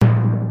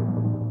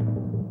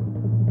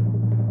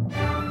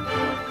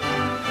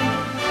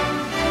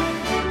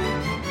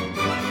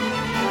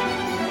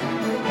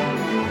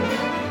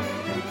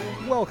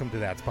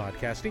That's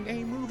Podcasting,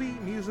 a movie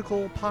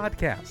musical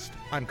podcast.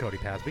 I'm Cody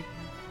Pasby.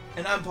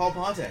 And I'm Paul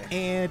Ponte.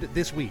 And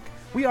this week,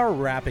 we are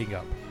wrapping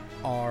up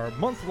our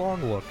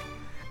month-long look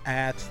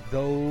at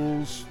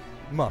those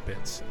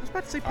Muppets. I was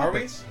about to say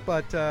Puppets,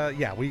 but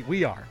yeah,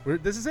 we are.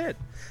 This is it.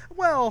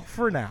 Well,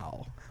 for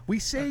now. We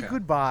say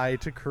goodbye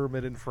to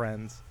Kermit and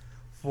Friends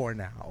for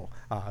now.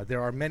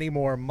 There are many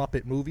more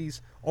Muppet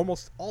movies.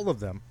 Almost all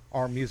of them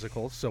are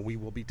musicals, so we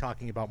will be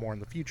talking about more in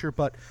the future.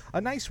 But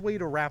a nice way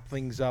to wrap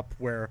things up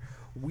where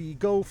we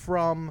go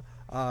from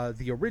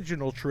the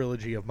original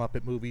trilogy of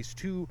Muppet movies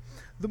to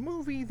the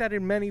movie that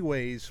in many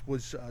ways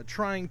was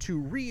trying to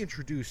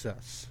reintroduce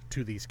us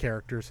to these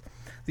characters.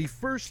 The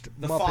first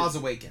The Muppet, Foz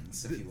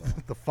Awakens, if you will.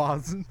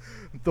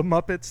 The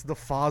Muppets, The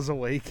Foz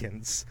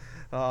Awakens.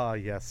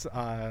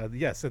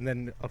 Yes, and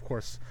then, of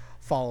course,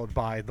 followed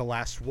by The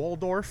Last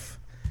Waldorf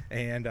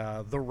and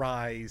The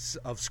Rise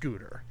of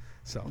Scooter.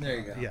 So there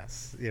you go.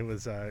 Yes, it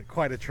was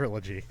quite a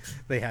trilogy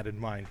they had in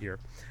mind here.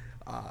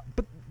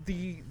 But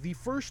the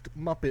first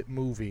Muppet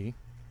movie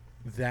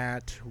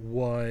that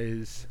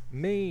was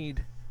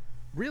made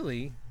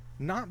really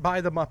not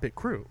by the Muppet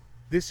crew.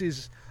 This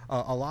is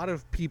a lot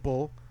of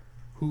people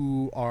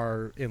who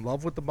are in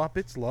love with the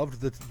Muppets,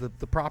 loved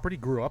the property,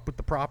 grew up with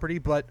the property,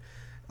 but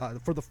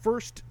for the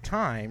first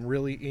time,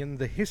 really, in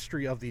the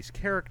history of these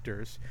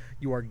characters,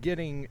 you are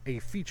getting a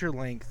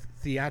feature-length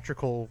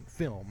theatrical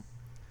film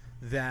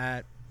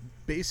that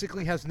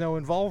basically has no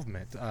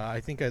involvement.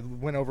 I think I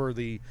went over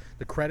the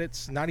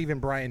credits. Not even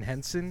Brian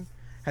Henson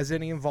has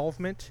any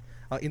involvement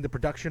in the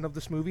production of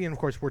this movie. And, of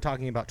course, we're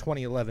talking about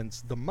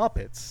 2011's The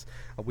Muppets,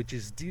 which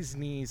is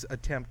Disney's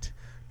attempt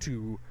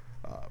to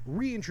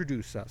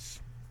reintroduce us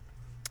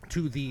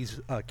to these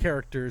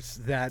characters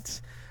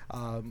that...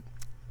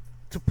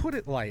 to put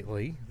it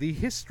lightly, the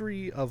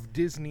history of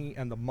Disney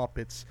and the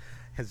Muppets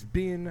has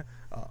been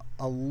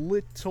a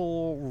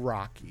little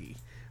rocky.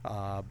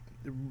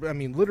 I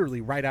mean,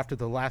 literally right after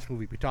the last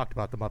movie we talked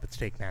about, The Muppets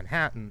Take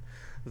Manhattan,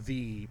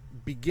 the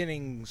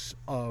beginnings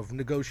of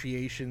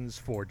negotiations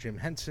for Jim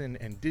Henson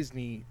and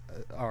Disney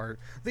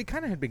they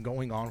kind of had been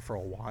going on for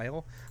a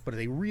while, but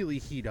they really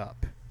heat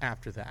up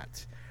after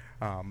that.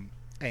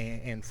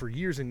 And for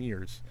years and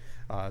years,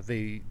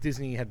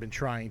 Disney had been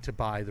trying to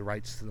buy the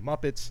rights to the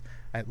Muppets,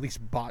 at least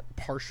bought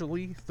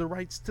partially the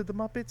rights to the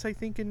Muppets, I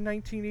think, in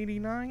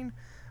 1989.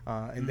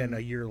 And then a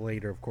year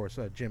later, of course,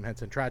 Jim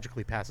Henson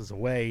tragically passes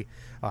away.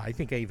 I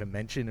think I even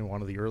mentioned in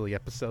one of the early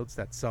episodes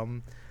that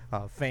some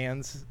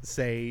fans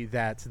say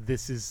that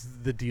this is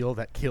the deal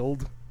that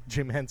killed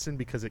Jim Henson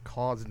because it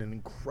caused an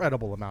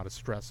incredible amount of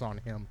stress on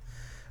him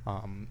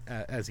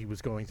as he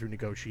was going through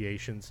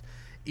negotiations.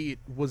 It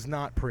was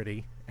not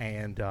pretty,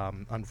 and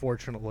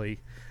unfortunately,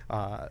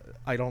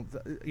 I don't.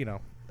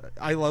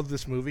 I love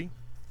this movie,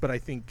 but I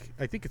think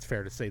it's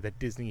fair to say that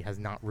Disney has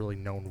not really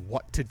known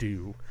what to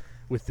do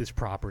with this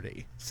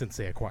property since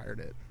they acquired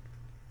it.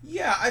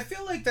 Yeah, I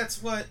feel like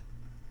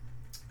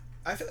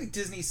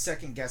Disney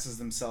second guesses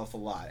themselves a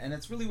lot, and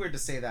it's really weird to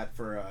say that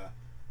for a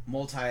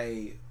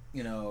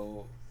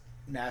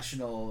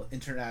national,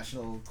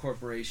 international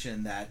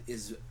corporation that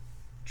is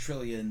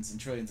trillions and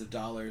trillions of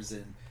dollars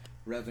in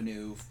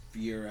revenue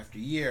year after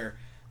year,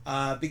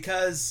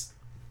 because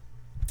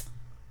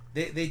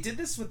they did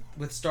this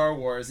with Star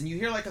Wars, and you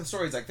hear like on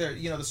stories like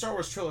the Star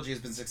Wars trilogy has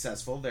been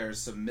successful.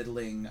 There's some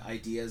middling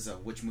ideas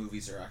of which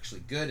movies are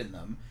actually good in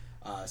them.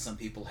 Some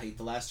people hate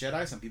The Last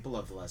Jedi, some people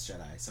love The Last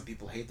Jedi, some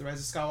people hate The Rise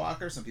of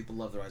Skywalker, some people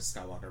love The Rise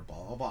of Skywalker,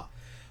 blah blah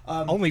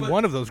blah. Only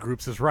one of those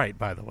groups is right,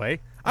 by the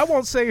way. I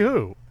won't say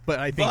who, but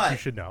I think you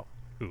should know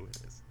who it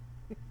is.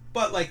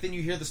 But like then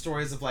you hear the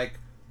stories of like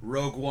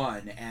Rogue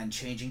One and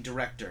changing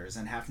directors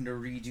and having to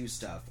redo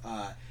stuff,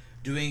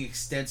 doing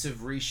extensive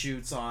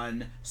reshoots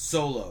on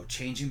Solo,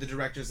 changing the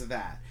directors of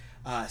that,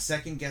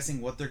 second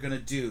guessing what they're gonna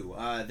do.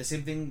 The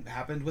same thing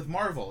happened with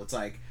Marvel. It's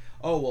like,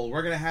 oh well,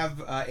 we're gonna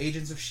have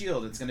Agents of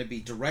S.H.I.E.L.D. It's gonna be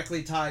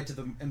directly tied to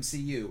the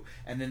MCU,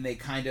 and then they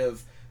kind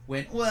of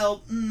went,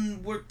 well,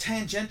 we're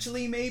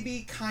tangentially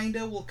maybe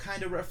we'll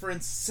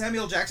reference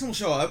Samuel Jackson will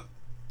show up,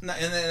 and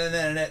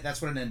then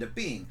that's what it ended up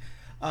being.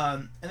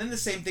 And then the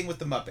same thing with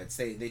the Muppets.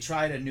 They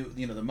tried a new,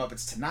 the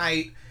Muppets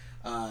Tonight.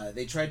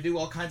 They tried to do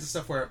all kinds of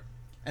stuff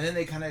and then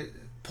they kind of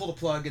pull the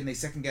plug and they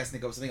second guess and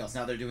they go with something else.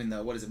 Now they're doing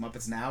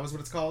Muppets Now is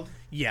what it's called?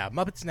 Yeah,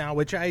 Muppets Now,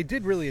 which I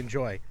did really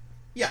enjoy.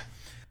 Yeah.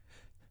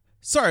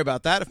 Sorry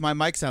about that if my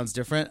mic sounds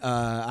different.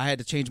 I had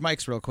to change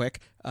mics real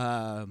quick.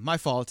 My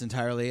fault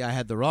entirely. I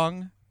had the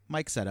wrong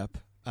mic setup.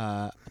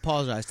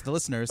 Apologize to the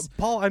listeners.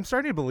 Paul, I'm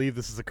starting to believe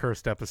this is a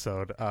cursed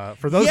episode.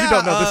 For those who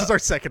don't know, this is our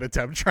second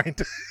attempt trying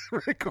to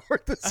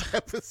record this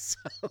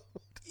episode.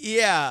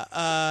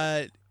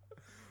 Yeah.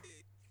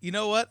 You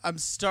know what? I'm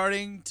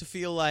starting to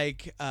feel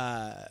like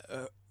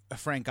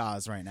Frank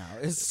Oz right now.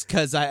 It's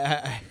because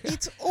I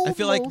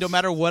feel like no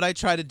matter what I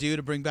try to do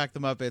to bring back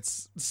the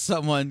Muppets,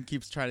 someone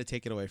keeps trying to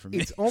take it away from me.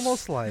 It's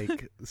almost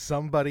like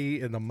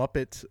somebody in the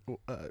Muppet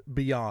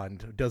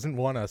Beyond doesn't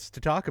want us to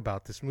talk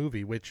about this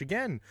movie, which,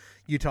 again,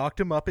 you talk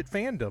to Muppet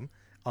fandom.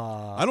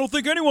 I don't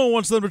think anyone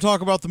wants them to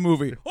talk about the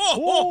movie.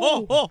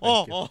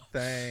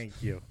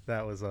 Thank you.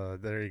 That was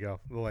there you go,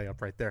 the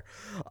layup right there.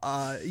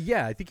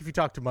 Yeah, I think if you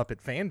talk to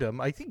Muppet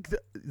fandom, I think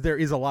there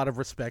is a lot of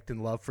respect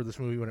and love for this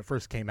movie when it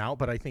first came out,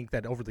 but I think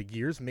that over the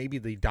years, maybe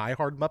the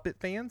diehard Muppet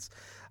fans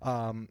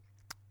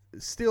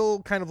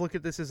still kind of look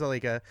at this as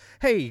like a,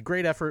 hey,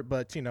 great effort,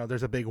 but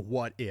there's a big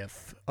what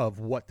if of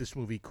what this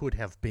movie could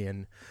have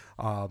been.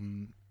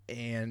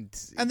 And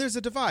there's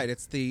a divide.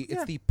 It's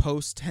the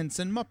post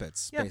Henson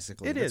Muppets,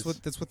 basically.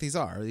 That's what these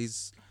are.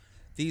 These,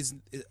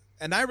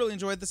 and I really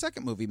enjoyed the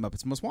second movie,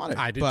 Muppets Most Wanted.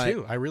 I did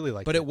too. I really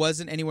liked it. But it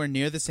wasn't anywhere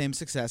near the same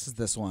success as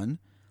this one.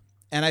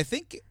 And I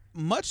think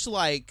much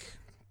like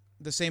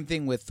the same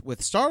thing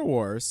with Star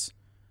Wars,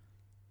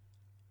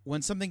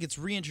 when something gets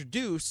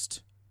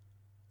reintroduced,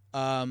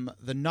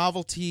 the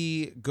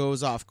novelty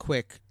goes off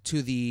quick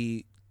to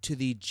the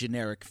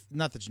generic,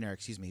 not the generic,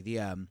 excuse me,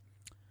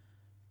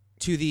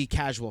 to the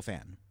casual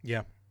fan.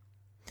 Yeah.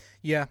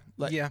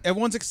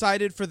 Everyone's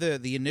excited for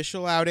the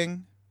initial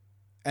outing,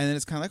 and then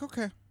it's kind of like,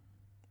 okay.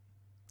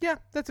 Yeah,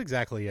 that's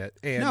exactly it.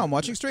 And now I'm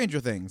watching Stranger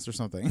Things or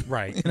something.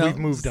 Right. We've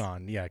moved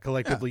on. Yeah,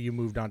 collectively you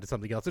moved on to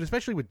something else. And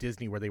especially with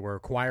Disney, where they were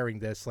acquiring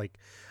this, a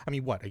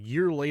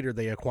year later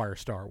they acquire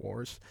Star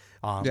Wars.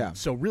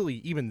 So really,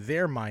 even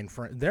their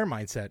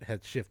mindset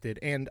has shifted.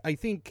 And I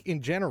think,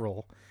 in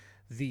general,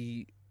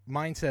 the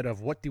mindset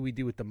of what do we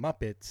do with the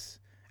Muppets,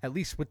 at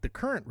least with the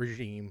current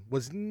regime,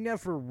 was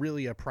never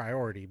really a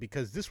priority,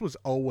 because this was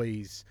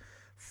always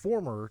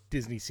former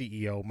Disney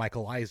CEO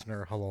Michael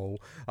Eisner,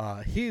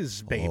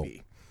 his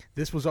baby.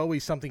 This was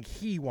always something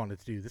he wanted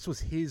to do. This was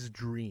his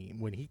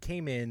dream. When he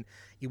came in,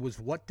 it was,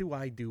 what do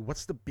I do?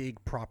 What's the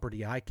big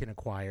property I can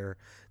acquire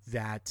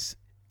that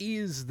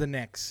is the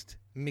next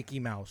Mickey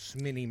Mouse,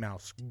 Minnie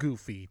Mouse,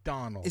 Goofy,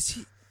 Donald?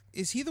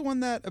 Is he the one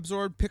that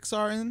absorbed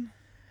Pixar in?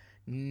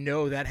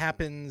 No, that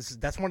happens.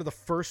 That's one of the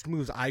first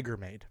moves Iger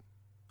made.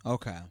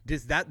 Okay.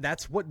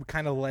 That's what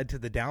kind of led to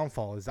the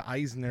downfall, is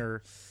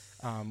Eisner.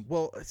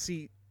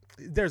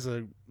 There's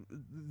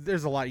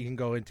a lot you can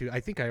go into. I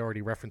think I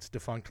already referenced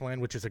Defunctland,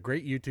 which is a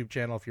great YouTube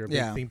channel if you're a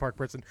big theme park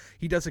person.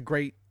 He does a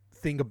great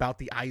thing about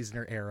the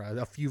Eisner era,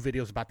 a few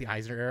videos about the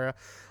Eisner era.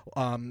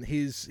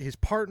 His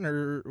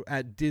partner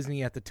at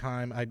Disney at the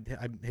time,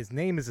 his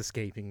name is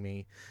escaping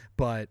me,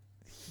 but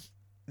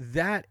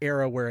that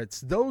era where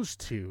it's those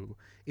two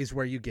is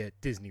where you get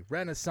Disney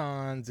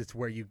Renaissance. It's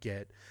where you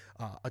get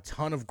a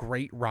ton of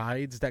great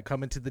rides that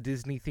come into the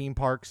Disney theme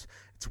parks.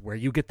 It's where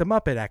you get the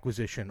Muppet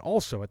acquisition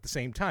also at the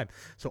same time.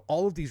 So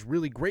all of these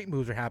really great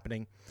moves are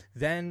happening.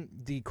 Then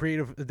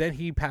then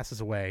he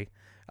passes away.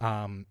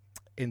 And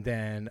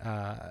then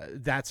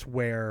that's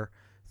where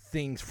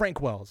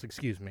Frank Wells,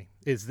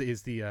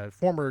 is the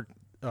former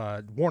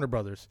Warner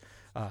Brothers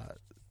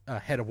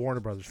head of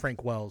Warner Brothers.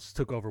 Frank Wells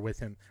took over with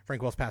him.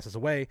 Frank Wells passes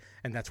away,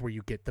 and that's where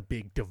you get the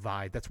big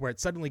divide. That's where it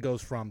suddenly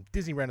goes from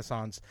Disney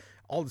Renaissance,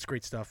 all this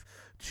great stuff,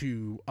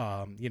 to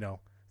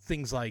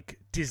things like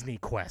Disney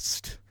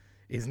Quest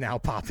is now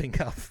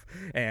popping up,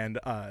 and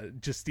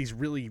just these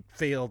really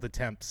failed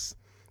attempts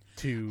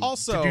to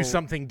do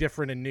something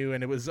different and new,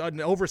 and it was an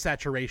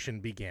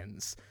oversaturation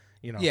begins.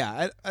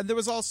 Yeah, there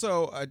was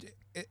also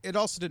it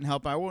also didn't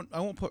help. I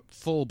won't put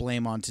full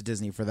blame onto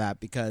Disney for that,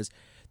 because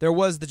there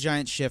was the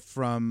giant shift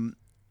from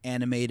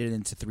animated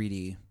into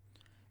 3D,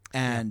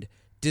 and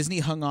Disney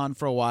hung on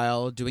for a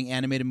while doing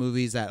animated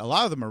movies that a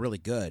lot of them are really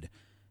good,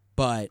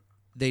 but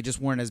they just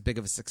weren't as big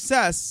of a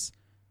success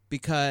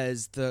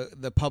because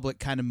the public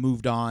kind of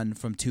moved on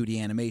from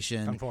 2D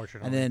animation.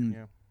 Unfortunately. And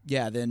then,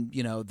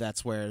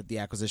 that's where the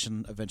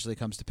acquisition eventually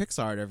comes to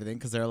Pixar and everything,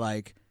 because they're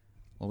like,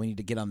 well, we need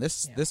to get on this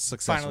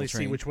successful finally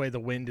train. See which way the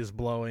wind is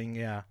blowing.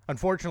 Yeah.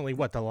 Unfortunately,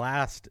 the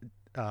last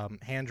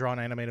hand-drawn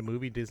animated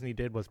movie Disney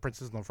did was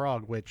Princess and the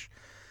Frog, which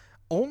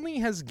only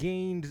has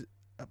gained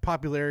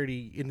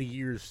popularity in the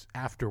years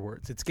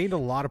afterwards. It's gained a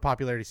lot of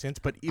popularity since,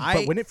 but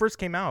when it first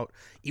came out,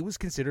 it was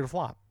considered a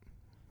flop.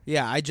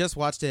 Yeah, I just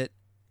watched it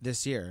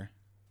this year,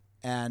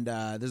 and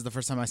this is the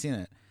first time I've seen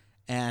it,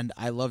 and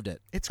I loved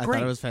it. It's great. I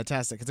thought it was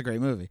fantastic. It's a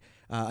great movie.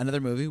 Another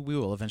movie we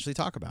will eventually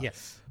talk about.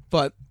 Yes.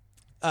 But,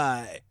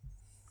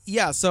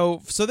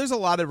 so there's a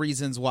lot of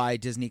reasons why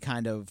Disney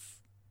kind of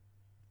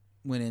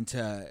went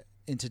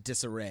into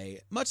disarray,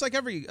 much like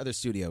every other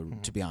studio,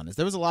 to be honest.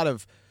 There was a lot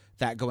of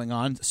that going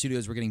on.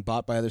 Studios were getting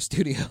bought by other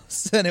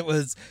studios, and it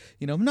was,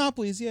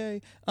 monopolies,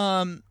 yay.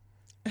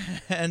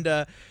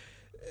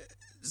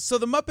 So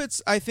the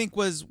Muppets, I think,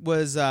 was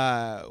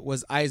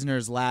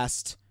Eisner's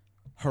last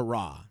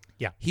hurrah.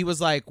 Yeah. He was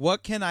like,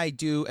 what can I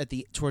do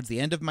towards the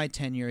end of my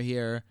tenure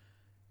here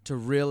to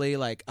really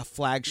like a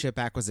flagship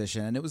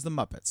acquisition? And it was the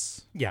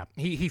Muppets. Yeah.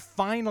 He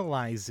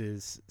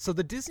finalizes. So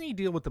the Disney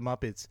deal with the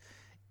Muppets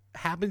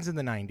happens in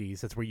the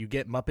 90s. That's where you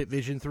get Muppet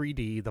Vision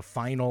 3D, the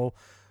final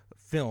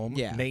film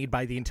made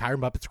by the entire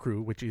Muppets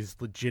crew, which is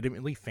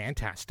legitimately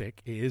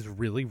fantastic. It is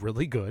really,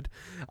 really good.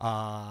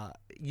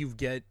 You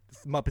get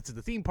Muppets at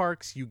the theme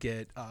parks. You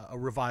get a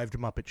revived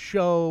Muppet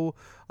show.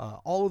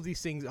 All of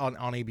these things on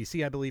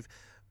ABC, I believe.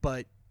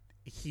 But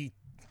he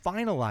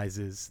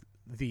finalizes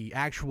the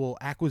actual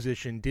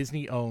acquisition.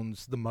 Disney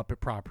owns the Muppet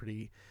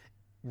property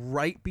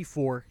right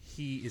before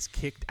he is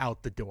kicked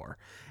out the door.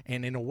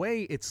 And in a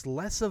way, it's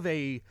less of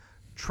a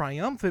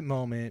triumphant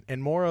moment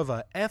and more of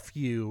a F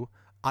you.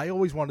 I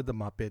always wanted the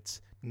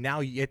Muppets.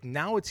 Now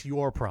it's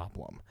your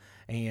problem.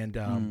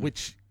 And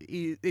which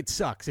it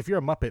sucks. If you're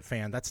a Muppet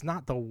fan, that's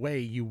not the way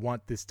you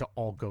want this to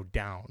all go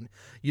down.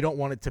 You don't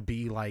want it to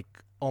be like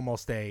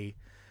almost a,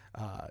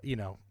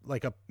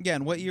 like a... Yeah,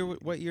 and what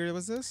year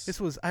was this?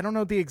 This was, I don't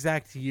know the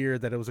exact year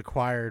that it was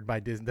acquired by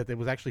Disney, that it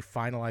was actually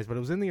finalized, but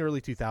it was in the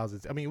early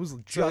 2000s. I mean, it was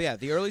just... So, yeah,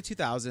 the early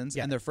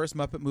 2000s, and their first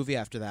Muppet movie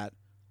after that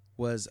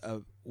was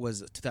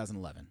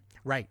 2011.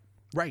 Right.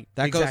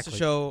 That exactly. goes to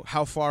show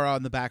how far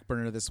on the back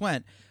burner this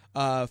went.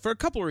 For a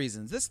couple of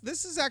reasons.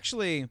 This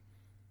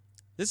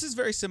is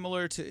very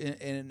similar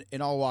to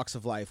in all walks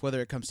of life,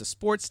 whether it comes to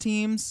sports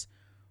teams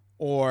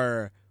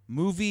or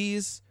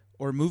movies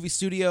or movie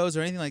studios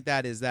or anything like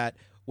that, is that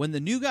when the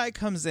new guy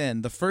comes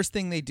in, the first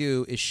thing they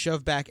do is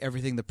shove back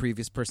everything the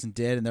previous person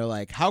did, and they're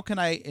like, how can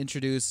I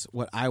introduce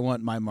what I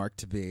want my mark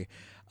to be?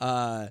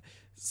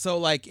 So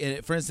like,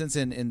 for instance,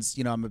 in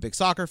I'm a big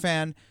soccer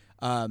fan.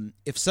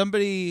 If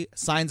somebody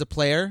signs a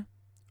player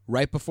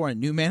right before a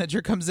new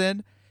manager comes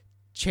in,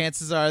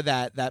 chances are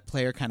that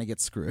player kind of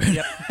gets screwed.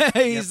 Yep.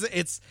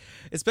 It's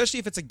especially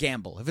if it's a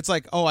gamble. If it's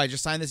like, oh, I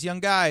just signed this young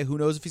guy, who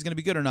knows if he's going to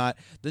be good or not.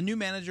 The new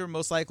manager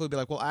most likely will be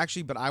like, well,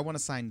 actually, but I want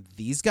to sign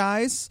these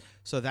guys,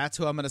 so that's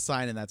who I'm going to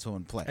sign and that's who I'm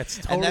going to play. That's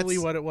totally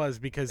what it was,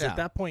 because at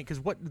that point,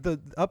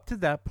 up to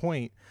that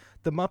point,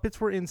 the Muppets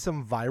were in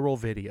some viral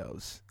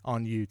videos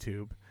on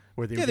YouTube.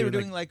 Where they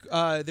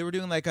were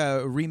doing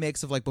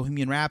remakes of like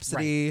Bohemian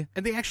Rhapsody, right.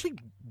 And they actually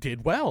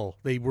did well.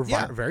 They were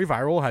very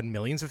viral, had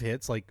millions of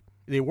hits. Like,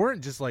 they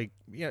weren't just like,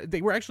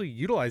 they were actually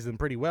utilizing them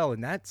pretty well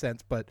in that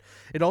sense. But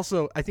it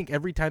also, I think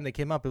every time they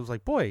came up, it was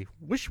like, boy,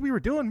 wish we were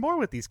doing more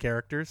with these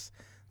characters,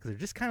 because they're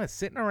just kind of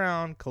sitting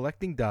around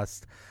collecting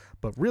dust.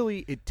 But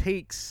really, it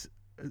takes.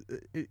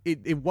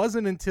 It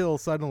wasn't until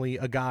suddenly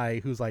a guy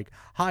who's like,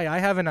 hi, I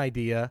have an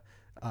idea,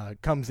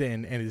 comes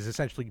in and is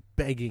essentially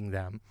begging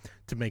them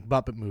to make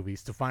Muppet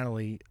movies, to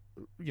finally,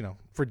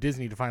 for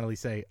Disney to finally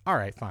say, all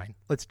right, fine,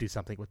 let's do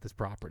something with this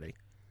property.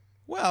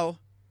 Well,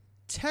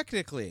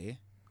 technically,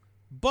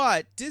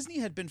 but Disney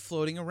had been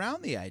floating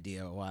around the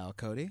idea a while,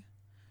 Cody,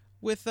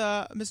 with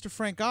Mr.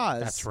 Frank Oz.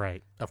 That's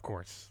right. Of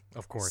course.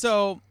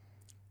 So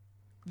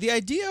the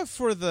idea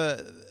for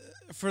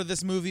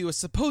this movie was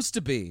supposed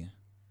to be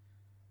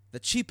the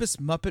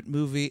cheapest Muppet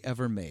movie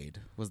ever made,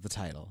 was the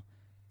title.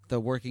 The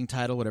working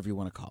title, whatever you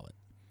want to call it.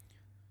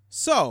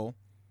 So,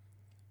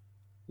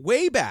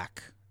 way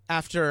back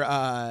after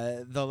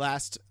the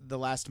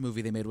last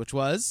movie they made, which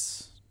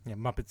was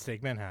Muppets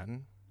Take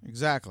Manhattan.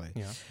 Exactly.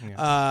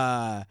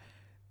 Yeah.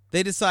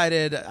 They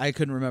decided, I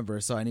couldn't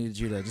remember, so I needed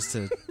you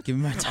to give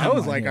me my time. I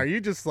was like, here. are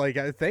you just like,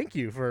 thank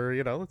you for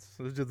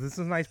this is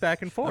nice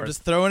back and forth. I'm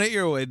just throwing it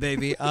your way,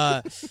 baby.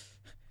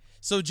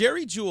 So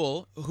Jerry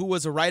Jewell, who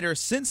was a writer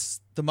since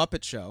the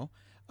Muppet Show.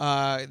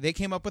 They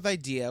came up with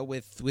idea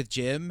with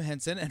Jim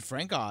Henson and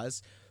Frank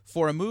Oz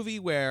for a movie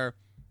where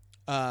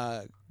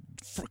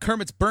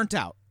Kermit's burnt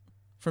out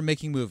from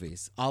making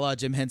movies, a la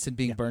Jim Henson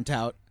being burnt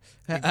out.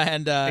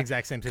 And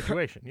exact same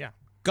situation, yeah.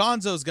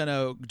 Gonzo's going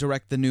to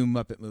direct the new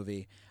Muppet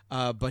movie,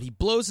 but he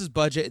blows his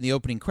budget in the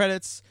opening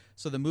credits,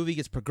 so the movie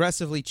gets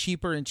progressively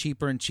cheaper and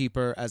cheaper and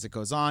cheaper as it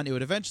goes on. It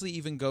would eventually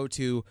even go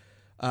to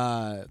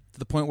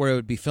the point where it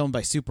would be filmed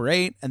by Super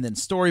 8 and then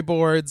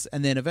storyboards,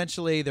 and then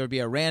eventually there would be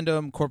a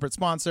random corporate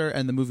sponsor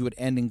and the movie would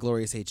end in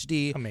glorious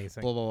HD.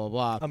 Amazing. Blah, blah, blah,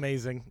 blah.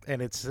 Amazing.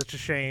 And it's such a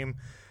shame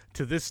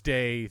to this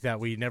day that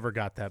we never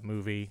got that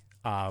movie.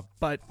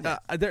 But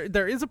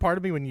there is a part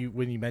of me when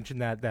you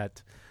mentioned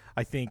that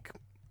I think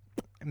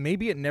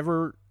maybe it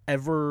never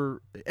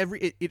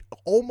it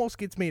almost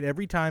gets made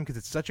every time because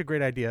it's such a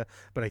great idea,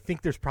 but I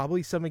think there's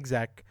probably some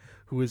exec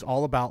who is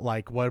all about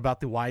like, what about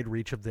the wide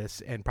reach of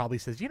this, and probably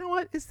says, you know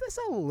what, is this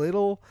a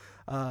little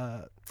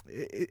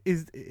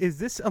is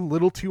this a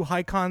little too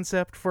high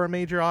concept for a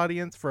major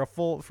audience, for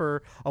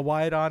a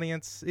wide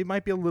audience? It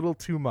might be a little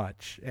too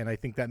much, and I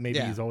think that maybe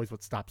is always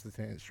what stops this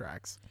in its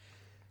tracks.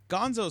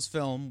 Gonzo's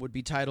film would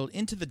be titled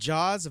Into the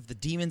Jaws of the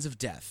Demons of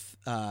Death,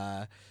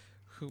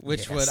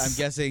 which would, I'm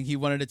guessing he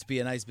wanted it to be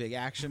a nice big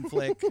action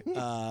flick.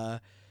 But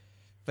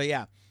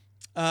yeah.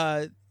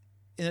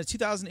 In a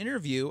 2000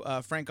 interview,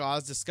 Frank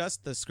Oz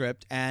discussed the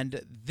script, and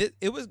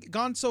it was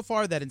gone so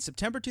far that in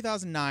September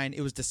 2009,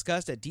 it was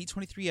discussed at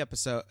D23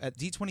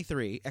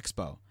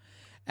 Expo.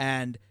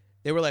 And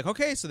they were like,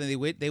 okay, so then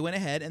they went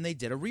ahead and they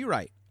did a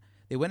rewrite.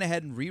 They went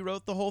ahead and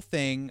rewrote the whole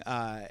thing.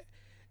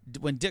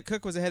 When Dick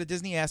Cook was ahead of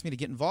Disney, he asked me to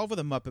get involved with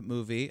a Muppet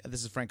movie.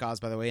 This is Frank Oz,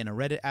 by the way, in a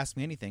Reddit Ask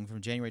Me Anything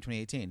from January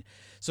 2018.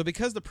 So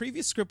because the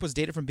previous script was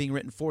dated from being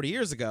written 40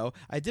 years ago,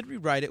 I did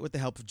rewrite it with the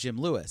help of Jim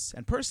Lewis.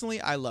 And personally,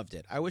 I loved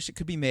it. I wish it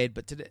could be made,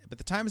 but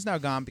the time is now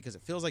gone because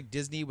it feels like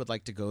Disney would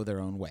like to go their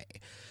own way.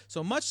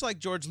 So much like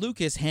George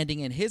Lucas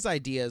handing in his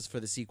ideas for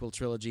the sequel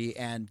trilogy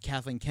and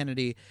Kathleen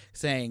Kennedy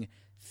saying,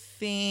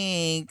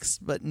 thanks,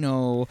 but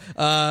no.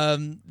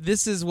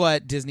 This is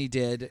what Disney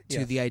did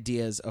to the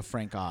ideas of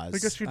Frank Oz. I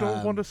guess you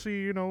don't want to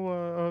see,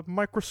 a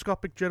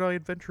microscopic Jedi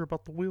adventure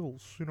about the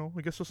wheels.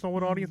 I guess that's not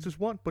what audiences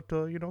want, but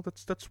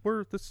that's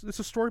where it's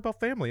a story about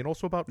family and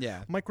also about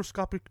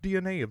microscopic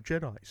DNA of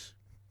Jedis.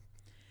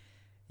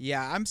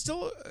 Yeah, I'm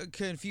still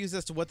confused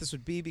as to what this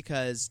would be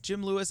because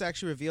Jim Lewis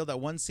actually revealed that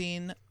one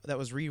scene that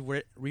was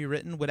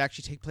rewritten would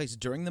actually take place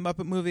during the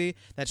Muppet movie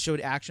that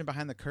showed action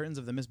behind the curtains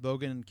of the Miss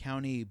Bogan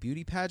County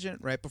beauty pageant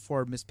right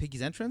before Miss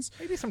Piggy's entrance.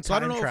 Maybe some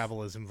time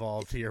travel is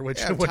involved here, which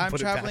time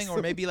traveling or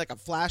maybe like a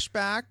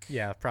flashback.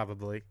 Yeah,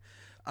 probably.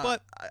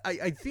 But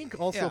I think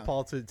also,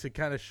 Paul, to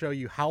kind of show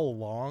you how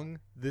long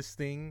this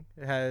thing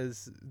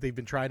they've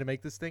been trying to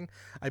make this thing,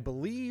 I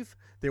believe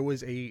there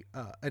was an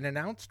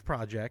announced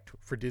project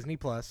for Disney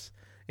Plus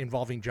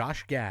involving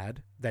Josh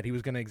Gad that he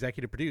was going to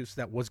executive produce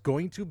that was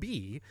going to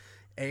be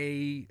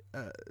they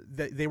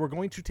were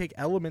going to take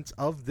elements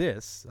of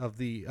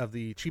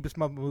the cheapest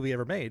Muppet movie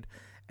ever made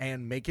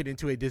and make it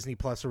into a Disney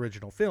Plus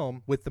original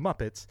film with the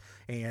Muppets,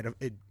 and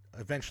it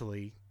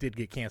eventually did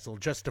get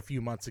canceled just a few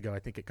months ago. I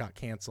think it got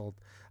canceled,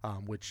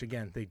 which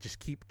again, they just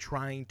keep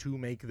trying to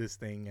make this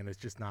thing and it's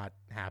just not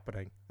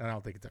happening. I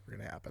don't think it's ever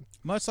going to happen.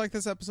 Much like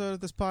this episode of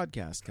this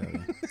podcast, Cody.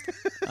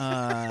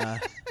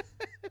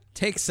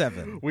 Take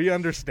 7. We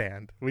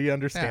understand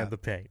the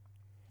pain.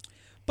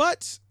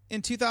 But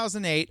in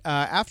 2008,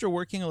 after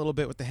working a little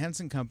bit with the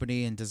Henson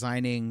Company and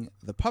designing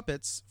the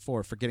puppets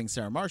for Forgetting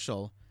Sarah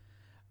Marshall,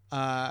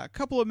 a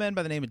couple of men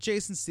by the name of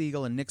Jason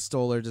Segel and Nick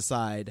Stoller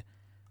decide,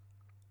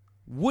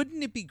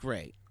 wouldn't it be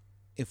great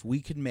if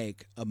we could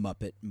make a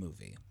Muppet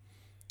movie?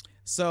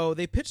 So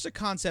they pitched a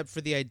concept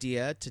for the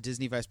idea to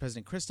Disney Vice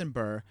President Kristen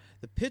Burr.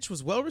 The pitch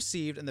was well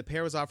received, and the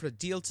pair was offered a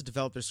deal to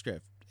develop their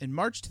script. In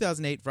March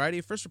 2008, Variety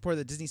first reported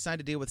that Disney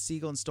signed a deal with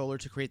Segel and Stoller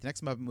to create the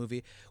next Muppet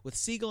movie, with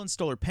Segel and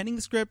Stoller penning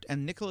the script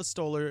and Nicholas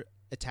Stoller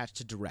attached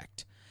to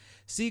direct.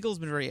 Segel's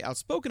been very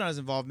outspoken on his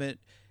involvement,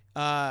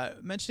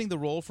 mentioning the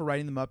role for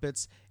writing the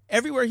Muppets.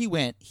 Everywhere he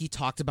went, he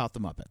talked about the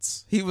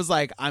Muppets. He was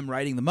like, I'm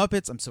writing the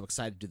Muppets. I'm so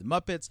excited to do the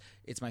Muppets.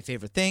 It's my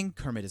favorite thing.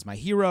 Kermit is my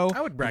hero.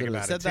 I would brag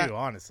about it, too,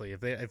 honestly,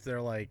 if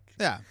they're like...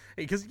 Yeah.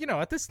 Because,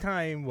 at this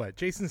time,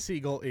 Jason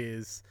Segel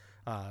is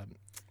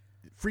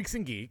Freaks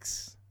and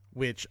Geeks,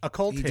 which a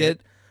cult hit.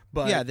 Did.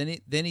 But yeah,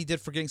 then he did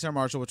Forgetting Sarah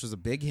Marshall, which was a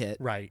big hit.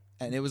 Right.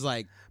 And it was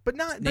like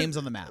names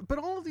on the map. But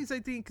all of these, I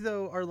think,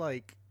 though, are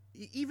like...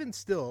 Even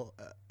still,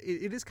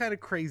 it is kind of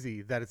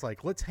crazy that it's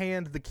like, let's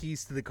hand the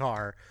keys to the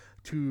car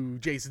to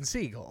Jason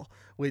Segel,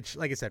 which,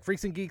 like I said,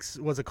 Freaks and Geeks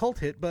was a cult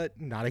hit, but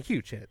not a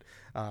huge hit.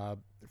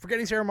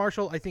 Forgetting Sarah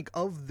Marshall, I think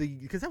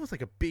because that was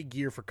like a big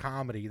year for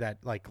comedy, that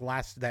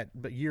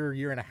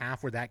year and a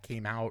half where that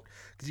came out,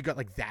 because you got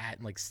like that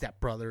and like Step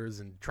Brothers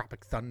and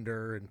Tropic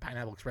Thunder and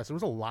Pineapple Express. There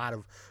was a lot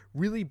of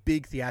really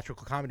big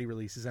theatrical comedy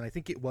releases, and I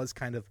think it was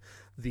kind of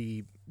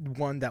the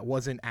one that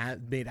wasn't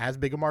made as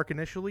big a mark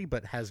initially,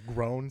 but has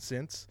grown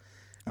since.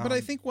 But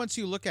I think once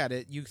you look at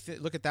it, you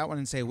look at that one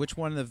and say, which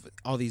one of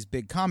all these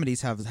big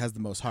comedies has the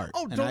most heart?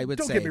 Oh, and don't, I would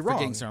don't say get me wrong.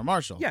 Forgetting Sarah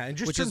Marshall. Yeah, and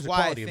just which terms is of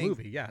why quality I think, of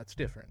movie, yeah, it's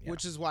different. Yeah.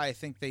 Which is why I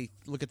think they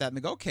look at that and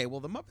they go, okay, well,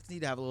 the Muppets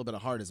need to have a little bit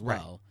of heart as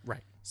well.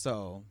 Right.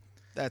 So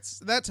that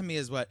to me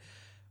is what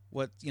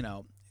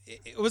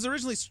it was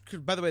originally.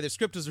 By the way, the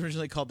script was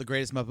originally called The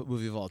Greatest Muppet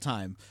Movie of All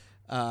Time,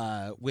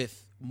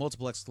 with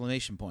multiple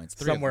exclamation points.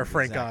 Somewhere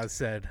Frank Oz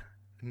said,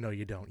 "No,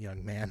 you don't,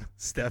 young man.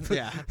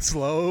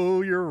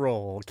 Slow your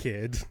roll,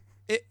 kid."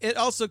 It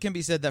also can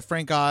be said that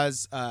Frank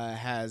Oz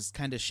has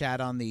kind of shat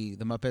on the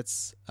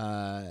Muppets.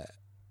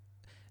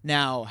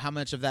 Now, how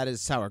much of that is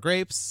sour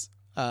grapes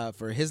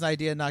for his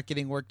idea not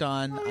getting worked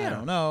on? I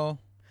don't know.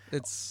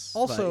 It's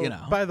also,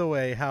 but, by the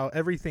way, how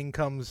everything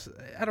comes.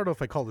 I don't know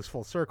if I call this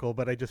full circle,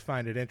 but I just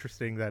find it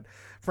interesting that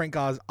Frank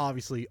Oz,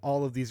 obviously,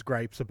 all of these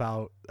gripes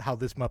about how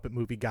this Muppet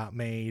movie got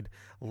made,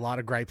 a lot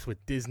of gripes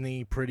with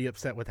Disney, pretty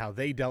upset with how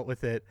they dealt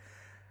with it.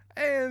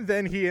 And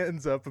then he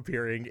ends up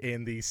appearing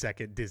in the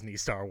second Disney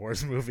Star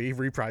Wars movie,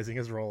 reprising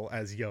his role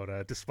as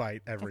Yoda,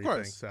 despite everything. Of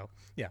course. So,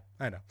 yeah,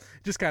 I know.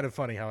 Just kind of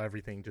funny how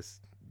everything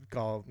just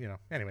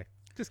anyway,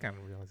 just kind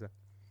of realize that.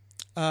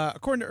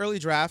 According to early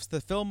drafts, the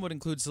film would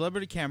include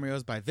celebrity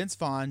cameos by Vince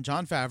Vaughn,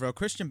 Jon Favreau,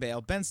 Christian Bale,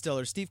 Ben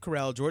Stiller, Steve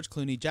Carell, George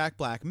Clooney, Jack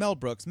Black, Mel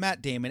Brooks,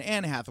 Matt Damon,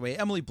 Anne Hathaway,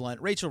 Emily Blunt,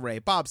 Rachel Ray,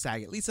 Bob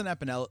Saget, Lisa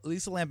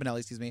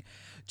Lampanelli,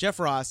 Jeff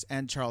Ross,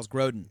 and Charles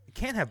Grodin. You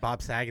can't have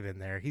Bob Saget in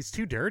there. He's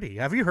too dirty.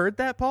 Have you heard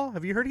that, Paul?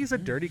 Have you heard he's a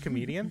dirty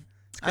comedian?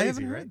 It's crazy, I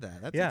haven't right? heard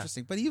that. That's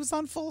interesting. But he was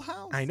on Full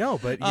House. I know,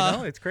 but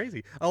it's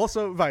crazy.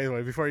 Also, by the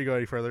way, before you go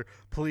any further,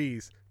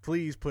 please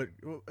put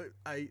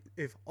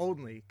if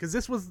only, because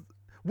this was.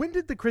 When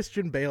did the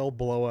Christian Bale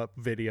blow-up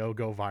video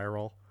go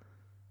viral?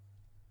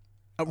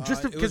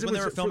 Just because they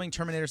were filming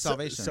Terminator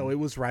Salvation. So it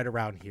was right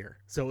around here.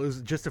 So it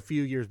was just a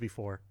few years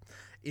before.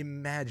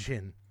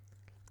 Imagine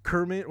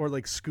Kermit or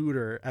like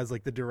Scooter as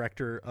like the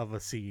director of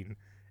a scene,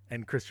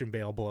 and Christian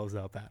Bale blows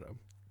up at him.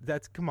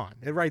 Come on,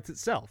 it writes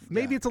itself.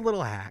 Maybe it's a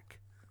little hack,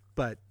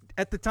 but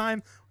at the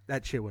time,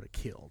 that shit would have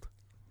killed.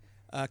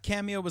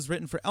 Cameo was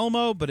written for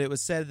Elmo, but it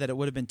was said that it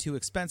would have been too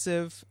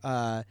expensive.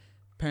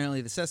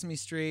 Apparently, the Sesame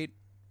Street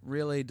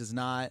really does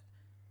not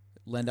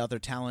lend out their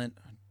talent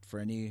for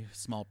any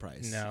small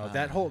price. No,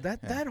 that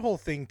whole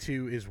thing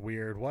too is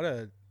weird. What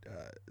a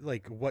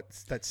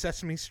that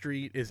Sesame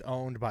Street is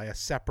owned by a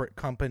separate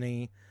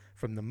company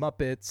from the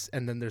Muppets,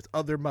 and then there's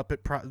other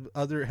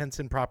other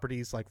Henson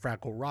properties like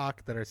Fraggle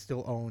Rock that are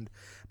still owned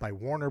by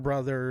Warner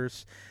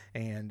Brothers,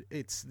 and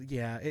it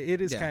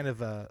is kind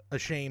of a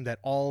shame that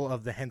all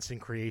of the Henson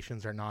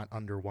creations are not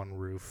under one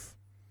roof.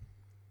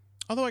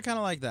 Although I kind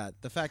of like that,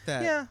 the fact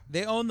that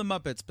they own the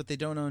Muppets, but they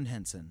don't own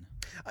Henson.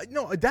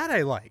 No, that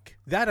I like.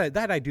 That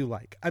I do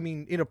like. I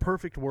mean, in a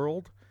perfect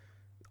world,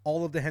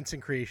 all of the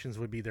Henson creations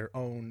would be their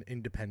own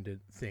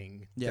independent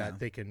thing that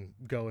they can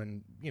go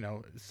and,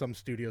 some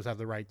studios have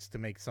the rights to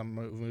make some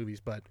movies,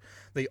 but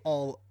they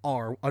all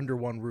are under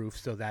one roof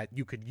so that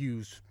you could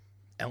use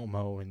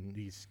Elmo and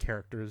these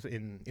characters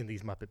in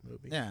these Muppet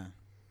movies. Yeah.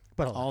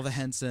 But all the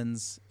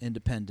Hensons,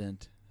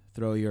 independent,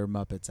 throw your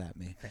Muppets at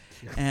me. Thank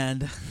you.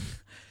 And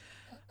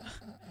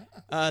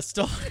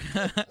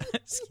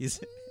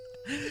excuse me.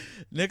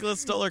 Nicholas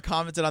Stoller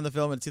commented on the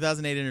film in a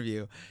 2008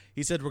 interview.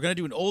 He said, "We're going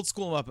to do an old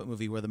school Muppet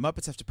movie where the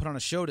Muppets have to put on a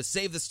show to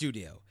save the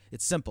studio.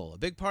 It's simple. A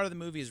big part of the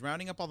movie is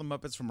rounding up all the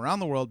Muppets from around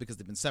the world because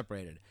they've been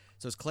separated.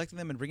 So it's collecting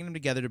them and bringing them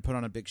together to put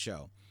on a big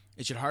show.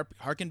 It should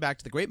harken back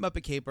to the Great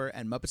Muppet Caper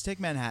and Muppets Take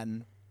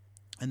Manhattan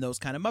and those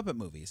kind of Muppet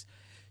movies.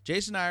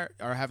 Jason and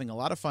I are having a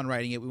lot of fun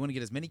writing it. We want to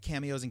get as many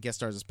cameos and guest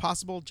stars as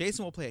possible.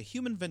 Jason will play a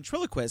human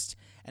ventriloquist,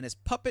 and his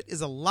puppet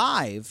is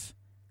alive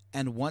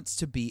and wants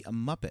to be a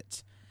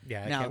Muppet."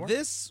 Yeah. Now,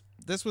 this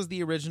was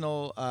the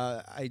original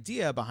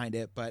idea behind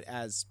it, but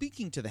as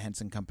speaking to the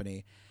Henson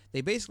Company,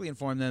 they basically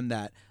informed them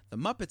that the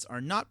Muppets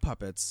are not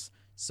puppets,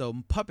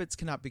 so puppets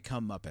cannot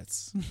become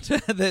Muppets.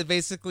 That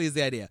basically is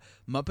the idea.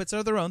 Muppets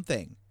are their own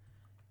thing.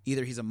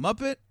 Either he's a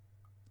Muppet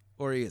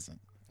or he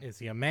isn't. Is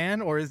he a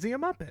man or is he a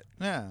Muppet?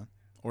 Yeah.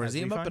 Or is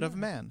he a Muppet of a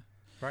man?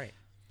 Right.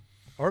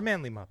 Or a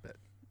manly Muppet.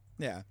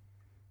 Yeah.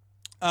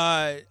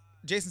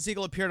 Jason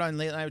Segel appeared on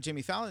Late Night with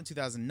Jimmy Fallon in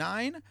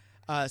 2009.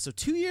 So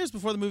 2 years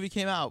before the movie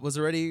came out, was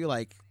already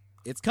like,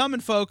 it's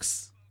coming,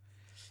 folks.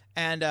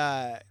 And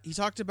he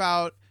talked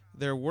about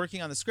they're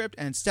working on the script,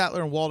 and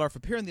Statler and Waldorf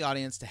appear in the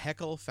audience to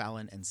heckle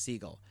Fallon and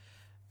Segel.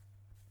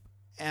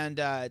 And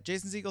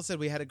Jason Segel said,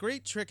 "We had a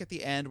great trick at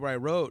the end where I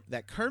wrote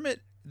that Kermit,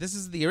 this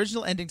is the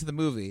original ending to the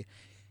movie,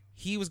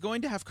 he was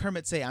going to have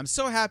Kermit say, 'I'm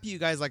so happy you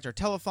guys liked our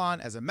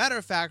telethon. As a matter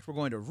of fact, we're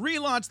going to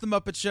relaunch The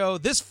Muppet Show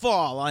this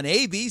fall on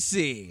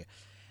ABC.'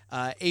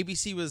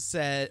 ABC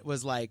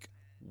was like,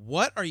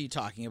 'What are you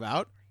talking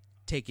about?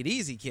 Take it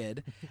easy,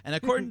 kid.' And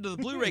according to the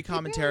Blu-ray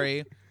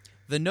commentary,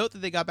 the note that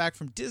they got back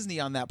from Disney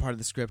on that part of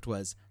the script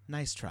was,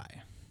 'Nice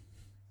try.'"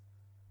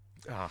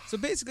 So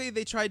basically,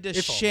 they tried to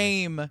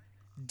shame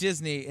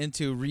Disney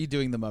into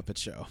redoing The Muppet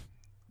Show.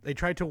 They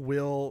tried to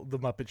will The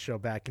Muppet Show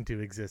back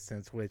into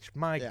existence, which,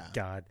 my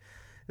God,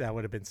 that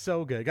would have been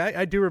so good.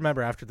 I do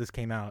remember after this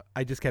came out,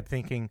 I just kept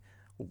thinking,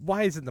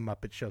 why isn't The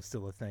Muppet Show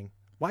still a thing?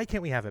 Why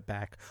can't we have it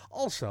back?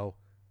 Also,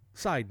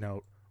 side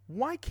note,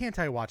 why can't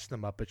I watch The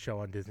Muppet Show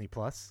on Disney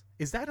Plus?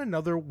 Is that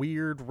another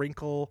weird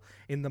wrinkle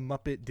in the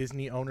Muppet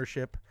Disney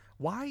ownership?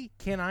 Why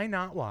can I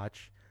not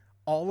watch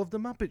all of The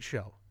Muppet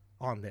Show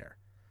on there?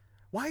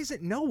 Why is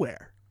it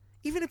nowhere?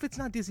 Even if it's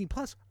not Disney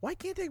Plus, why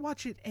can't I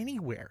watch it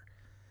anywhere?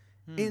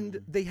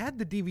 And they had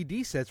the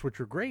DVD sets, which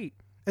were great,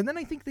 and then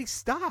I think they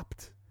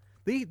stopped.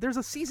 There's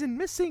a season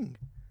missing.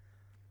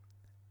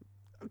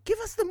 Give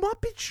us The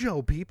Muppet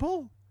Show,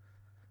 people.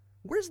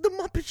 Where's The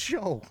Muppet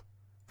Show?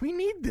 We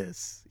need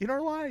this in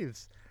our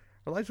lives.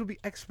 Our lives would be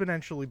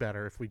exponentially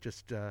better if we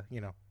just,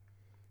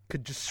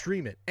 could just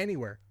stream it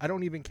anywhere. I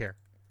don't even care.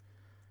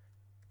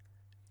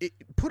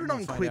 Put it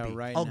on Quibi.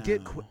 Right I'll now.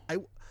 get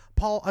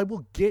Paul. I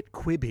will get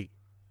Quibi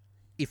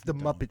if the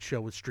Muppet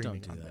Show was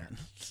streaming Don't do on that. there.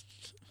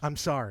 I'm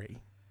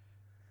sorry,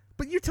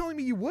 but you're telling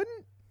me you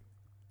wouldn't?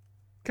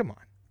 Come on.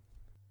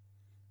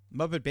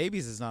 Muppet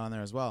Babies is not on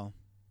there as well.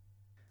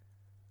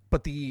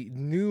 But the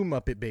new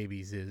Muppet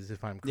Babies is,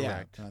 if I'm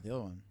correct. Yeah, not the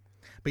other one.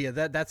 But yeah,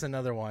 that's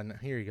another one.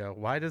 Here you go.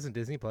 Why doesn't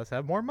Disney Plus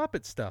have more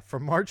Muppet stuff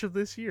from March of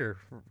this year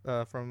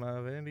from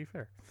Vanity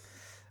Fair?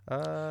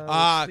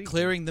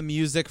 Clearing the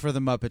music for the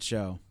Muppet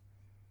Show.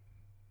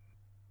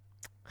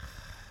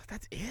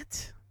 That's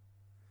it?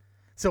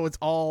 So it's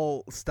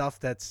all stuff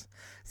that's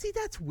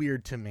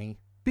weird to me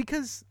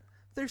because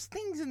there's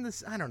things in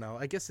this, I don't know,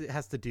 I guess it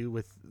has to do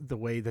with the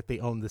way that they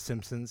own The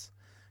Simpsons,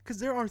 because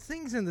there are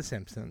things in The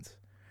Simpsons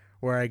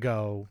where I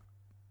go,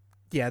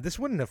 yeah, this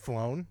wouldn't have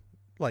flown.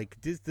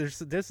 Like, this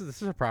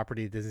is a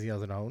property Disney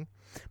doesn't own,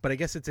 but I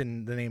guess it's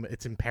in the name,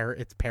 it's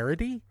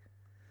parody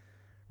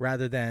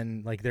rather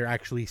than like they're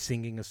actually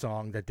singing a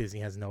song that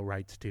Disney has no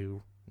rights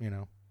to,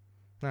 All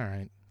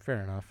right,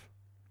 fair enough.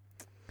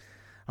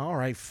 All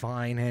right,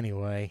 fine.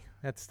 Anyway,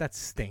 that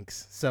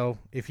stinks. So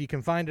if you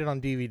can find it on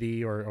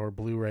DVD or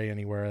Blu-ray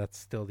anywhere, that's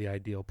still the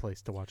ideal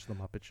place to watch The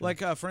Muppet Show. Like,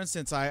 for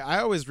instance, I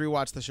always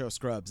rewatch the show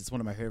Scrubs. It's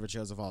one of my favorite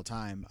shows of all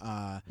time.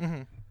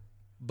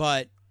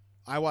 But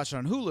I watch it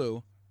on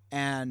Hulu,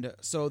 and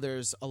so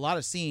there's a lot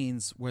of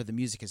scenes where the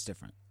music is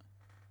different.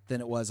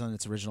 than it was on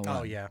its original run.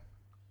 Oh yeah.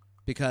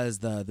 Because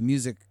the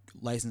music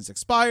license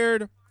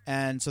expired,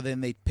 and so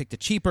then they picked a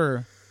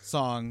cheaper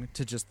song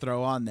to just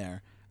throw on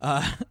there,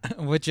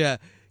 which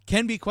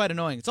can be quite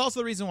annoying. It's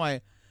also the reason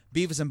why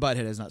Beavis and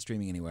Butthead is not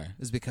streaming anywhere,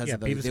 is because of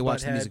Beavis they and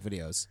watch the Butthead. music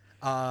videos.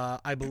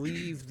 I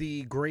believe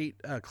the great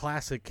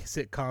classic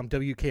sitcom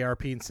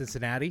WKRP in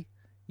Cincinnati,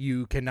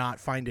 you cannot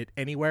find it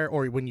anywhere,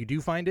 or when you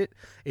do find it,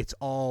 it's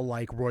all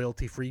like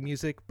royalty-free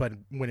music, but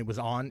when it was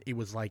on, it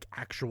was like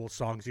actual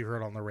songs you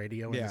heard on the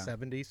radio in the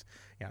 70s.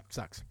 Yeah, it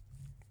sucks.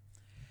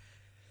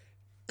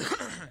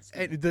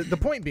 And the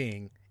point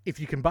being, if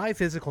you can buy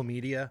physical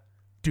media,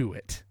 do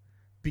it.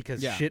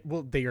 Because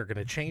they are going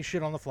to change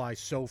shit on the fly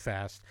so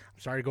fast. I'm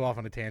sorry to go off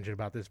on a tangent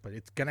about this, but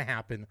it's going to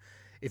happen.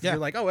 If you're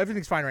like, oh,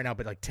 everything's fine right now,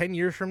 but like 10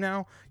 years from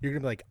now, you're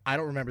going to be like, I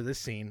don't remember this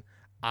scene.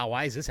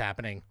 Why is this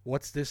happening?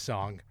 What's this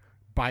song?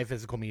 Buy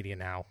physical media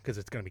now, because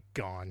it's going to be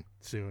gone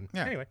soon.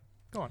 Yeah. Anyway,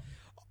 go on.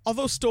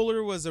 Although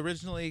Stoller was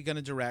originally going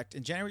to direct,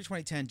 in January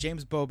 2010,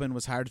 James Bobin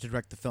was hired to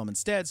direct the film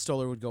instead.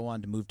 Stoller would go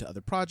on to move to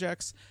other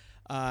projects.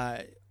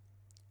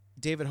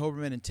 David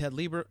Hoberman and Todd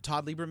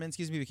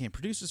Lieberman, became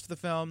producers for the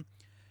film.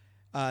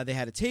 They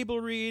had a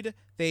table read.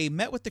 They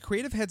met with the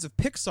creative heads of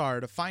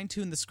Pixar to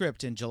fine-tune the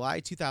script in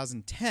July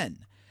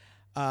 2010.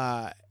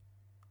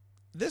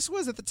 This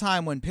was at the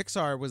time when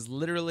Pixar was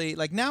literally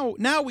like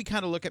now we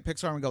kind of look at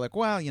Pixar and go like,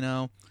 well,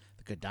 The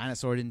Good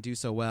Dinosaur didn't do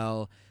so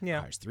well.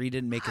 Yeah. Cars 3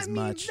 didn't make as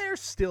much. They're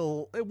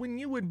still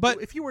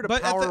if you were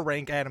to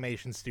rank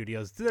animation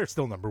studios, they're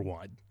still number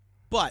one.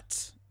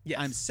 But yes.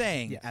 I'm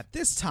saying at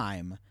this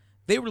time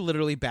they were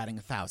literally batting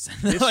 1,000.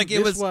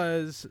 This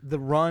was the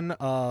run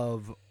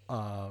of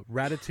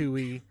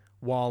Ratatouille,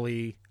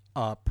 WALL-E,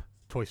 Up,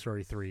 Toy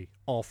Story 3,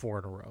 all 4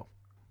 in a row.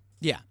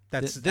 Yeah,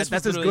 that's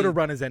as good a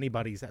run as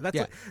anybody's.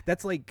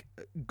 That's like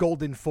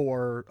Golden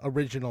 4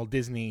 original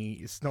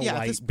Disney Snow White.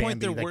 At this point,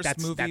 Bambi. their worst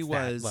movie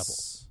was. Level.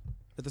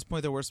 At this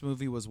point, their worst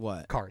movie was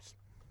what? Cars.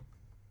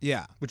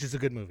 Yeah, which is a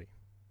good movie.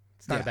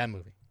 It's not a bad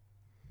movie.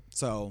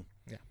 So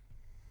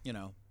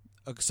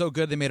so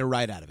good they made a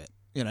ride out of it.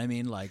 You know what I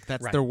mean? Like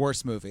that's their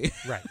worst movie.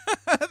 Right.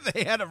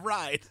 They had a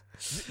ride.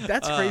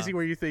 That's crazy.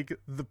 Where you think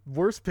the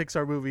worst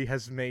Pixar movie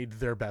has made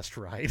their best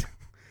ride.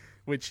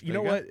 Which, you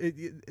know what?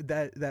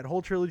 That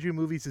whole trilogy of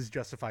movies is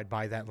justified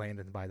by that land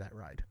and by that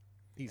ride.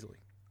 Easily.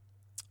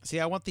 See,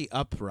 I want the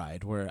Up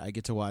ride where I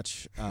get to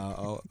watch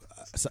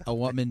a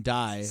woman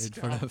die in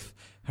front of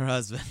her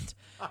husband.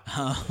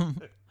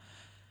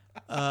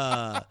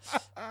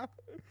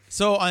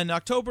 So in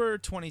October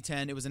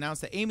 2010, it was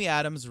announced that Amy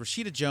Adams,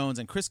 Rashida Jones,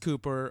 and Chris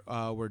Cooper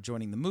were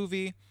joining the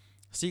movie.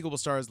 Siegel will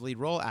star as the lead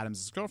role, Adams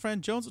as his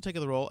girlfriend. Jones will take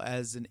the role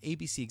as an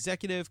ABC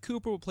executive.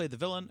 Cooper will play the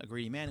villain, a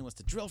greedy man who wants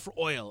to drill for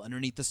oil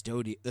underneath the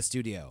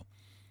studio.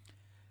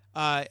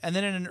 And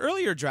then in an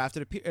earlier draft,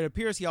 it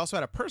appears he also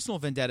had a personal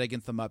vendetta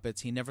against the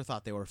Muppets. He never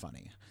thought they were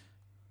funny.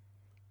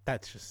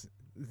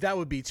 That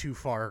would be too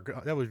far.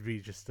 That would be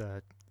just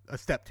a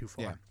step too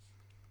far. Yeah.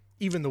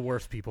 Even the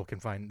worst people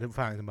can find the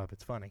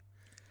Muppets funny.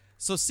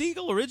 So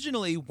Siegel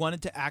originally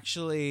wanted to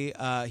actually,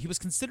 he was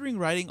considering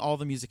writing all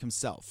the music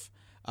himself.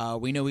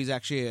 We know he's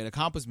actually an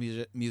accomplished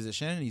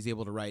musician, and he's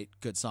able to write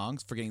good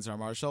songs. Forgetting Sarah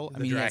Marshall.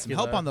 He had some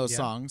help on those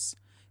songs.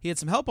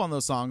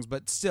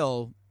 But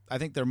still, I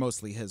think they're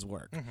mostly his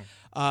work.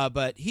 Mm-hmm.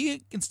 But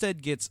he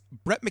instead gets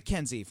Brett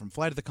McKenzie from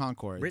Flight of the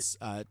Conchords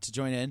to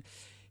join in.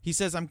 He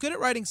says, I'm good at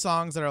writing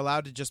songs that are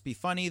allowed to just be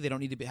funny. They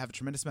don't need to have a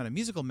tremendous amount of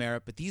musical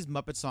merit, but these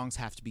Muppet songs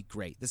have to be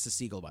great. This is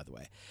Siegel, by the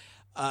way.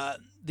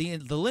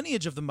 The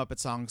lineage of the Muppet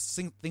songs,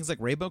 things like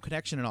Rainbow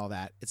Connection and all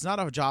that, it's not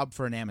a job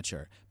for an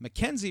amateur.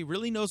 Mackenzie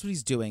really knows what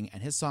he's doing,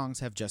 and his songs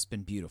have just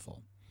been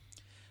beautiful.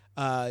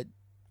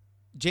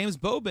 James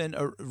Bobin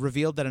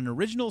revealed that an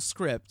original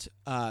script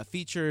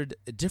featured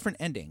a different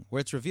ending, where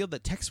it's revealed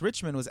that Tex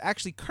Richmond was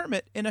actually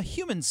Kermit in a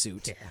human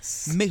suit,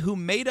 who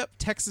made up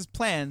Tex's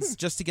plans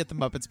just to get the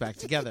Muppets back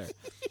together.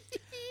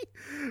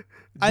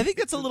 I think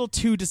it's a little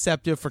too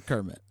deceptive for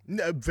Kermit.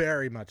 No,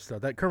 very much so.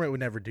 That Kermit would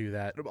never do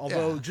that.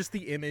 Although just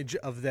the image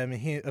of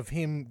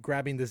him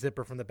grabbing the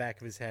zipper from the back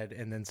of his head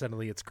and then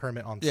suddenly it's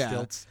Kermit on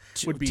stilts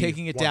would be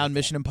taking it wonderful. Down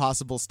Mission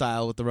Impossible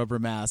style with the rubber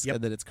mask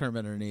and then it's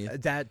Kermit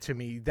underneath. That to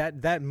me,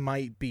 that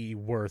might be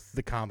worth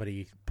the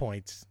comedy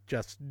points.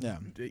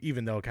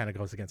 Even though it kind of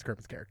goes against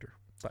Kermit's character.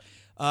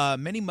 But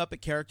many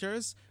Muppet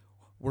characters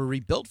were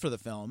rebuilt for the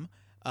film.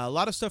 A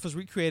lot of stuff was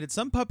recreated.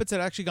 Some puppets had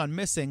actually gone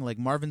missing, like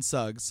Marvin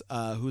Suggs,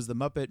 who's the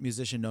Muppet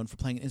musician known for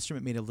playing an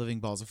instrument made of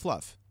living balls of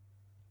fluff.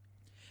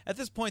 At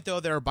this point, though,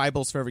 there are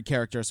Bibles for every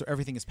character, so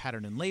everything is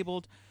patterned and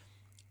labeled.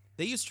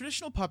 They used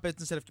traditional puppets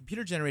instead of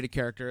computer-generated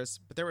characters,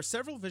 but there were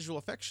several visual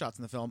effects shots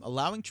in the film,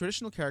 allowing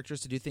traditional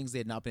characters to do things they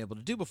had not been able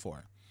to do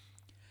before.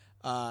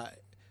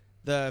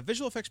 The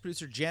visual effects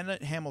producer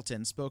Janet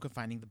Hamilton spoke of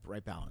finding the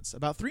right balance.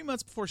 About 3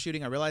 months before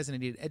shooting, I realized I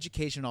needed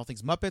education on all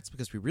things Muppets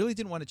because we really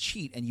didn't want to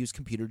cheat and use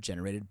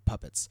computer-generated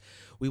puppets.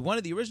 We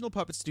wanted the original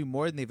puppets to do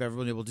more than they've ever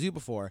been able to do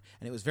before,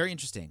 and it was very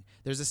interesting.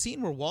 There's a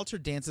scene where Walter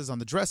dances on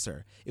the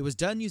dresser. It was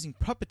done using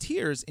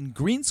puppeteers in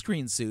green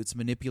screen suits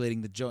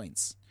manipulating the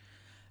joints.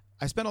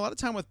 I spent a lot of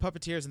time with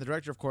puppeteers and the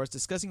director, of course,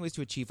 discussing ways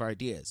to achieve our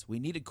ideas. We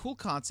needed cool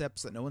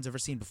concepts that no one's ever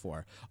seen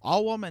before,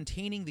 all while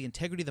maintaining the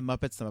integrity of the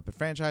Muppets, the Muppet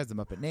franchise, the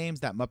Muppet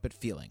names, that Muppet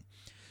feeling.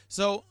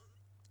 So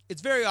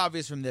it's very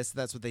obvious from this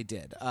that's what they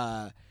did.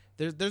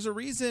 There's a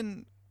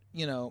reason,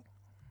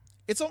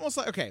 it's almost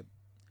like, okay,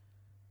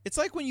 it's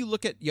like when you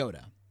look at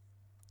Yoda,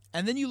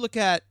 and then you look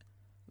at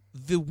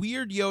the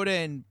weird Yoda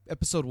in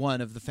episode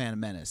 1 of The Phantom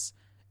Menace.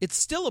 It's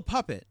still a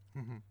puppet,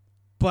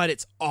 but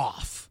it's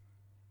off.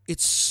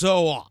 It's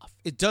so off.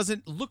 It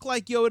doesn't look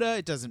like Yoda.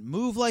 It doesn't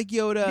move like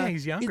Yoda. Yeah,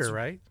 he's younger,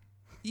 right?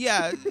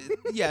 Yeah,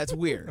 it's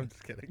weird. I'm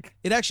just kidding.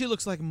 It actually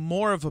looks like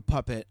more of a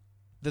puppet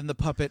than the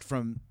puppet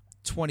from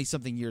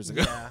 20-something years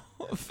ago. Yeah.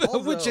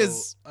 Which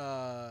is...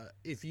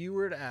 if you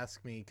were to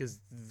ask me, because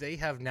they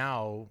have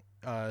now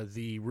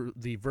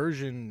the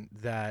version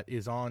that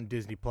is on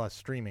Disney Plus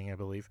streaming, I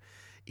believe,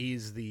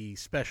 is the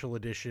special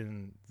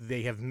edition.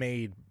 They have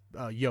made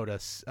Yoda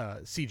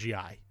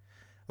CGI.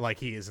 Like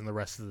he is in the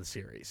rest of the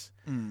series.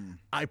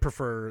 I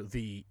prefer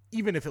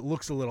even if it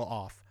looks a little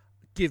off,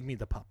 give me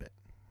the puppet.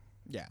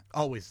 Yeah.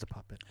 Always the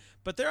puppet.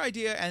 But their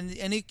idea, and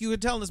you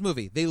could tell in this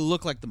movie, they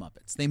look like the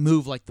Muppets. They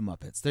move like the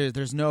Muppets.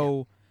 There's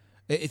no...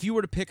 Yeah. If you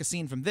were to pick a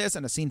scene from this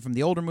and a scene from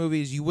the older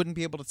movies, you wouldn't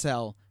be able to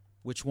tell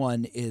which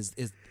one is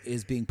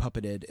being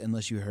puppeted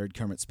unless you heard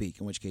Kermit speak,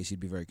 in which case you'd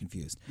be very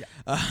confused.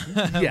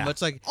 Yeah.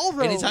 Much like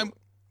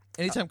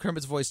anytime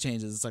Kermit's voice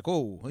changes, it's like,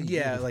 oh.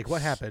 Yeah, like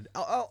what happened?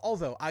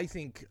 Although I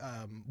think,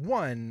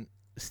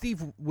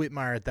 Steve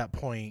Whitmire at that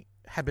point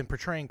had been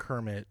portraying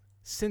Kermit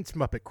since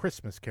Muppet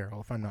Christmas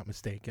Carol, if I'm not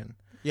mistaken.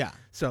 Yeah.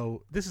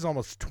 So this is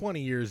almost 20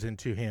 years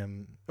into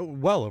him,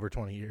 well over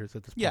 20 years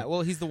at this point. Yeah,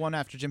 well, he's the one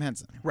after Jim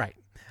Henson. Right.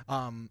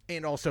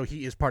 And also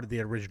he is part of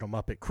the original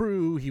Muppet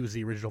crew. He was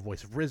the original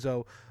voice of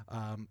Rizzo.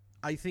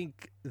 I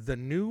think the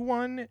new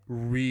one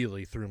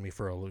really threw me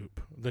for a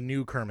loop. The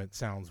new Kermit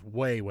sounds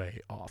way,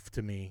 way off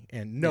to me.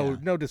 And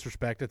no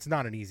disrespect. It's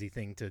not an easy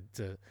thing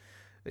to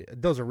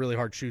those are really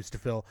hard shoes to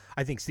fill.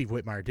 I think Steve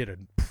Whitmire did a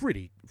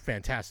pretty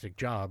fantastic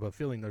job of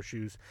filling those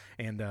shoes.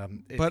 And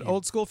but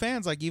old school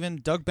fans, like even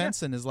Doug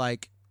Benson, is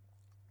like,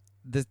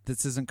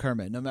 this isn't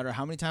Kermit. No matter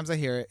how many times I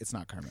hear it, it's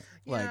not Kermit.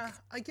 Yeah,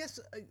 I guess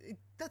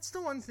that's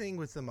the one thing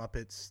with the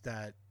Muppets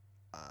that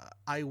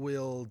I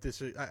will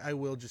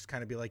just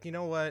kind of be like, you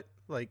know what?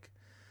 Like,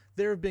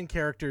 there have been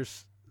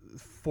characters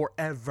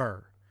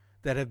forever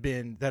that have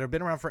been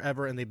around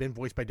forever, and they've been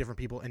voiced by different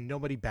people, and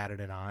nobody batted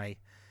an eye.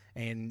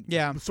 And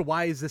so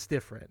why is this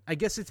different? I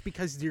guess it's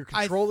because you're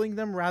controlling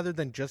them rather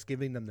than just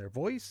giving them their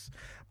voice.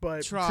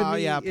 But to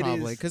me,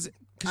 probably because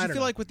you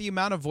feel like with the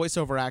amount of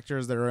voiceover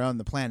actors that are on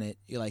the planet,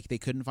 they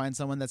couldn't find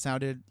someone that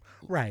sounded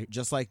right,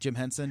 just like Jim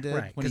Henson did.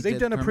 Right, because they've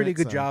done a pretty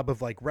good job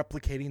of like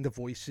replicating the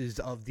voices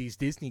of these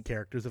Disney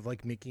characters of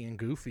like Mickey and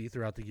Goofy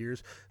throughout the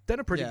years. Done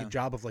a pretty good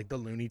job of like the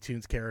Looney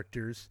Tunes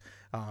characters.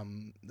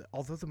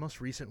 Although the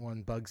most recent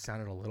one, Bugs,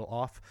 sounded a little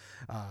off,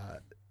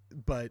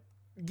 but.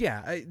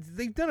 Yeah,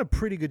 they've done a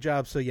pretty good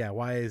job. So yeah,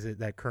 why is it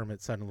that Kermit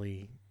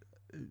suddenly?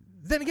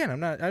 Then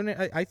again,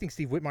 I think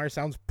Steve Whitmire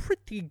sounds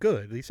pretty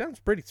good. He sounds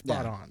pretty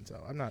spot on. So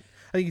I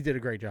think he did a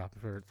great job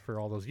for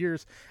all those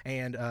years.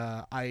 And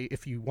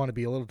if you want to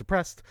be a little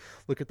depressed,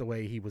 look at the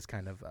way he was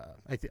kind of.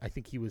 I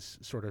think he was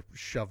sort of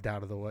shoved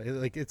out of the way.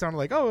 Like it sounded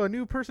like, oh, a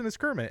new person is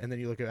Kermit, and then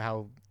you look at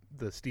how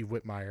the Steve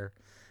Whitmire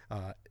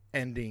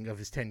ending of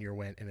his tenure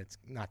went, and it's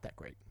not that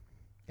great.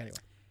 Anyway.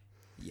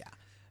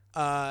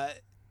 Yeah.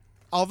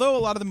 Although a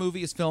lot of the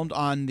movie is filmed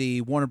on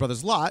the Warner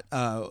Brothers lot,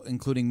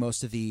 including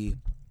most of the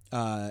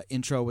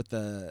intro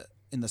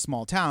in the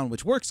small town,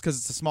 which works because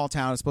it's a small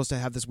town. It's supposed to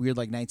have this weird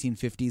like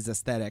 1950s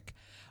aesthetic.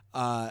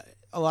 A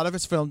lot of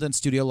it's filmed in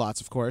studio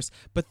lots, of course.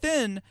 But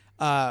then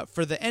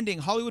for the ending,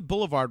 Hollywood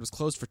Boulevard was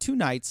closed for 2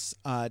 nights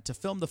to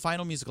film the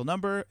final musical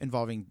number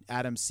involving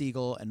Adam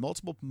Siegel and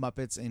multiple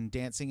Muppets and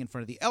dancing in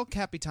front of the El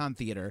Capitan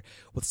Theater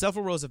with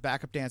several rows of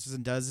backup dancers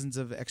and dozens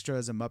of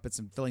extras and Muppets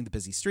and filling the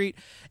busy street.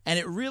 And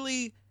it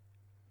really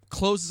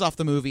closes off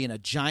the movie in a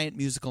giant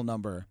musical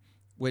number,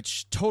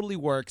 which totally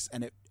works,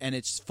 and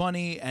it's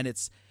funny, and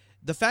it's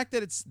the fact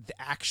that it's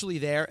actually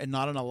there and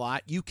not on a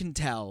lot. You can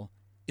tell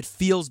it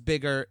feels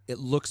bigger, it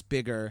looks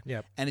bigger,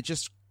 and it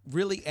just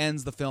really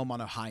ends the film on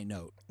a high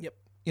note. Yep.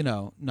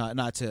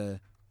 Not to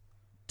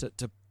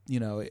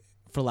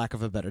for lack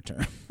of a better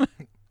term.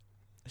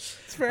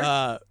 It's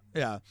fair.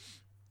 Yeah.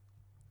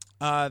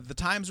 The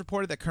Times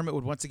reported that Kermit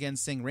would once again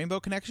sing Rainbow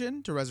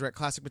Connection to resurrect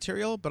classic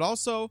material, but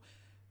also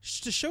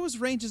to show his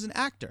range as an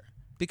actor,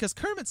 because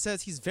Kermit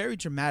says he's very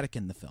dramatic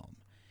in the film.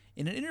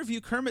 In an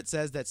interview, Kermit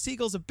says that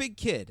Siegel's a big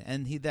kid,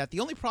 and that the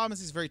only problem is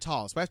he's very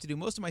tall, so I have to do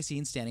most of my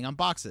scenes standing on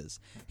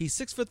boxes. He's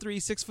 6'3",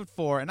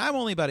 6'4", and I'm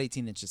only about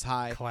 18 inches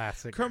high.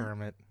 Classic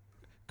Kermit.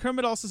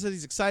 Kermit also says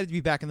he's excited to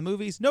be back in the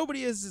movies. Not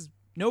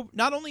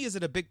only is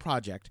it a big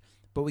project,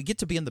 but we get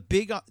to be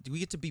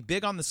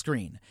big on the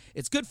screen.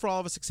 It's good for all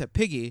of us except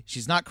Piggy.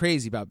 She's not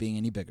crazy about being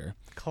any bigger.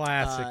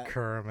 Classic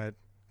Kermit.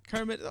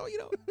 Kermit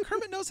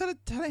knows how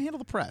to handle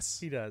the press.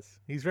 He does.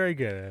 He's very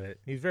good at it.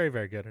 He's very,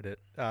 very good at it.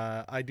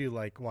 I do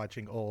like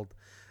watching old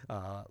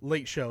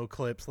late show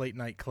clips, late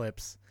night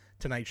clips,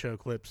 Tonight Show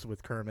clips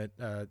with Kermit.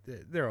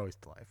 They're always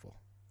delightful.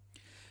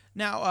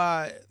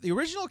 Now, the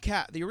original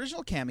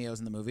cameos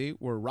in the movie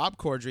were Rob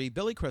Corddry,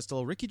 Billy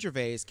Crystal, Ricky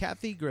Gervais,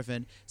 Kathy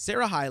Griffin,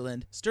 Sarah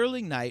Hyland,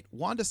 Sterling Knight,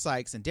 Wanda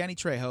Sykes, and Danny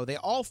Trejo. They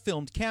all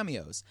filmed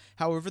cameos.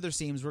 However, their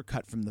scenes were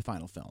cut from the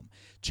final film.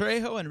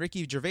 Trejo and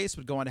Ricky Gervais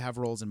would go on to have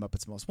roles in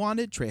Muppets Most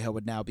Wanted. Trejo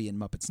would now be in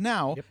Muppets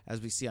Now, as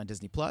we see on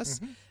Disney+.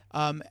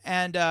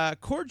 And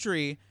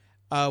Corddry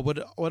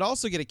would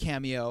also get a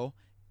cameo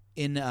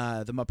in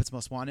the Muppets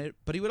Most Wanted,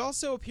 but he would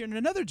also appear in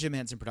another Jim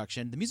Henson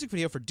production, the music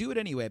video for Do It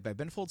Anyway by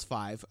Ben Folds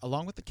 5,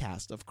 along with the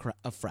cast of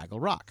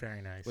Fraggle Rock.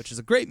 Very nice. Which is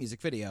a great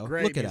music video.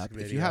 Great Look it music up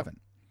video. if you haven't.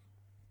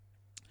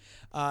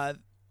 But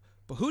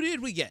who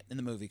did we get in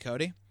the movie,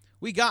 Cody?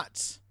 We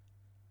got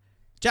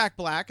Jack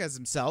Black as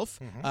himself,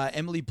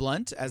 Emily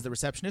Blunt as the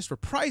receptionist,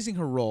 reprising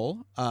her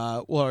role,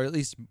 or at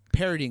least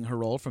parodying her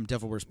role from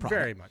Devil Wears Prada.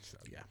 Very much so,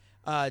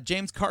 yeah.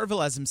 James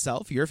Carville as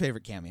himself, your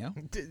favorite cameo.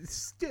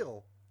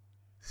 Still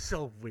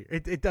so weird.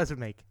 It doesn't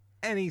make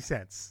any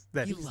sense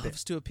that He he's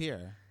loves to appear.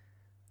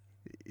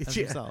 there. as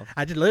himself.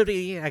 I did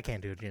literally. I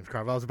can't do it, James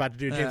Carville. I was about to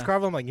do it, James Yeah.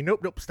 Carville. I'm like,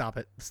 nope, stop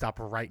it, stop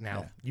right now.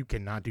 Yeah. You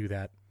cannot do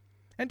that,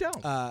 and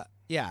don't.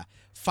 Yeah.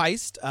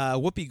 Feist,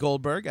 Whoopi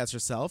Goldberg as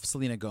herself,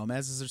 Selena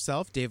Gomez as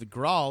herself, David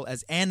Grohl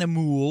as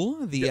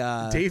Animal,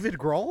 David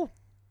Grohl,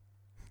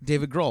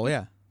 David Grohl,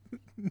 yeah.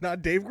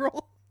 not Dave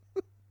Grohl.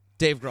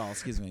 Dave Grohl,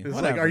 excuse me. It's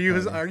Whatever, like,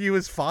 Cody. are you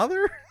his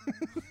father?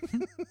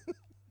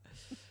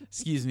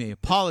 Excuse me.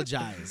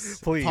 Apologize.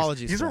 Please.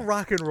 Apologies. He's for a that.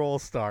 rock and roll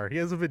star. He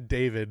hasn't been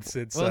David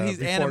since Well, he's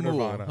before Animal.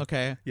 Nirvana.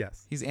 Okay.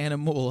 Yes. He's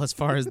Animal as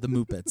far as the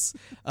Muppets.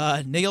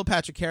 Neil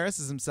Patrick Harris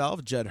as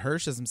himself, Judd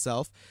Hirsch as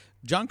himself,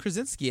 John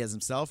Krasinski as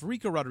himself,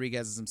 Rico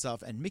Rodriguez as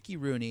himself, and Mickey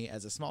Rooney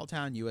as a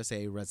small-town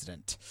USA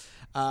resident.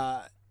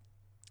 Now,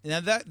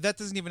 that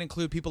doesn't even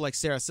include people like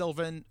Sarah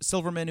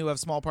Silverman, who have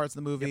small parts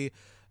in the movie,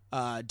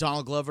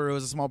 Donald Glover, who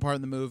has a small part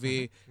in the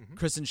movie,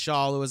 Kristen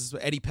Shaw, who was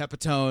Eddie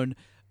Pepitone.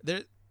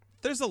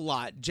 There's a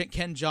lot.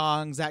 Ken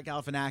Jeong, Zach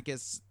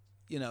Galifianakis,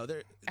 Alan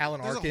there's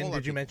a Arkin. whole lot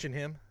Did you of mention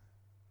him?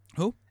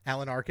 Who?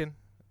 Alan Arkin.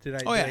 Did I?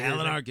 Oh, yeah, did I hear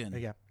Alan his Arkin.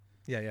 name?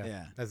 Yeah.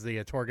 Yeah. As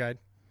the tour guide.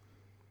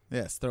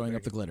 Yes, throwing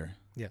up the glitter.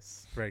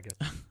 Yes. Very good.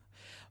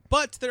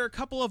 But there are a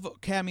couple of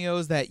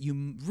cameos that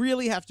you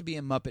really have to be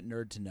a Muppet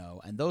nerd to know,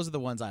 and those are the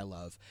ones I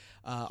love.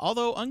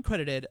 Although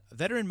uncredited,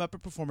 veteran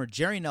Muppet performer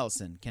Jerry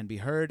Nelson can be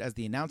heard as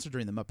the announcer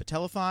during the Muppet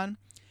Telethon.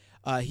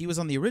 He was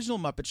on the original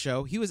Muppet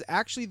Show. He was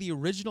actually the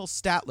original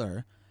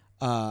Statler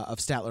of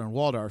Statler and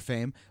Waldorf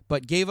fame,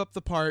 but gave up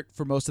the part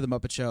for most of the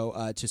Muppet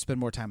Show to spend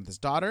more time with his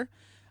daughter.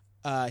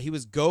 He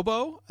was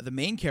Gobo, the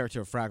main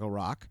character of Fraggle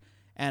Rock,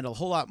 and a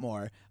whole lot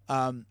more.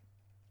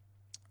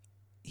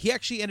 He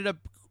actually ended up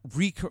what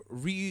would be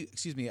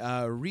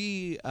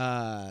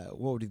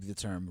the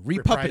term?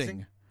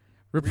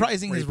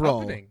 Reprising his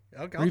role. Okay,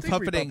 I'll take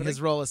Repuppeting his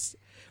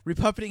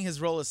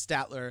role as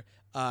Statler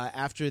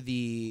after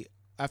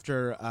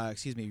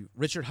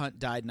Richard Hunt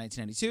died in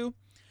 1992.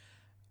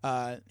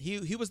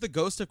 He was the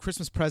ghost of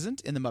Christmas Present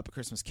in the Muppet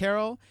Christmas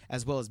Carol,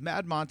 as well as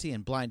Mad Monty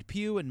and Blind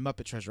Pew in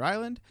Muppet Treasure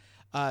Island.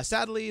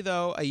 Sadly,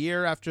 though, a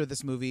year after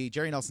this movie,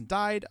 Jerry Nelson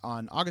died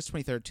on August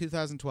 23rd,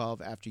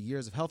 2012, after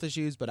years of health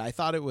issues, but I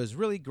thought it was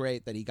really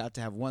great that he got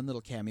to have one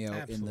little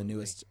cameo in the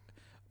newest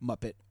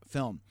Muppet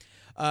film.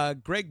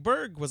 Greg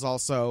Berg was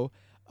also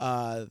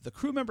the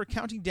crew member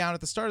counting down at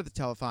the start of the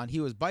telethon. He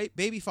was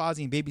Baby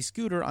Fozzie and Baby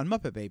Scooter on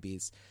Muppet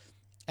Babies.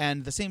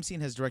 And the same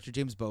scene has director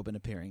James Bobin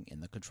appearing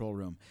in the control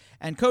room.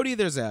 And Cody,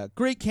 there's a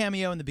great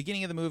cameo in the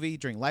beginning of the movie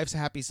during Life's a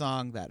Happy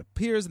Song that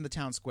appears in the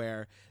town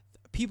square.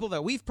 People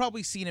that we've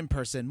probably seen in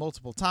person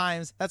multiple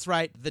times. That's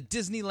right, the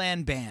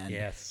Disneyland Band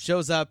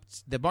shows up.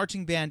 The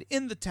marching band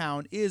in the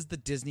town is the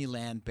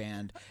Disneyland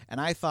Band. And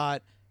I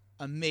thought,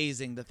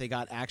 amazing that they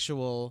got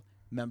actual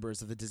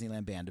members of the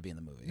Disneyland Band to be in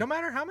the movie. No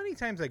matter how many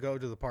times I go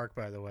to the park,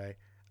 by the way,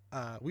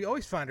 we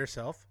always find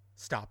ourselves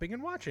stopping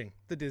and watching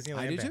the Disneyland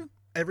I do Band. too.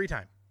 Every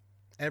time.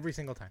 Every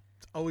single time.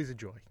 It's always a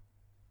joy.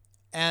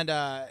 And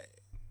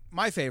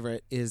my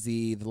favorite is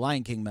the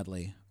Lion King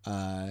medley.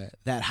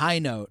 That high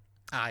note.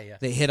 Yes.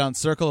 They hit on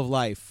Circle of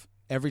Life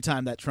every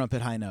time that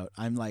trumpet high note.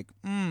 I'm like,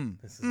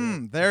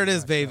 there it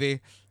is,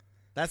 baby.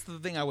 That's the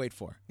thing I wait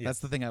for. Yeah. That's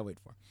the thing I wait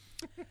for.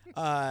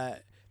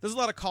 There's a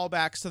lot of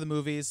callbacks to the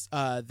movies.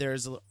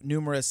 There's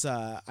numerous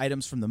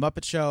items from the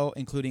Muppet Show,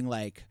 including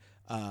like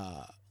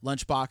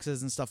lunch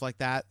boxes and stuff like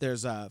that.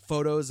 There's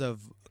photos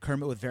of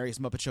Kermit with various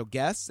Muppet Show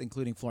guests,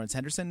 including Florence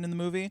Henderson in the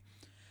movie.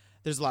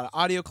 There's a lot of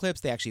audio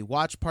clips. They actually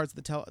watch parts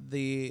of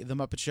the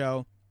Muppet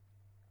Show.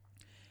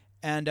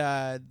 And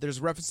there's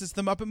references to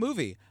the Muppet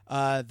movie.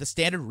 The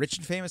standard rich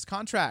and famous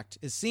contract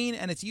is seen,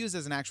 and it's used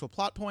as an actual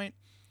plot point.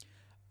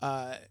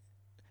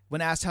 When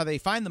asked how they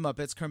find the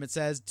Muppets, Kermit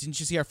says, "Didn't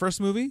you see our first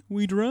movie?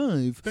 We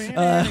drive." Which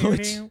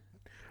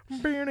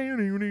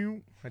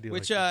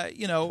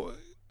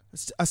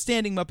a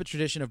standing Muppet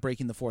tradition of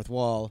breaking the fourth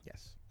wall.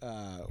 Yes.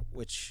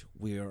 Which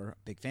we are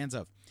big fans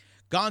of.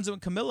 Gonzo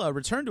and Camilla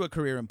returned to a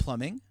career in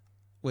plumbing,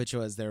 which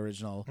was their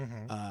original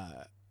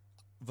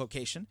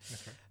vocation.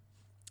 That's right.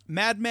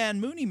 Madman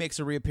Mooney makes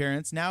a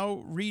reappearance,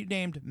 now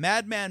renamed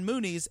Madman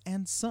Mooney's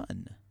and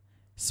Son.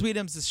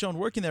 Sweetums is shown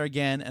working there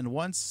again and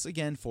once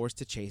again forced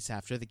to chase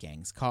after the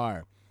gang's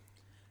car.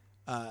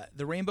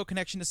 The Rainbow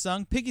Connection is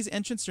sung. Piggy's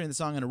entrance during the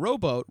song on a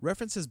rowboat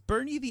references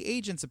Bernie the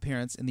Agent's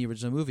appearance in the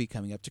original movie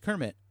coming up to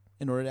Kermit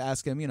in order to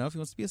ask him, if he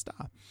wants to be a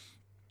star.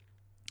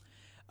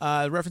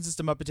 References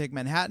to Muppet Take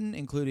Manhattan,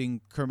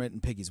 including Kermit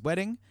and Piggy's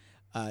wedding.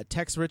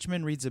 Tex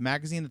Richmond reads a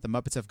magazine that the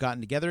Muppets have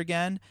gotten together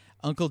again.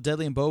 Uncle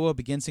Deadly and Bobo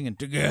begin singing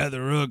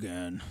Together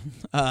Again.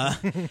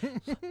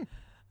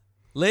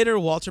 Later,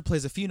 Walter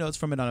plays a few notes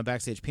from it on a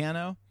backstage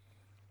piano.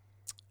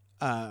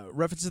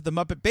 References to the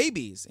Muppet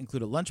Babies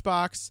include a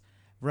lunchbox.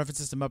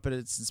 References to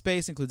Muppets in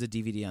Space includes a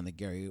DVD on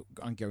Gary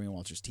and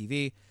Walter's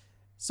TV.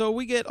 So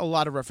we get a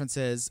lot of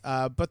references,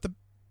 but the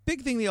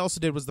big thing they also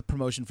did was the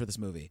promotion for this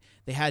movie.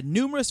 They had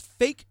numerous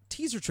fake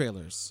teaser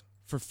trailers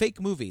for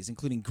fake movies,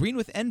 including Green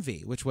with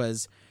Envy, which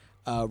was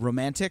a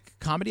romantic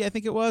comedy, I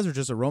think it was, or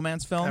just a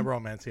romance film. A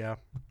romance, yeah.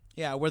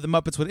 Yeah, where the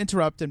Muppets would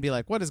interrupt and be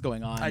like, "What is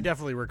going on?" I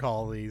definitely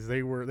recall these.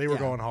 They were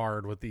going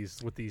hard with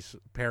these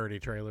parody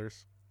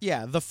trailers.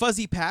 Yeah, The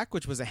Fuzzy Pack,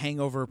 which was a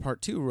Hangover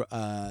Part 2.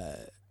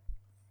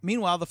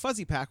 Meanwhile, The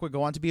Fuzzy Pack would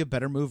go on to be a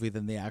better movie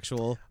than the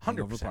actual 100%.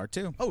 Hangover Part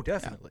 2. Oh,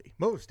 definitely. Yeah.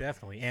 Most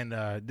definitely. And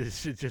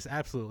this is just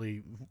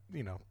absolutely,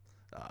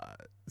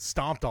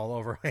 stomped all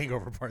over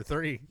Hangover Part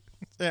 3.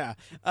 Yeah.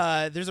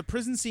 There's a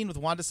prison scene with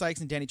Wanda Sykes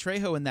and Danny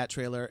Trejo in that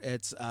trailer.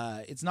 It's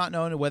not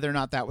known whether or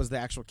not that was the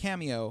actual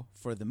cameo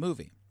for the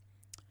movie.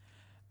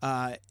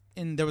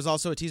 And there was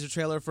also a teaser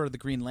trailer for The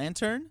Green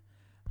Lantern,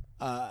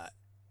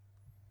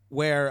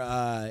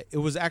 where it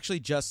was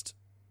actually just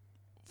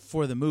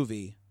for the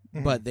movie,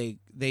 but they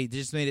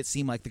just made it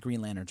seem like the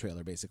Green Lantern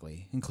trailer,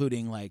 basically,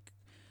 including like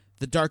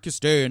the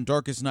darkest day and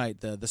darkest night,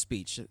 the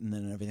speech, and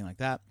then everything like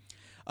that.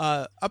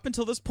 Up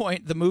until this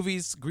point, the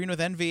movies Green with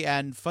Envy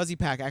and Fuzzy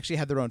Pack actually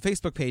had their own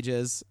Facebook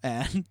pages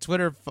and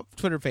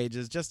Twitter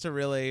pages, just to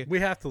really. We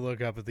have to look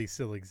up if these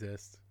still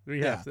exist.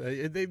 We have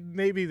to.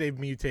 Maybe they've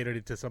mutated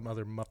it to some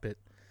other Muppet,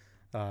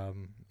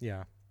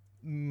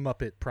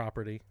 Muppet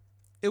property.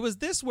 It was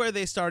this where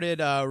they started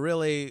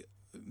really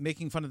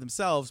making fun of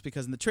themselves,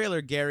 because in the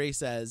trailer, Gary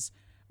says,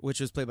 which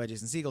was played by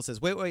Jason Segel,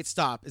 says, wait,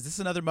 stop. Is this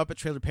another Muppet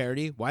trailer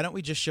parody? Why don't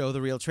we just show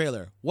the real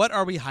trailer? What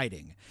are we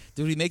hiding?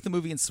 Did we make the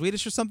movie in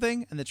Swedish or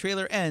something? And the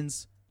trailer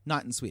ends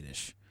not in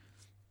Swedish.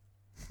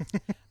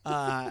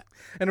 And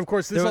of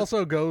course, this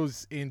also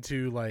goes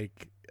into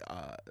like,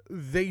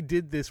 they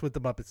did this with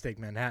the Muppets Take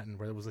Manhattan,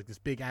 where it was like this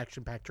big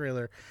action-packed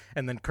trailer,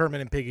 and then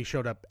Kermit and Piggy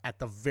showed up at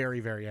the very,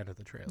 very end of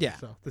the trailer. Yeah.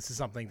 So this is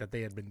something that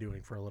they had been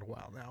doing for a little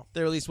while now.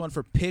 They released one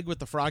for Pig with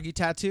the Froggy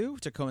tattoo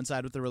to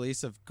coincide with the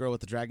release of Girl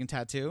with the Dragon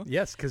tattoo.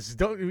 Yes, because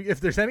if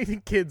there's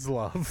anything kids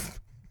love,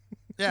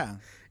 yeah,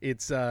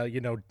 it's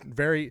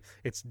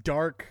it's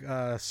dark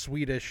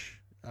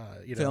Swedish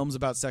films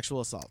about sexual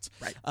assault.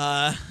 Right.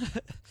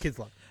 Kids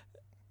love.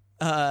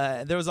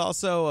 There was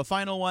also a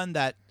final one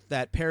that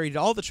parodied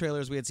all the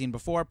trailers we had seen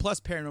before, plus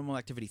Paranormal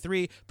Activity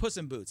 3, Puss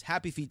in Boots,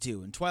 Happy Feet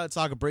 2, and Twilight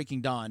Saga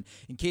Breaking Dawn,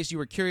 in case you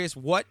were curious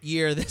what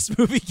year this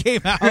movie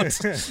came out.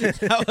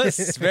 That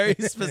was very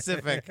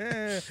specific.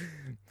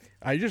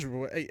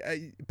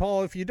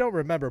 Paul, if you don't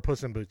remember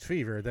Puss in Boots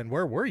Fever, then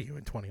where were you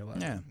in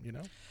 2011?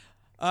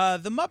 Yeah.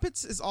 The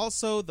Muppets is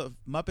also the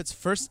Muppets'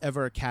 first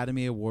ever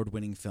Academy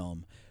Award-winning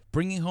film.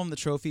 Bringing home the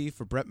trophy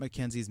for Brett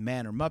McKenzie's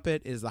Man or Muppet,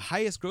 it is the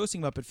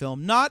highest-grossing Muppet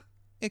film, not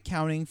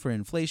accounting for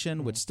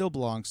inflation, which still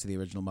belongs to the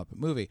original Muppet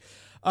movie.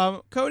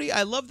 Cody,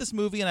 I love this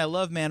movie and I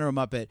love Man or a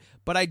Muppet,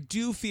 but I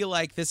do feel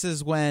like this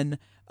is when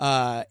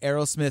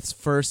Aerosmith's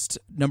first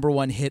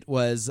 #1 hit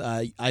was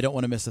I Don't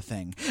Want to Miss a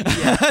Thing.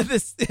 Yeah.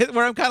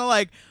 Where I'm kind of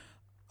like,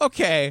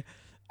 okay,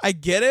 I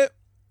get it,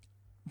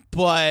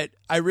 but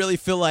I really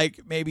feel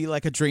like maybe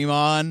like a Dream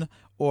On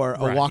or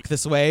a Walk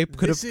This Way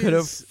could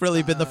have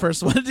really been the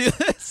first one to do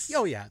this.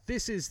 Oh yeah,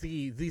 this is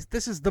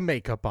the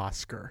makeup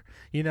Oscar.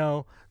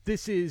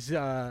 This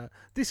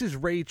is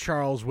Ray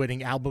Charles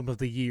winning Album of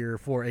the Year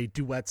for a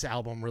duets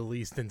album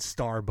released in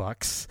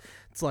Starbucks.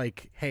 It's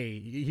like, hey,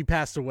 he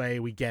passed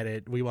away. We get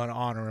it. We want to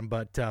honor him.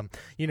 But,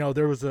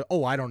 there was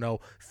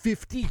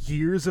 50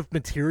 years of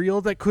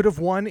material that could have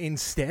won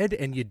instead,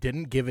 and you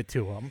didn't give it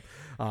to him.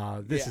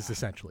 This is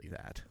essentially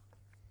that.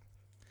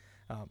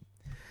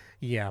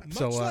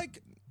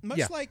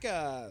 Much like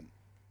a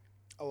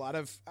lot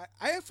of...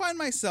 I find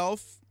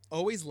myself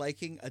always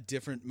liking a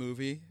different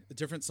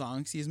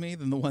song,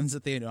 than the ones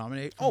that they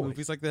nominate for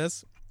movies like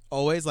this.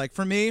 Always. Like,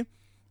 for me,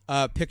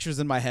 Pictures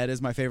in My Head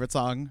is my favorite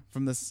song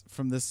from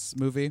this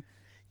movie.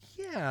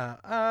 Yeah.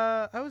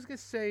 I was going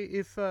to say,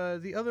 if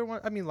the other one...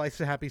 I mean,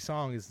 Life's a Happy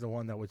Song is the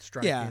one that would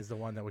strike me as the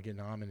one that would get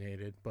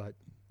nominated. But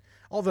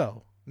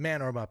although...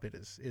 Man or Muppet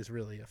is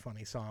really a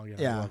funny song.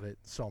 I love it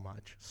so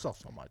much. So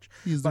much.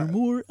 Is there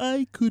more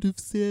I could have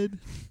said?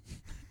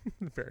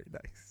 Very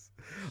nice.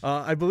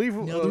 I believe...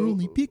 Now there are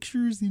only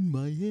pictures in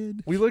my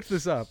head. We looked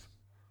this up.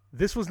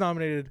 This was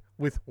nominated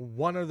with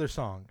one other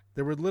song.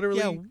 There were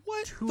literally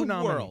two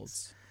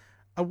nominees.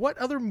 What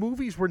other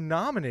movies were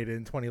nominated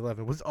in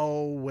 2011?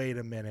 Wait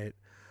a minute.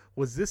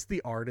 Was this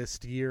the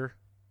Artist year?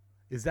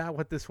 Is that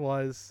what this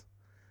was?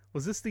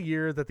 Was this the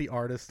year that The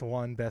Artist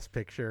won Best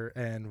Picture,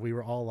 and we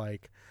were all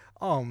like,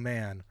 oh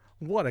man,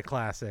 what a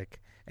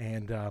classic,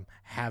 and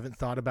haven't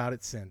thought about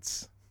it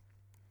since.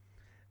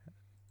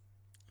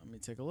 Let me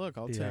take a look.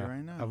 I'll tell you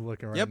right now. I'm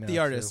looking right yep, now. The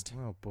Artist. Too.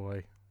 Oh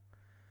boy.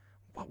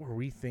 What were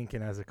we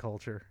thinking as a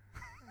culture?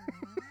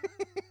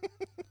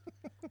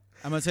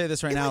 I'm going to tell you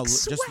this right now.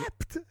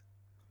 Swept.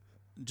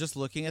 Just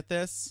looking at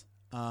this,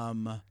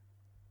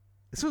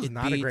 this was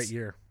not a great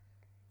year.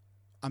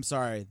 I'm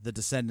sorry. The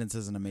Descendants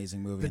is an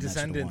amazing movie. The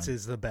Descendants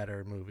is the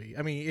better movie.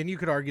 I mean, and you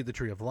could argue The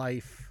Tree of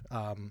Life.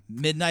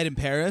 Midnight in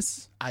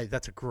Paris.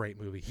 That's a great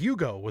movie.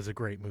 Hugo was a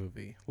great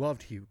movie.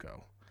 Loved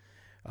Hugo.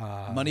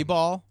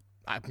 Moneyball.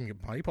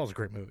 Moneyball's a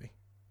great movie.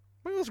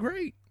 It was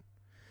great.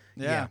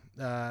 Yeah.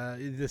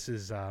 This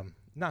is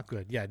not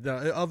good. Yeah.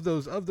 Of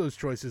those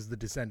choices, The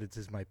Descendants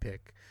is my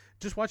pick.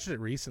 Just watched it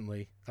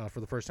recently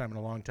for the first time in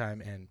a long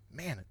time, and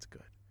man, it's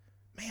good.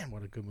 Man,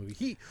 what a good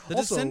movie.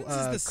 Descendants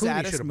is the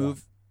saddest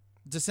movie.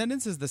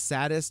 Descendants is the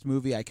saddest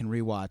movie I can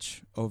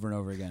rewatch over and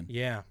over again.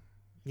 Yeah.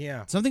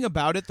 Yeah. Something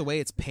about it, the way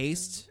it's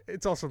paced.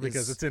 It's also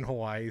because it's in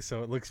Hawaii,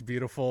 so it looks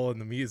beautiful and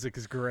the music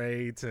is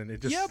great, and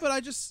it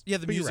just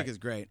the music is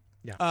great.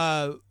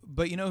 Yeah.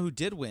 But you know who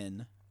did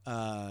win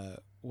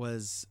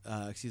was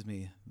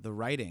the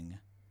writing,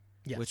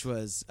 yes. which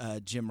was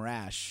Jim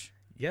Rash.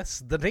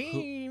 Yes, the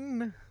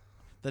Dean.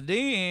 The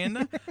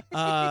Dean.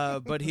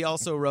 But he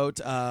also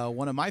wrote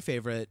one of my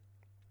favorite.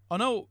 Oh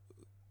no.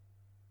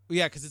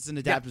 Yeah, because it's an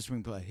adapted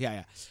screenplay.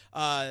 Yeah.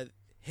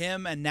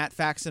 Him and Nat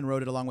Faxon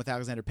wrote it along with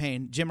Alexander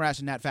Payne. Jim Rash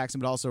and Nat Faxon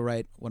would also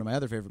write one of my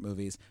other favorite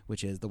movies,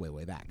 which is The Way,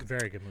 Way Back.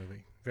 Very good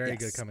movie. Very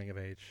good coming of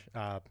age.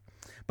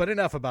 But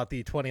enough about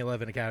the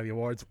 2011 Academy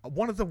Awards.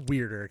 One of the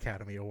weirder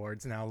Academy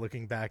Awards now,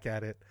 looking back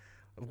at it.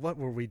 What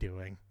were we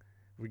doing?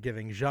 We're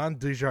giving Jean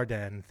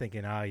Dujardin,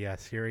 thinking,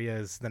 yes, here he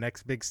is, the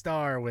next big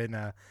star,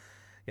 when,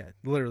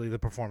 literally the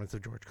performance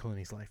of George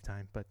Clooney's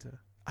lifetime. But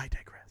I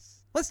digress.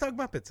 Let's talk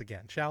Muppets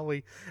again, shall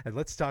we? And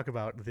let's talk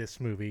about this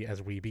movie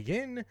as we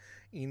begin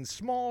in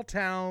small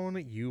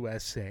town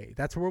USA.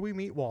 That's where we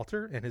meet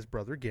Walter and his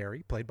brother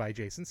Gary, played by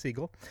Jason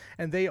Segel,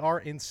 and they are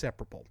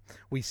inseparable.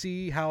 We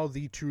see how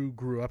the two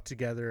grew up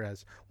together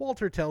as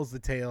Walter tells the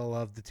tale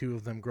of the two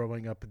of them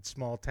growing up in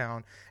small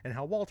town, and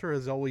how Walter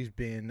has always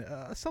been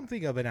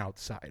something of an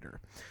outsider.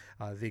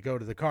 They go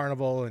to the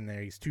carnival, and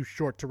he's too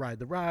short to ride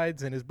the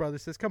rides, and his brother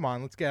says, come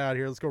on, let's get out of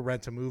here, let's go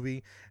rent a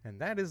movie. And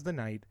that is the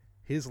night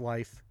his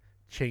life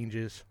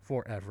changes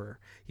forever.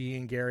 He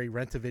and Gary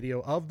rent a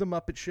video of The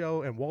Muppet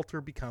Show, and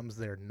Walter becomes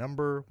their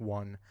number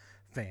one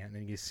fan.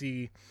 And you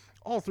see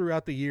all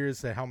throughout the years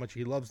that how much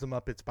he loves the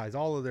Muppets, buys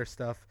all of their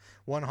stuff.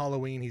 One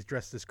Halloween, he's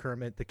dressed as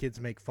Kermit. The kids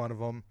make fun of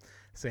him,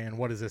 saying,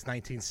 what is this,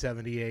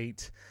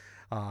 1978?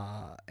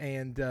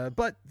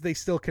 But they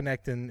still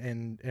connect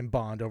and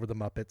bond over the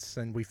Muppets.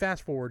 And we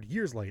fast forward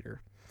years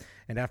later,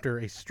 and after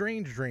a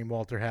strange dream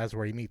Walter has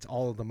where he meets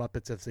all of the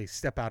Muppets as they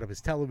step out of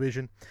his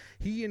television,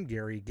 he and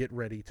Gary get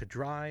ready to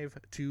drive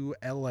to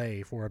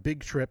L.A. for a big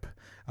trip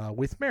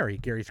with Mary,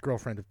 Gary's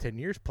girlfriend of 10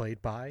 years,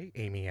 played by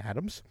Amy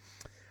Adams.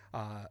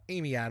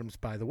 Amy Adams,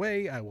 by the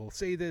way, I will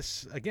say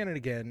this again and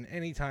again,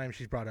 anytime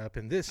she's brought up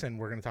in this, and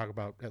we're going to talk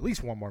about at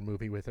least one more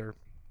movie with her.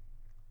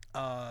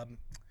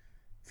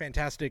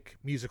 Fantastic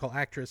musical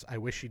actress. I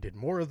wish she did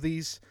more of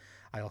these.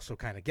 I also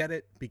kind of get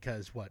it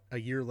because, a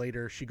year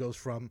later she goes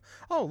from,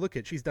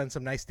 she's done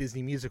some nice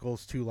Disney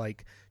musicals to,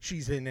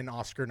 she's in an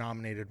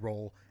Oscar-nominated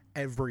role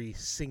every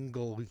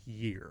single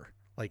year.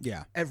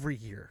 Every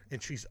year.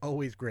 And she's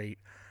always great.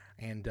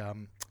 And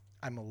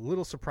I'm a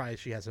little surprised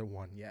she hasn't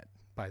won yet,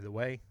 by the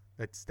way.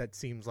 That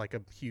seems like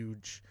a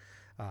huge...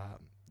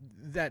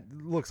 that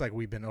looks like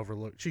we've been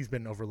overlooked. She's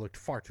been overlooked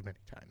far too many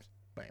times.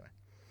 But anyway.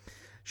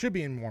 Should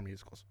be in more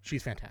musicals.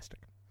 She's fantastic.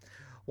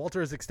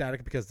 Walter is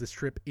ecstatic because this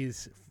trip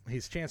is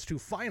his chance to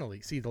finally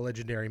see the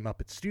legendary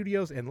Muppet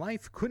Studios, and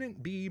life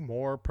couldn't be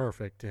more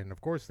perfect. And, of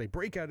course, they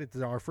break out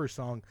into our first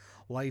song,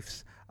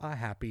 Life's a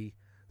Happy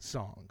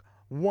Song.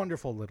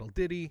 Wonderful little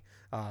ditty,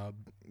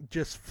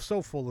 just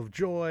so full of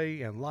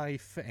joy and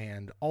life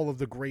and all of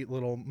the great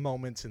little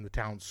moments in the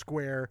town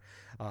square.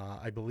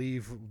 I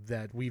believe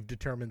that we've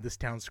determined this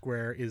town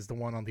square is the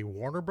one on the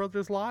Warner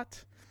Brothers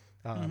lot.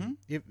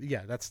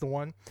 That's the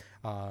one,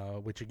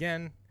 which,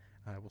 again...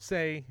 I will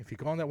say, if you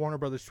go on that Warner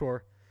Brothers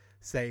tour,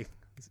 speed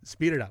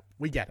it up.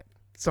 We get it.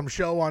 Some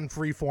show on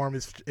Freeform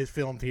is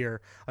filmed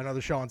here.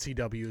 Another show on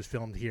CW is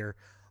filmed here.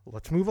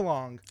 Let's move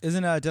along.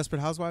 Isn't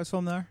Desperate Housewives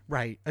filmed there?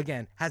 Right.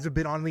 Again, hasn't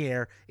been on the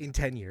air in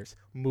 10 years.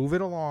 Move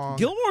it along.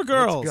 Gilmore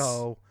Girls. Let's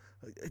go.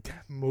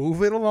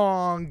 Move it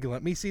along.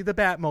 Let me see the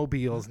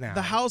Batmobiles now.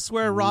 The house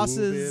where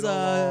Ross's...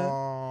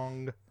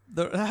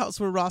 The house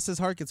where Ross's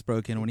heart gets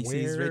broken when he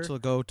sees Rachel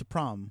go to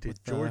prom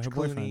with George her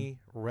Clooney boyfriend.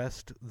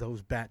 Rest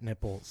those bat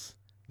nipples?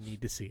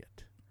 Need to see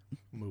it.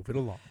 Move it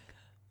along.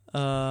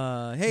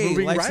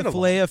 Moving life's a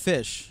fillet of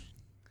fish.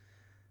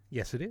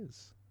 Yes, it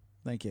is.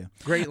 Thank you.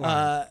 Great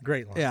line.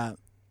 Great line. Yeah.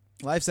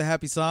 Life's a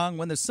happy song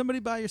when there's somebody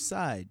by your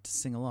side to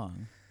sing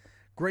along.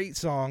 Great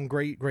song,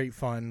 great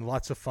fun.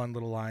 Lots of fun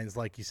little lines,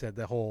 like you said.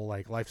 The whole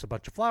like life's a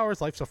bunch of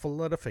flowers, life's a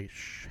flood of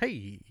fish.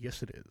 Hey,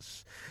 yes it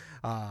is.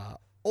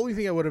 Only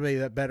thing I would have made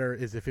that better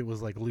is if it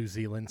was like New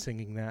Zealand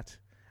singing that.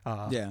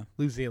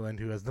 New Zealand,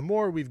 who has the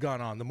more we've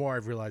gone on, the more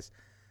I've realized,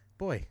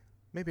 boy,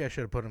 maybe I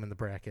should have put him in the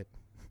bracket.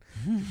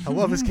 I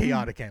love his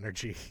chaotic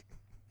energy.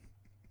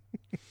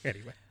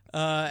 Anyway.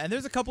 And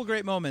there's a couple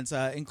great moments,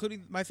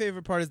 including my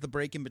favorite part is the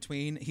break in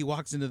between. He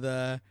walks into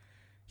the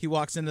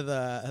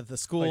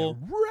school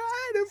right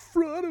in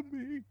front of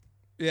me.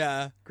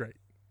 Yeah, great.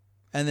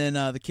 And then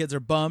the kids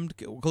are bummed.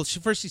 Well,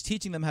 first she's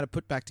teaching them how to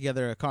put back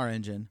together a car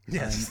engine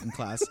in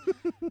class.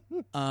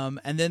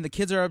 And then the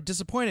kids are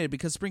disappointed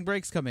because spring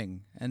break's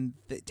coming, and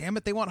damn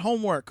it, they want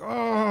homework.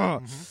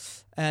 Oh,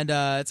 and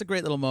it's a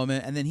great little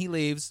moment. And then he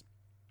leaves.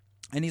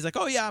 And he's like,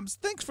 "Oh yeah,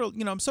 thanks for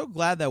I'm so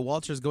glad that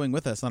Walter's going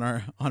with us on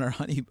our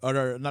honey or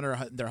their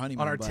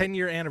honeymoon on our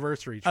 10-year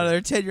anniversary trip. On their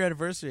 10-year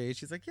anniversary."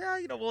 She's like, "Yeah,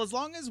 well, as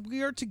long as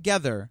we are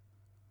together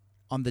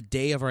on the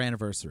day of our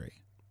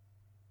anniversary,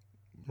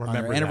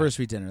 remember our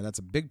anniversary dinner. That's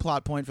a big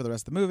plot point for the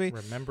rest of the movie.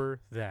 Remember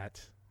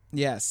that."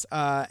 Yes,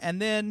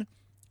 and then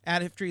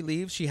after he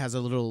leaves, she has her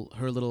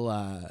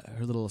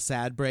little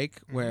sad break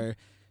where.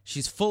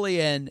 She's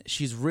fully in.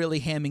 She's really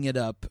hamming it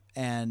up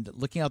and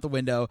looking out the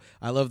window.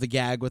 I love the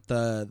gag with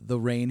the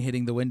rain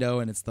hitting the window,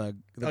 and it's the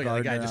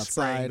gardener guy just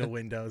spraying outside the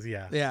windows.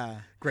 Yeah,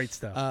 great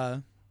stuff.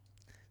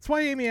 That's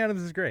why Amy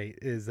Adams is great.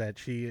 Is that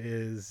she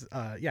is?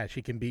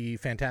 She can be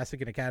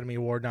fantastic in Academy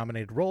Award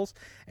nominated roles,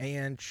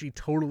 and she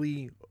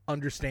totally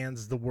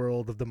understands the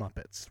world of the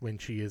Muppets when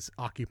she is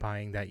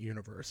occupying that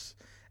universe.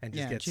 And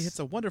she hits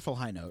a wonderful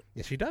high note.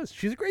 Yeah, she does.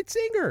 She's a great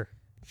singer.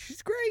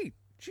 She's great.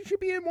 She should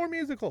be in more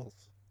musicals.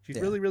 She's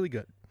really, really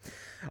good.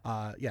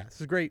 This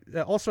is great.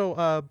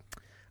 Also,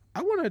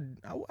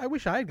 I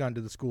wish I had gone to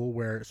the school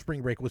where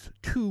spring break was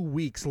 2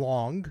 weeks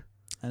long.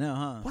 I know,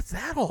 huh? What's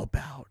that all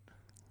about?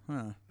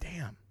 Huh.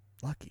 Damn.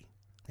 Lucky.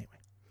 Anyway.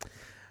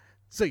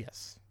 So,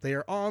 yes, they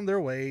are on their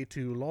way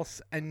to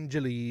Los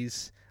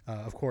Angeles.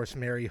 Of course,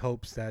 Mary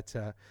hopes that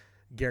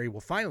Gary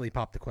will finally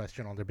pop the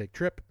question on their big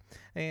trip.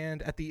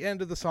 And at the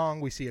end of the song,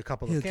 we see a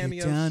couple of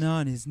cameos. Get down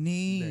on his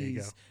knees. There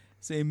you go.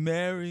 Say,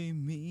 marry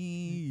me.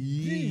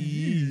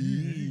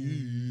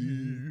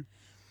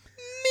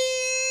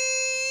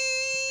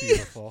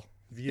 Beautiful.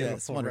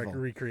 Yes, wonderful.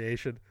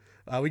 Recreation.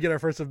 We get our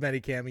first of many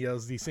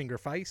cameos. The singer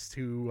Feist,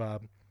 who,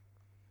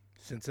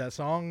 since that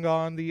song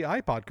on the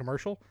iPod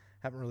commercial,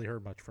 haven't really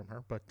heard much from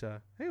her, but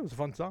hey, it was a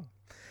fun song.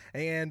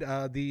 And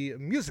the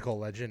musical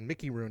legend,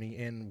 Mickey Rooney,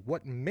 in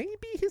what may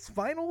be his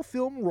final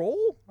film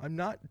role. I'm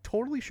not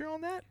totally sure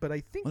on that, but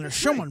I think there's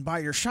someone by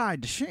your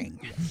side to sing.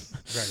 Yes,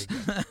 very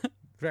good.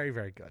 Very,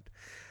 very good.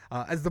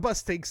 As the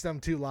bus takes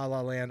them to La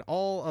La Land,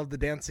 all of the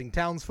dancing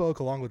townsfolk,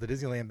 along with the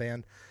Disneyland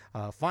band,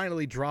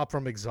 finally drop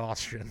from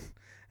exhaustion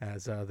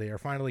as they are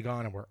finally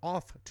gone, and we're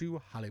off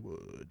to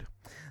Hollywood.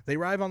 They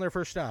arrive on their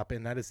first stop,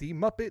 and that is the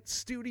Muppet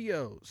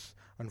Studios.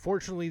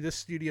 Unfortunately, this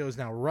studio is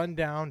now run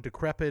down,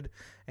 decrepit,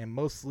 and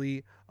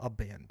mostly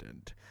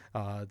abandoned.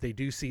 They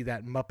do see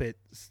that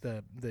Muppets,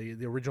 the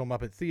original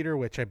Muppet Theater,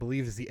 which I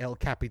believe is the El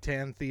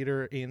Capitan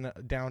Theater in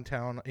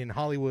downtown in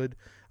Hollywood,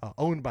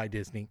 owned by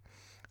Disney.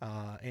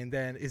 And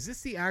then, is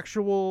this the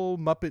actual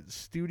Muppet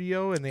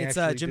Studio? And it's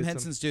Jim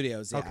Henson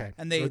Studios. Yeah. Okay,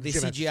 and they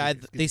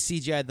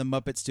CGI'd the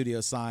Muppet Studio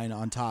sign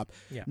on top.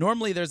 Yeah.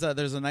 Normally, there's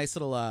a nice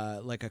little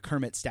like a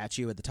Kermit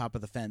statue at the top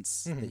of the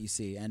fence that you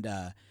see, and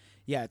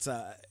it's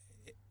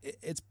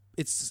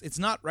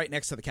not right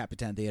next to the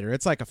Capitan Theater.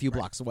 It's like a few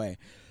blocks away.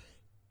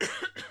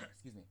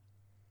 Excuse me.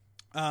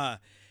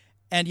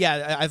 And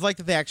yeah, I like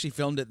that they actually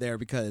filmed it there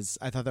because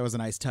I thought that was a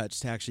nice touch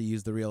to actually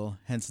use the real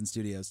Henson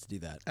Studios to do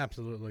that.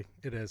 Absolutely,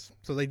 it is.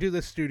 So they do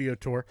this studio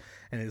tour,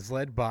 and it is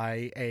led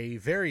by a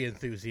very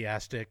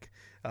enthusiastic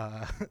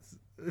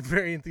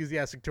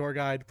tour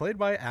guide played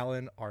by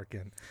Alan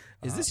Arkin.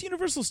 Is this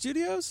Universal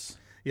Studios?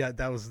 Yeah,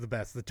 that was the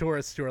best. The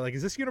tourists who are like,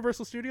 "Is this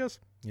Universal Studios?"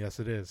 Yes,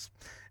 it is.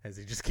 As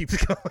he just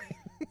keeps going.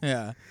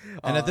 Yeah,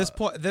 and at this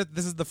point,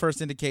 this is the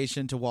first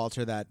indication to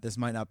Walter that this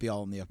might not be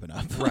all in the up and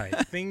up. Right,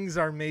 things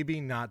are maybe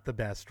not the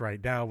best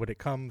right now when it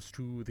comes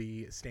to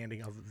the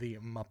standing of the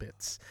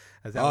Muppets.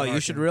 You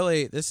should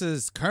really. This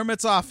is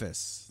Kermit's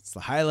office. It's the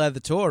highlight of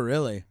the tour.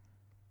 Really,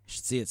 you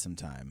should see it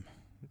sometime.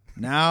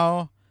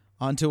 Now.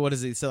 Onto what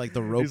is he say, like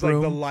the rope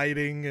room? Like the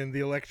lighting and the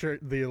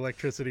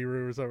electricity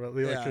room or something,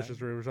 the electrician's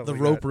room or something.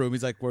 The rope room.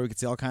 He's like where we can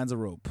see all kinds of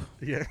rope.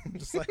 Yeah,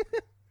 just like.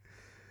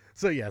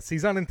 So yes,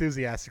 he's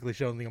unenthusiastically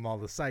showing them all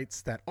the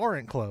sites that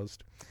aren't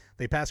closed.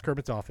 They pass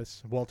Kermit's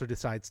office. Walter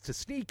decides to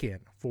sneak in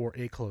for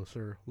a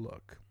closer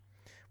look.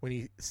 When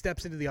he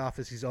steps into the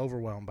office, he's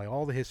overwhelmed by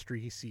all the history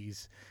he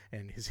sees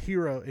and his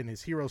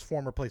hero's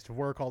former place of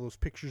work. All those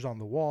pictures on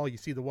the wall. You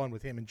see the one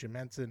with him and Jim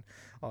Henson.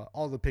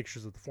 All the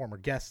pictures of the former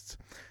guests.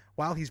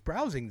 While he's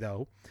browsing,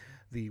 though,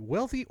 the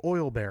wealthy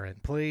oil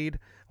baron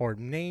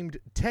named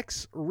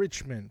Tex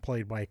Richmond,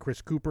 played by Chris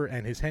Cooper,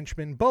 and his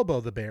henchman Bobo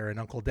the Bear and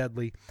Uncle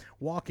Deadly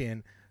walk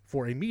in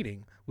for a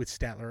meeting with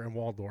Statler and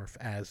Waldorf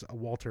as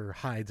Walter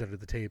hides under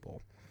the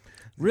table.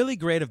 Really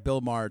great of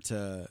Bill Maher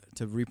to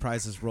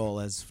reprise his role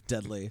as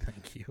Deadly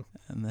Thank you.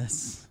 in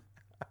this.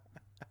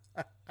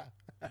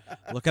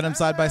 Look at them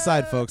side by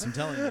side, folks. I'm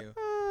telling you.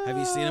 Have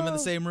you seen them in the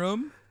same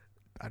room?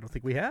 I don't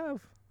think we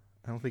have.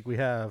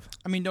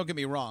 I mean, don't get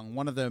me wrong.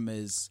 One of them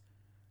is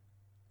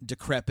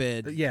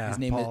decrepit. Yeah, his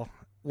name Paul.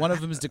 One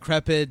of them is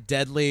decrepit,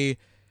 Deadly.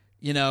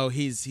 You know,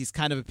 he's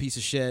kind of a piece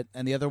of shit,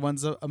 and the other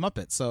one's a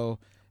Muppet. So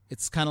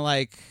it's kind of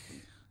like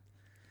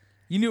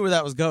you knew where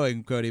that was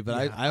going, Cody.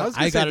 But Yeah.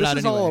 I got it out This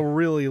is anyway. all a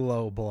really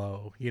low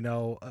blow. You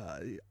know,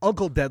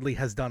 Uncle Deadly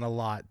has done a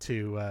lot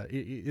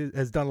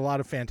has done a lot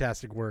of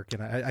fantastic work,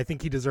 and I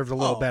think he deserves a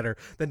little better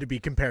than to be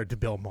compared to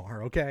Bill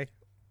Maher. Okay.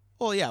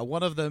 Well, yeah,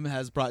 one of them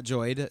has brought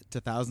joy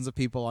to thousands of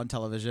people on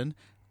television,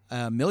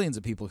 millions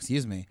of people,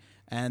 excuse me,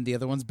 and the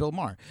other one's Bill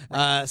Maher.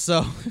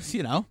 So,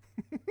 you know,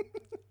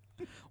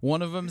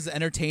 one of them's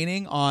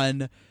entertaining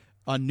on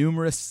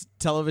numerous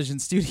television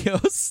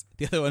studios.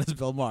 The other one is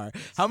Bill Maher.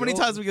 How many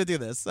times are we going to do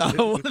this?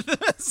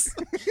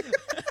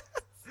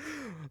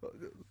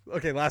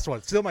 Okay, last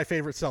one. Still, my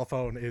favorite cell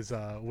phone is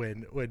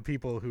when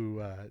people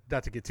who,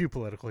 not to get too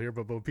political here,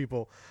 but when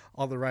people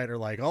on the right are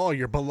like, "Oh,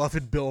 your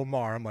beloved Bill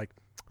Maher," I'm like,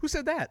 "Who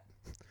said that?"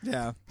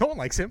 Yeah. No one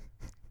likes him.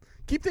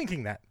 Keep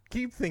thinking that.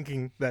 Keep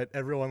thinking that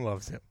everyone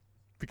loves him,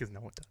 because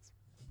no one does.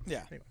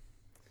 Yeah. Anyway.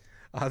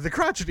 The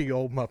crotchety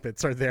old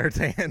Muppets are there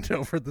to hand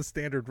over the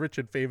standard rich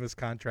and famous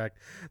contract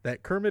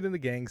that Kermit and the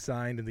gang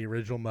signed in the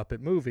original Muppet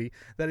movie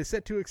that is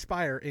set to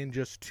expire in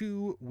just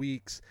 2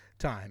 weeks'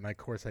 time. Of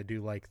course, I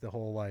do like the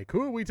whole, like,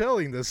 who are we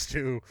telling this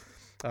to?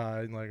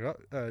 And like,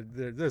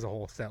 there's a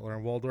whole Statler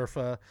and Waldorf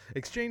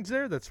exchange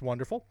there. That's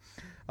wonderful.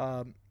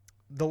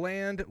 The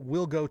land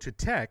will go to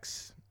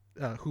Tex,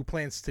 who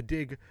plans to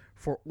dig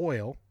for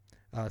oil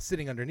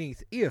sitting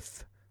underneath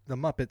if the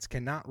Muppets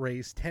cannot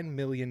raise $10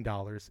 million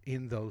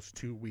in those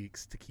 2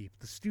 weeks to keep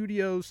the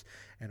studios,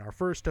 and our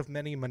first of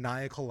many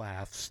maniacal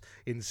laughs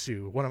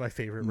ensue. One of my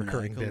favorite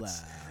recurring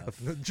bits.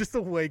 Just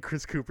the way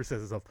Chris Cooper says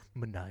himself,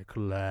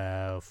 maniacal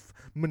laugh,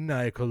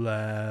 maniacal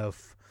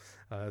laugh.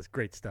 It's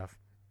great stuff.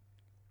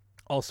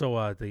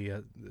 Also,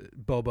 the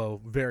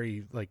Bobo,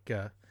 very,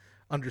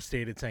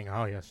 understated, saying,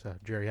 "Oh, yes,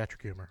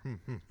 geriatric humor."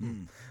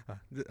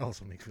 It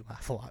also makes me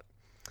laugh a lot.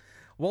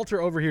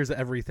 Walter overhears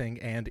everything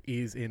and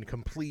is in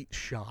complete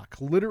shock,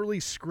 literally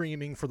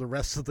screaming for the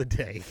rest of the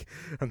day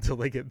until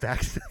they get back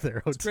to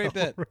their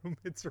hotel room.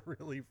 It's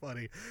really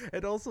funny.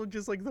 And also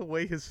just like the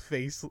way his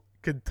face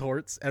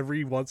contorts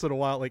every once in a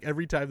while, like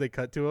every time they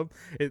cut to him,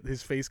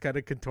 his face kind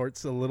of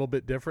contorts a little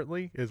bit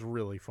differently is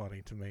really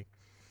funny to me.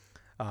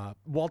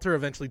 Walter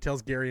eventually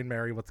tells Gary and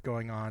Mary what's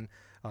going on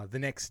the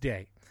next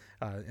day.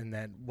 And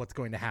then what's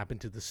going to happen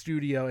to the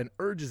studio, and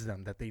urges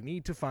them that they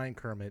need to find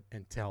Kermit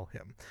and tell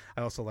him.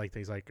 I also like that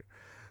he's like,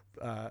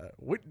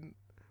 we're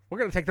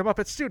going to take them up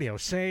at studio,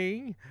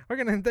 see? They're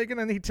going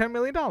to need $10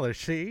 million,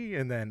 see?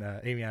 And then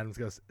Amy Adams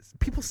goes,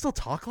 people still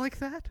talk like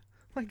that?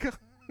 Like,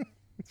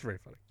 it's very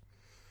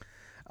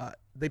funny.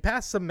 They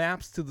pass some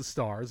maps to the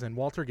stars, and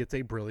Walter gets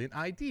a brilliant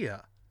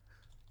idea.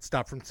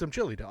 Stop from some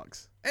chili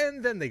dogs.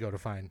 And then they go to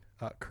find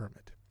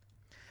Kermit.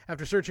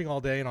 After searching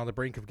all day and on the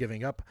brink of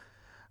giving up,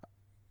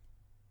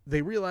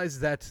 they realize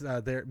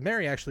that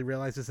Mary actually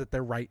realizes that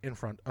they're right in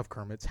front of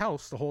Kermit's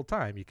house the whole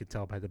time. You could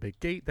tell by the big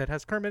gate that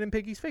has Kermit and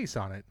Piggy's face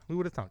on it. Who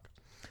would have thunk?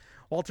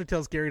 Walter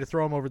tells Gary to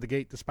throw him over the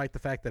gate despite the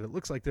fact that it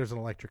looks like there's an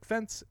electric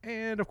fence,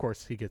 and of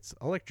course he gets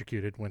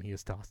electrocuted when he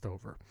is tossed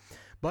over.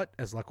 But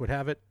as luck would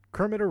have it,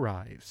 Kermit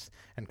arrives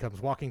and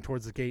comes walking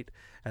towards the gate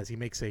as he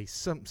makes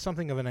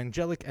something of an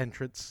angelic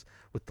entrance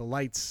with the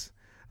lights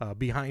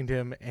behind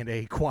him and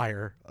a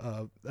choir,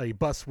 a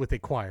bus with a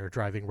choir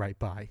driving right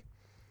by.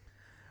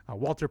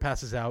 Walter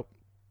passes out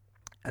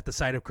at the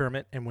sight of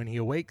Kermit, and when he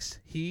awakes,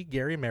 he,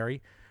 Gary, and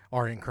Mary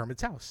are in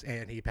Kermit's house,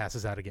 and he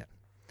passes out again.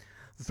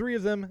 The three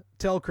of them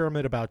tell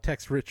Kermit about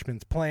Tex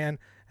Richmond's plan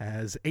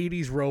as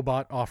 80s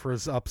Robot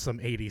offers up some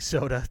 80s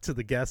soda to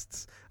the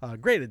guests.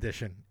 Great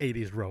addition,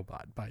 80s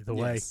Robot, by the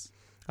way.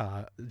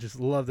 Just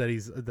love that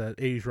the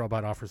 80s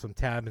Robot offers some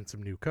Tab and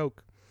some new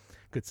Coke.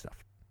 Good stuff.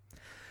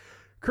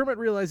 Kermit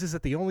realizes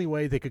that the only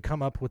way they could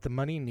come up with the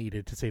money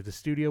needed to save the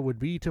studio would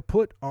be to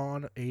put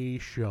on a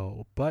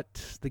show.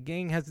 But the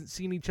gang hasn't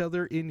seen each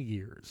other in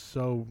years,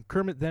 so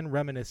Kermit then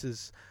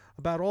reminisces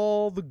about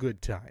all the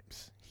good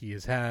times he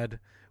has had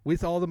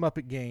with all the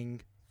Muppet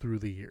Gang through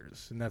the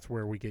years. And that's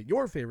where we get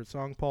your favorite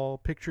song, Paul,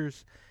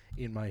 Pictures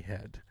in My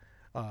Head.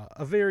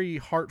 A very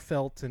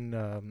heartfelt and,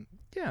 a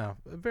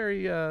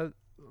very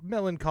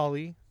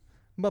melancholy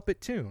Muppet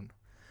tune,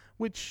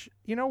 which,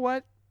 you know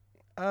what?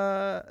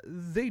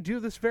 They do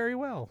this very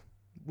well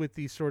with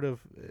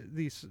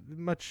these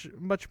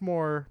much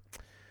more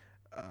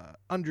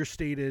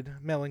understated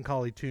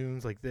melancholy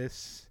tunes like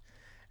this,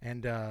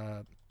 and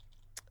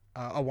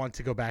I Want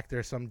to Go Back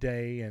There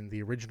Someday and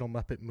the original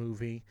Muppet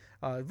movie,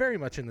 very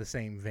much in the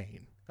same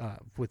vein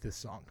with this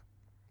song.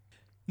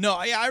 No,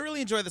 I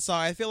really enjoy the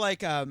song. I feel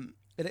like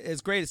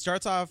it's great. It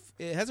starts off,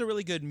 it has a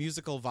really good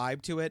musical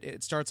vibe to it.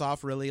 It starts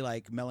off really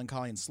like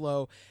melancholy and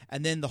slow,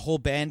 and then the whole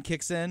band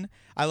kicks in.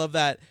 I love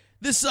that.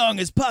 this song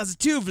is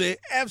positively,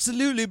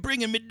 absolutely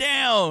bringing me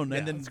down. Yeah,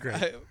 And then, that's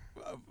great.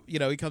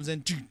 he comes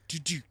in.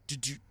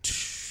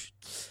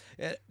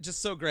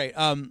 Just so great.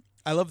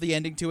 I love the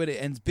ending to it. It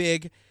ends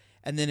big,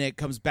 and then it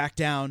comes back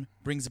down,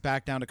 brings it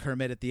back down to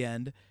Kermit at the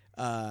end.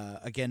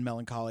 Again,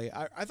 melancholy.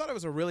 I thought it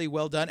was a really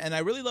well done, and I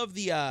really love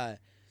the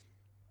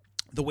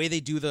way they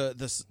do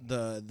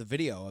the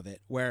video of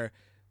it, where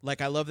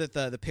I love that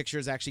the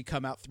pictures actually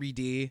come out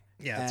 3D.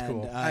 Yeah, it's and,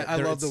 cool. I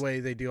love the way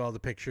they do all the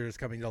pictures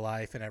coming to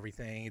life and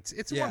everything.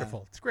 It's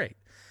wonderful. It's great.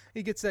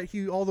 He gets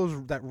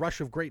that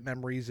rush of great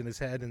memories in his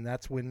head, and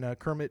that's when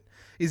Kermit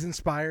is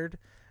inspired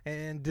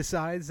and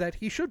decides that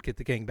he should get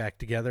the gang back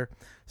together.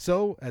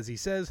 So, as he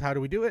says, how do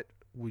we do it?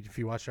 If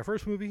you watched our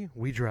first movie,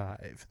 we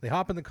drive. They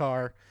hop in the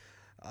car,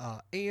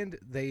 and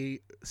they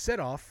set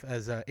off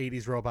as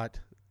 80s Robot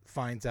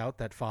finds out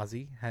that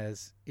Fozzie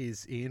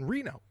is in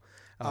Reno.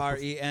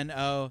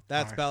 Reno.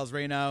 That spells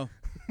Reno.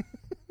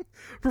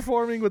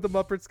 Performing with the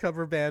Muppets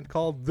cover band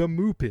called the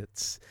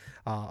Muppets.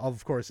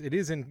 Of course, it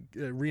is in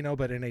Reno,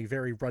 but in a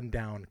very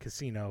rundown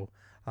casino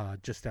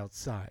just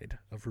outside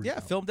of Reno. Yeah,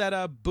 filmed at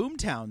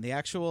Boomtown, the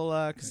actual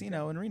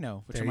casino in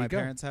Reno, which my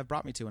parents have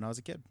brought me to when I was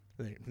a kid.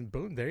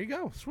 Boom! There you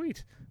go.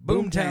 Sweet.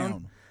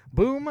 Boomtown,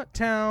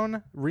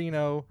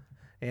 Reno,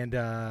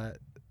 and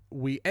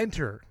we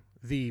enter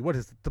the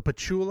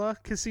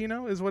Pachula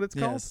Casino is what it's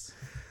called.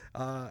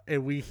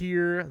 And we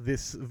hear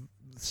this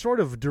sort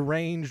of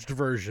deranged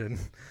version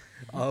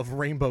of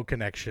Rainbow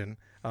Connection,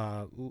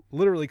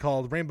 literally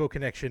called Rainbow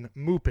Connection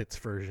Muppets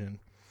version.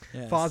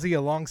 Yes. Fozzie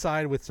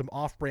alongside with some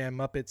off-brand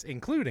Muppets,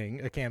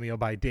 including a cameo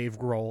by Dave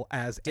Grohl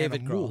as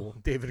David Animal.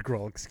 David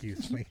Grohl,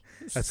 excuse me.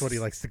 That's what he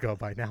likes to go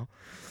by now.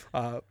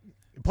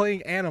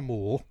 Playing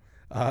Animal,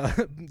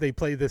 they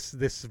play this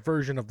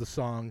version of the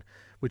song,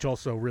 which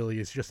also really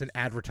is just an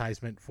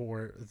advertisement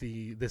for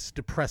this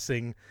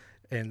depressing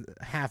and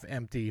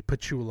half-empty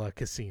Pachula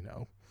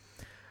Casino.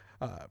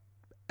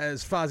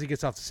 As Fozzie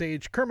gets off the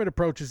stage, Kermit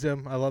approaches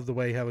him. I love the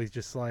way how he's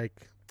just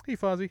like, "Hey,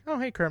 Fozzie." "Oh,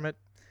 hey, Kermit."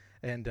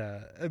 And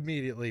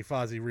immediately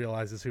Fozzie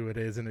realizes who it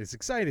is and is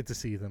excited to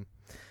see them.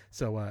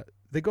 So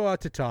they go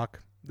out to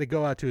talk. They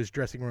go out to his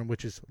dressing room,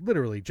 which is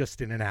literally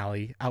just in an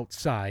alley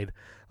outside.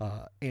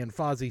 And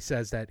Fozzie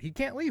says that he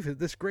can't leave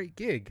this great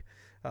gig,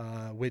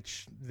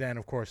 which then,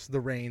 of course, the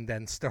rain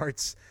then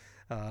starts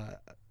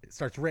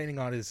raining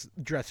on his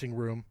dressing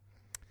room.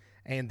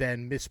 And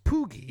then Miss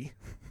Poogie,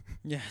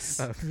 yes,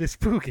 Miss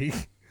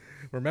Poogie,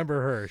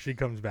 remember her? She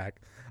comes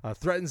back,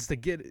 threatens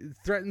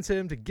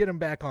him to get him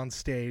back on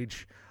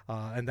stage,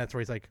 and that's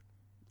where he's like,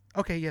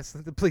 "Okay, yes,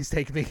 please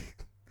take me."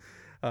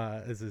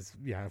 This is,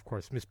 of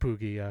course, Miss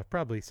Poogie,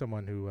 probably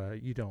someone who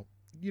you don't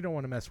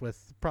want to mess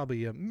with.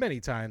 Probably many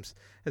times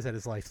has had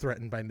his life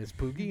threatened by Miss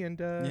Poogie, and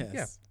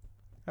yes.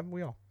 Haven't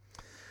we all?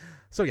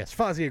 So yes,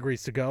 Fozzie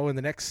agrees to go, and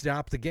the next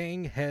stop, the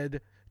gang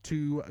head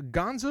to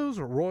Gonzo's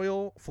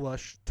Royal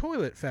Flush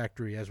Toilet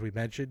Factory. As we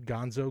mentioned,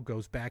 Gonzo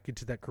goes back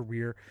into that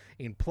career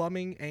in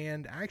plumbing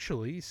and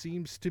actually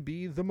seems to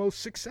be the most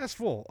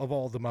successful of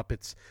all the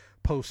Muppets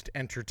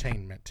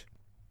post-entertainment.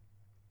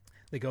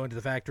 They go into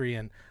the factory,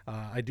 and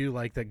I do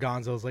like that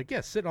Gonzo's like,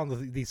 "Yes, sit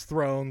on these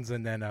thrones,"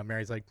 and then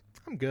Mary's like,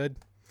 "I'm good."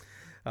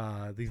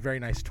 These very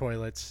nice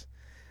toilets.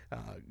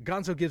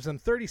 Gonzo gives them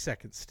 30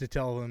 seconds to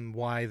tell them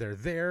why they're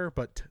there,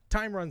 but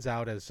time runs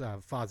out as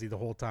Fozzie the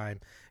whole time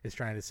is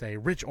trying to say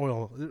rich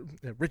oil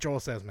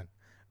salesman,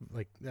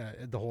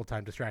 the whole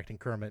time distracting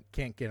Kermit,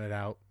 can't get it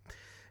out.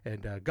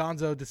 And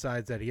Gonzo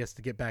decides that he has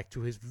to get back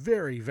to his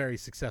very, very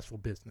successful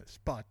business.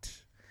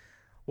 But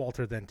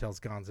Walter then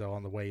tells Gonzo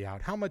on the way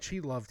out how much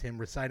he loved him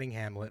reciting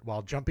Hamlet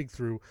while jumping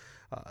through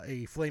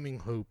a flaming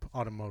hoop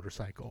on a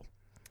motorcycle.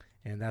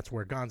 And that's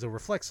where Gonzo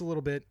reflects a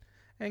little bit,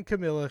 and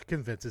Camilla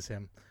convinces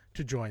him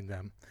to join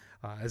them.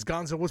 As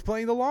Gonzo was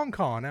playing the long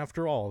con,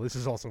 after all. This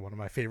is also one of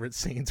my favorite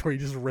scenes where he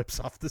just rips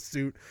off the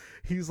suit.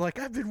 He's like,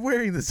 "I've been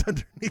wearing this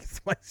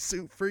underneath my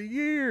suit for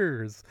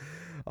years."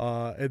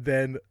 And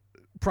then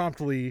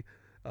promptly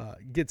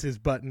gets his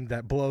button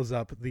that blows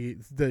up the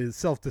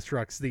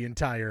self-destructs the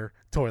entire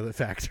toilet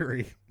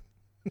factory.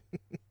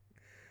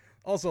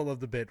 Also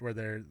love the bit where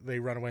they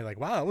run away like,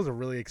 "Wow, that was a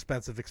really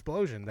expensive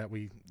explosion," that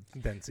we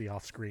then see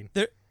off screen.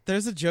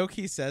 There's a joke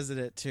he says in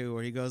it too,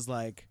 where he goes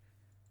like,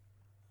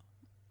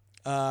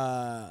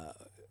 "The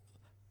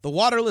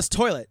waterless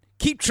toilet.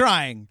 Keep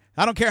trying.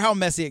 I don't care how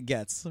messy it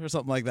gets," or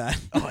something like that.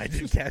 Oh, I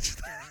didn't catch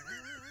that.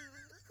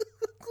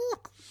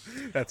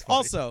 That's funny.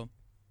 Also,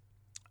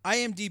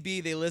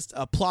 IMDb, they list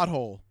a plot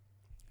hole,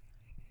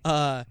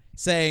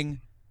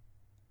 saying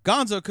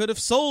Gonzo could have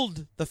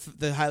sold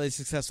the highly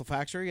successful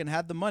factory and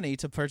had the money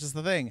to purchase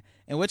the thing.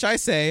 In which I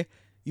say,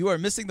 you are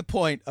missing the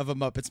point of a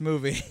Muppets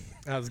movie.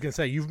 I was going to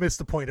say, you've missed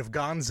the point of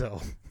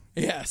Gonzo.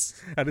 Yes.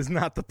 That is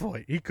not the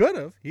point. He could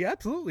have. He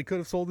absolutely could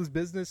have sold his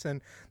business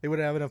and they would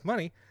have enough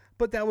money,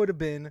 but that would have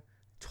been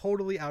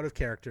totally out of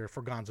character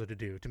for Gonzo to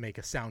do, to make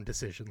a sound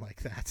decision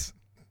like that.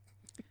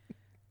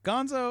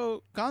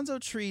 Gonzo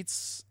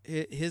treats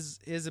his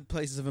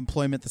places of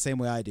employment the same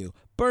way I do.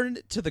 Burn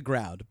it to the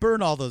ground.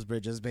 Burn all those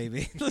bridges,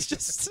 baby. Let's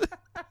just...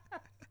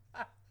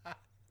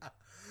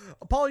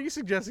 Paul, are you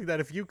suggesting that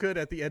if you could,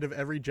 at the end of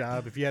every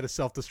job, if you had a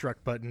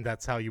self-destruct button,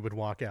 that's how you would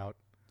walk out?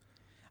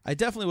 I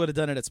definitely would have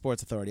done it at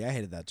Sports Authority. I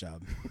hated that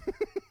job.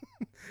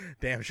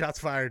 Damn, shots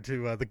fired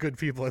to the good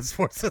people at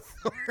Sports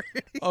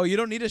Authority. Oh, you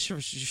don't need to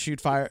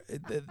shoot fire.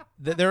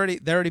 They're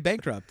already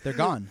bankrupt. They're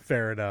gone.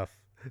 Fair enough.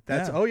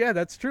 That's Yeah. Oh yeah,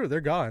 that's true. They're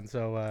gone.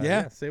 So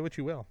Yeah. say what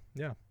you will.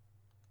 Yeah.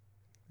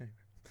 Anyway.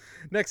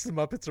 Next, the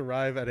Muppets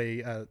arrive at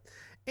a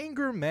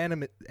anger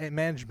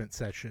management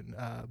session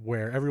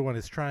where everyone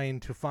is trying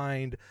to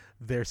find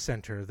their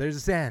center, their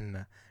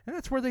zen, and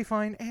that's where they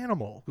find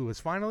Animal, who has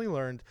finally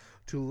learned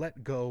to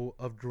let go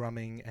of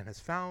drumming and has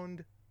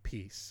found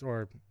peace,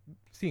 or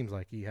seems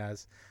like he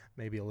has,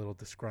 maybe a little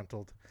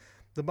disgruntled.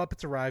 The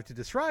Muppets arrive to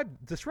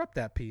disrupt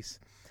that peace,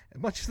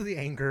 much to the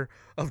anger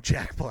of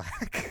Jack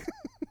Black.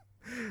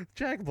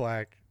 Jack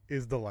Black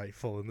is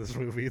delightful in this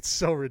movie. It's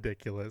so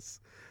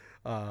ridiculous,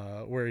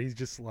 where he's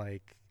just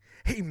like,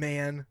 "Hey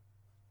man,"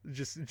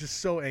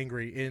 just so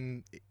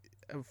angry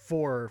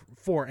for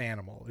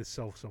Animal is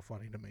so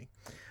funny to me.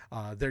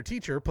 Their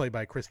teacher, played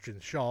by Christian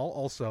Shaw,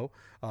 also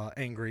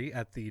angry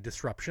at the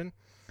disruption.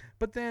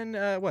 But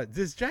then, what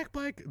does Jack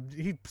Black?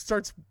 He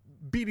starts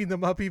beating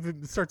them up,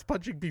 even starts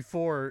punching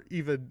before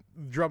even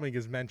drumming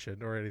is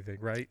mentioned or anything,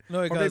 right?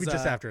 No, or maybe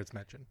just after it's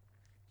mentioned.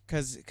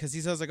 Because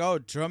he says like, "Oh,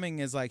 drumming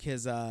is like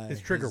his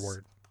trigger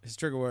word." His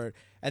trigger word,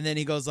 and then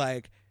he goes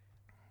like,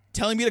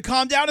 "Telling me to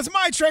calm down is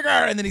my trigger,"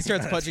 and then he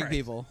starts punching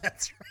people.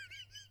 That's right.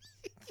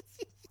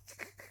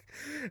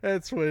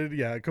 That's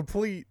when,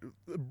 complete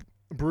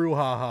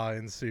brouhaha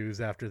ensues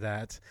after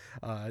that.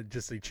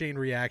 Just a chain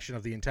reaction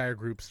of the entire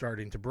group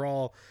starting to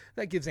brawl.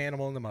 That gives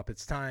Animal and the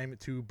Muppets time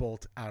to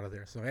bolt out of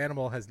there. So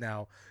Animal has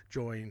now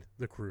joined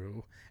the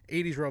crew.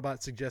 80s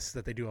Robot suggests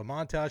that they do a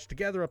montage to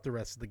gather up the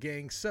rest of the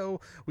gang.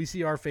 So we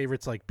see our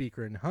favorites like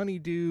Beaker and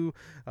Honeydew,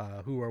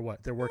 who are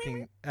they're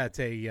working at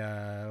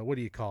a, what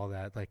do you call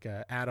that? Like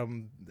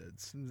atom,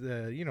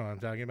 you know what I'm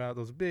talking about?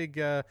 Those big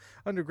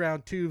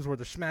underground tubes where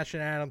they're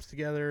smashing atoms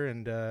together.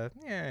 And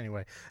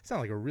anyway, I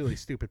sound like a really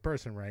stupid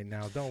person right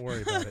now. Don't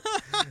worry about it.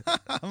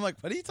 I'm like,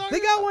 what are you talking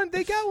They got one.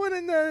 They got one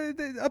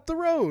in up the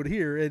road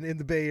here in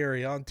the Bay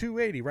Area on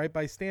 280, right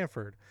by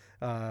Stanford,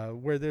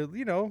 where they're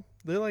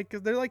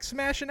like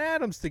smashing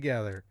atoms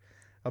together.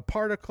 A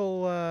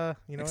particle,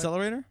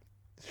 accelerator?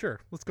 Sure,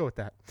 let's go with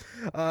that.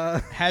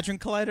 Hadron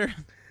Collider?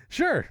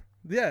 Sure,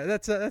 yeah,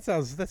 that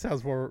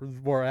sounds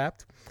more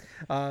apt.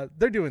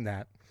 They're doing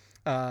that.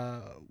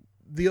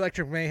 The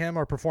Electric Mayhem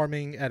are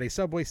performing at a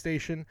subway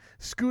station.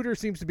 Scooter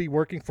seems to be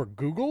working for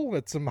Google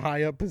at some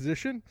high up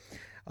position.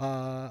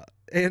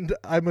 And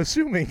I'm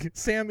assuming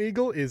Sam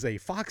Eagle is a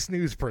Fox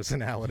News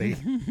personality.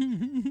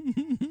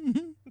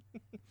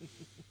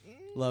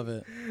 Love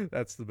it.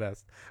 That's the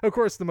best. Of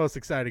course, the most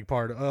exciting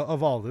part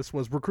of all this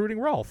was recruiting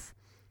Rolf,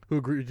 who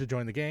agreed to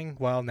join the gang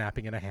while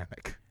napping in a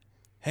hammock.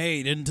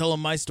 Hey, didn't tell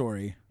him my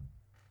story.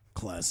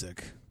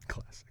 Classic.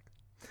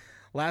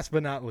 Last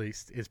but not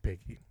least is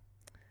Piggy.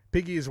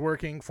 Piggy is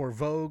working for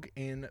Vogue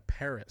in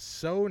Paris.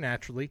 So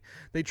naturally,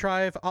 they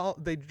travel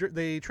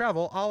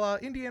a la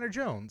Indiana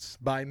Jones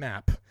by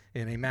map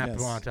in a map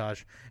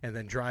montage, and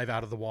then drive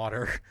out of the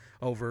water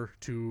over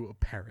to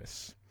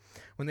Paris.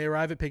 When they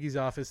arrive at Piggy's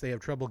office, they have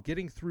trouble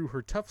getting through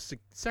her tough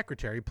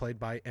secretary, played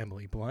by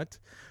Emily Blunt,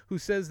 who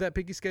says that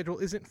Piggy's schedule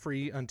isn't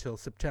free until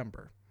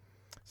September.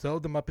 So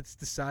the Muppets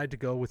decide to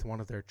go with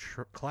one of their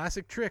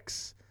classic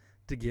tricks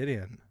to get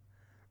in.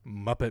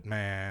 Muppet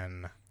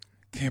Man.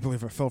 Can't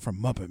believe I fell for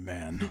Muppet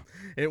Man.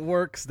 It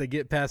works. They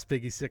get past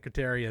Piggy's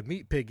secretary and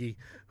meet Piggy,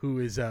 who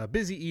is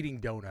busy eating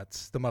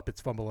donuts. The Muppets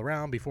fumble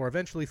around before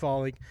eventually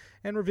falling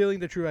and revealing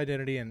their true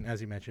identity, and as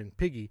you mentioned,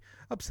 Piggy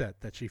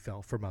upset that she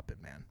fell for Muppet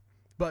Man.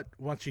 But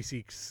once she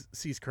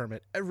sees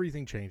Kermit,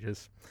 everything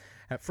changes.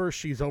 At first,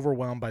 she's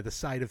overwhelmed by the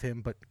sight of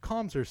him, but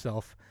calms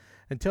herself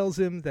and tells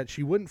him that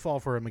she wouldn't fall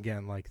for him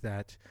again like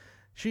that.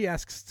 She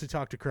asks to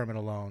talk to Kermit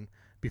alone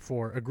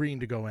before agreeing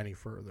to go any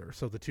further.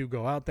 So the two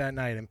go out that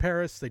night in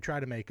Paris. They try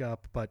to make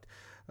up, but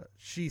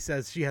she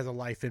says she has a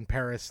life in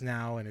Paris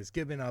now and has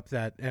given up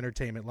that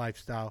entertainment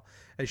lifestyle,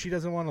 and she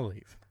doesn't want to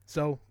leave.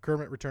 So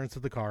Kermit returns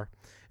to the car,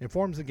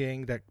 informs the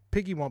gang that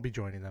Piggy won't be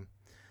joining them.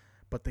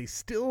 But they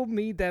still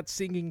need that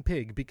singing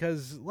pig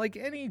because, like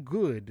any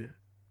good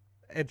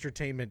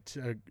entertainment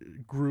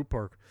group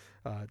or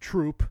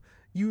troupe,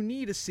 you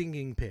need a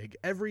singing pig.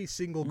 Every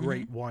single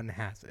great one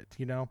has it,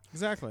 you know?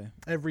 Exactly.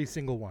 Every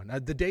single one.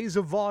 The days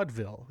of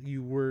vaudeville,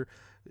 you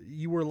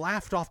were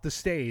laughed off the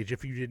stage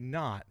if you did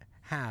not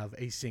have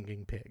a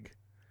singing pig.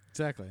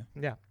 Exactly.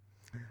 Yeah.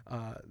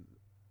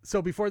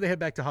 So before they head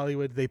back to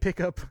Hollywood, they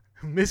pick up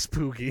Miss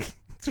Poogie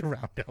to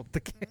round out the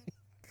gang.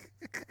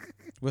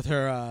 With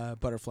her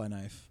butterfly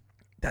knife.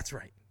 That's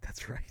right.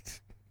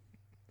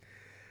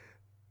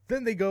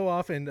 Then they go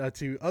off and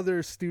to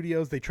other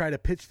studios. They try to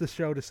pitch the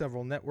show to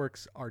several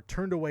networks, are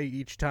turned away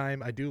each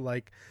time. I do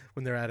like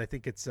when they're I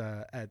think it's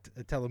at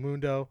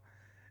Telemundo,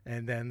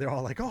 and then they're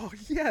all like, "Oh,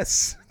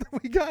 yes,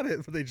 we got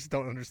it." But they just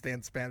don't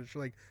understand Spanish.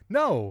 They're like,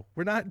 "No,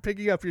 we're not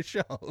picking up your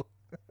show."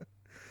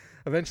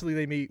 Eventually,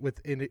 they meet with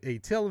a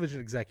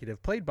television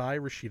executive played by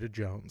Rashida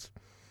Jones,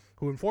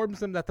 who informs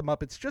them that the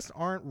Muppets just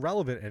aren't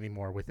relevant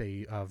anymore with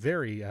a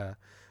very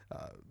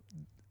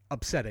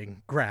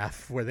upsetting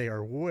graph where they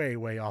are way,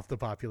 way off the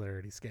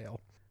popularity scale.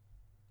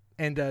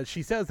 And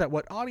she says that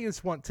what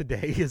audience want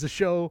today is a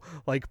show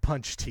like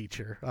Punch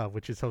Teacher,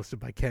 which is hosted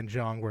by Ken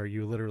Jeong, where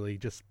you literally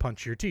just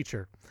punch your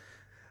teacher.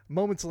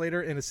 Moments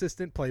later, an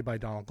assistant, played by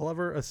Donald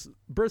Glover,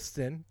 bursts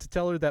in to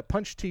tell her that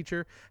Punch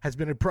Teacher has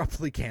been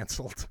abruptly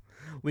canceled,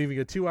 leaving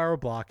a 2-hour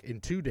block in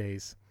 2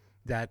 days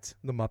that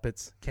the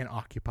Muppets can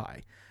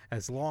occupy,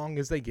 as long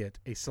as they get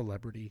a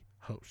celebrity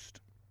host.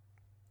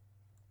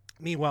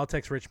 Meanwhile,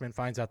 Tex Richmond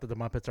finds out that the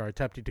Muppets are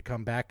attempting to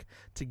come back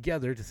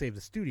together to save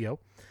the studio,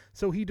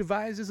 so he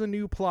devises a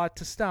new plot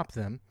to stop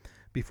them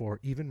before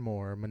even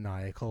more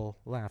maniacal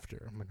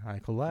laughter.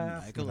 Maniacal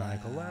laugh,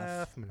 maniacal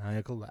laugh,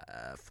 maniacal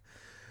laugh.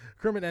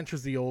 Kermit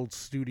enters the old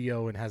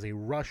studio and has a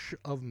rush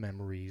of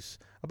memories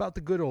about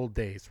the good old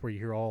days where you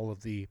hear all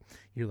of the,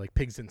 you hear like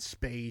Pigs in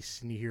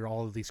Space, and you hear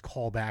all of these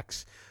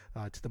callbacks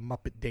to the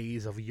Muppet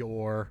days of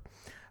yore.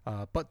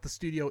 But the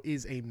studio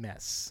is a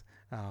mess.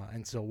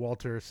 And so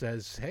Walter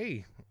says,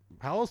 hey,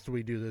 how else do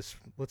we do this?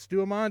 Let's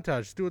do a montage.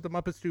 Let's do what the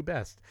Muppets do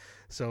best.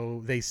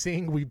 So they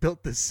sing We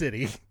Built This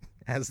City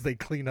as they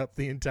clean up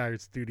the entire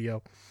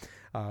studio.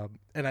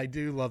 And I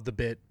do love the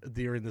bit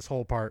during this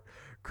whole part,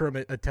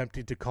 Kermit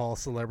attempting to call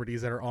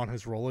celebrities that are on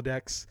his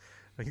Rolodex.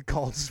 He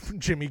calls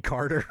Jimmy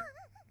Carter.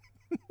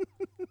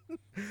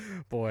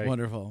 Boy.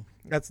 Wonderful.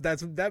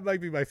 That might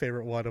be my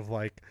favorite one of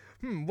like,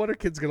 what are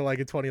kids going to like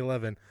in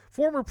 2011?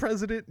 Former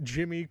President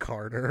Jimmy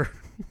Carter.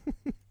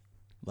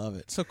 Love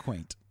it. So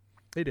quaint.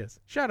 It is.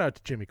 Shout out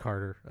to Jimmy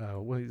Carter.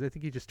 I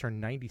think he just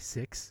turned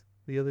 96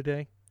 the other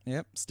day.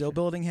 Yep. Still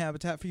building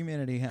Habitat for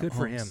Humanity. Good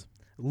for him.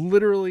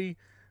 Literally,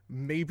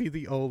 maybe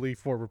the only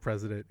former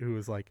president who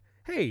was like,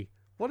 hey,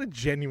 what a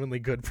genuinely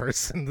good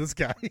person this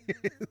guy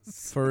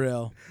is. For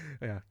real.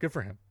 Yeah, good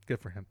for him.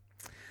 Good for him.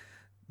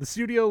 The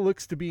studio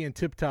looks to be in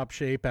tip-top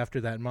shape after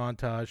that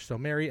montage, so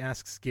Mary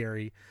asks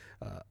Gary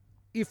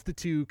if the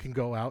two can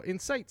go out and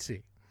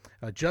sightsee.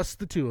 Just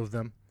the two of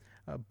them.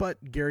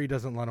 But Gary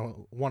doesn't want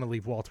to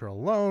leave Walter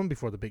alone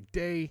before the big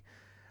day.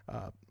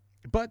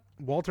 But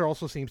Walter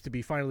also seems to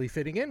be finally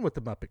fitting in with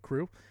the Muppet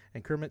crew,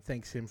 and Kermit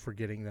thanks him for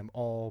getting them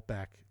all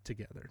back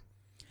together.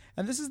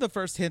 And this is the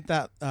first hint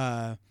that,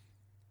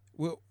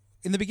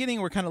 in the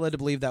beginning, we're kind of led to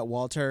believe that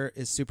Walter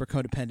is super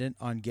codependent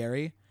on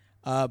Gary.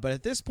 But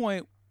at this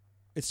point,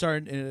 it's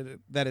starting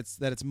that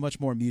it's much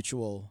more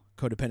mutual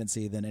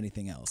codependency than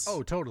anything else.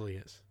 Oh, totally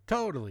is.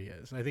 Totally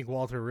is. I think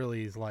Walter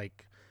really is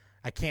like,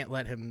 I can't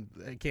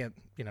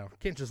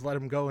just let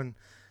him go and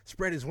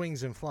spread his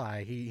wings and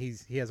fly. He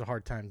has a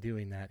hard time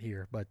doing that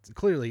here. But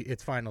clearly,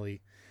 it's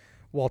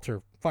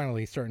Walter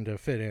finally starting to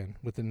fit in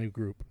with the new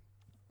group.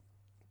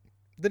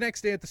 The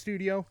next day at the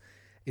studio,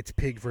 it's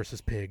Pig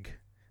versus Pig.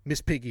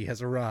 Miss Piggy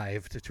has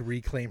arrived to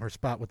reclaim her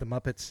spot with the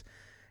Muppets,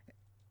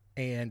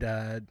 and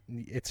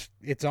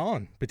it's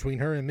on between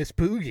her and Miss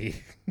Poogie.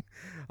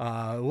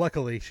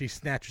 Luckily, she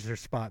snatches her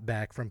spot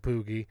back from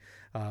Poogie,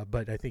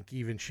 but I think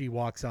even she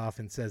walks off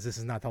and says this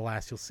is not the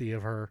last you'll see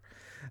of her.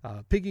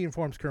 Piggy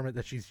informs Kermit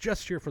that she's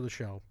just here for the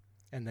show,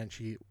 and then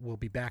she will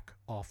be back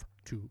off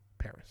to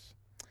Paris.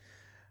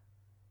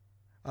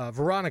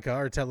 Veronica,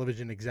 our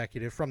television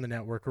executive from the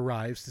network,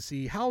 arrives to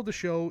see how the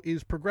show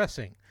is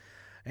progressing,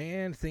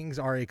 and things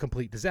are a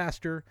complete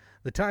disaster.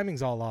 The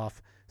timing's all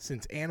off,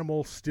 since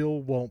Animal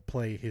still won't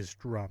play his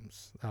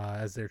drums,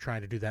 as they're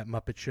trying to do that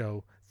Muppet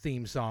Show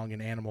theme song,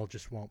 and Animal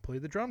just won't play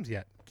the drums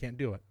yet. Can't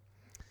do it.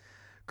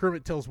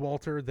 Kermit tells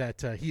Walter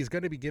that he's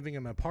going to be giving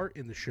him a part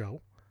in the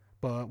show,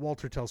 but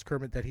Walter tells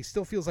Kermit that he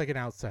still feels like an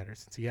outsider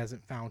since he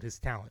hasn't found his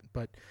talent,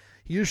 but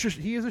he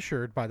is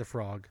assured by the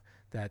frog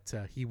that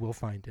he will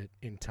find it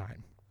in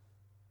time.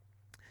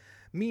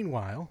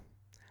 Meanwhile,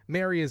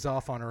 Mary is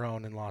off on her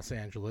own in Los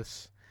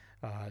Angeles,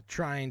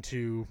 trying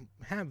to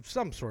have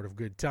some sort of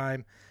good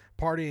time,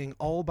 partying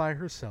all by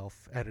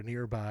herself at a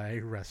nearby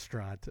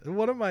restaurant.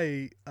 One of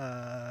my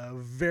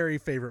very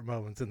favorite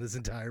moments in this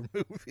entire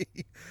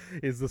movie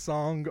is the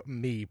song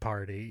Me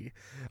Party.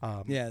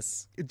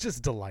 Yes. It's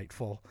just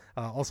delightful.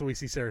 Also, we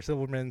see Sarah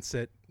Silverman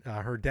sit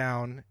her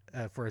down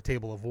for a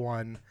table of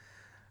one.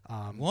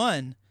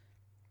 One?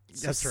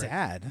 So That's right.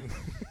 sad.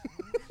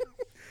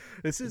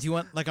 Do you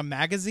want like a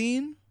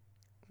magazine?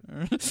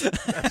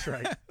 That's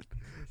right.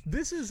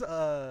 This is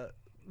the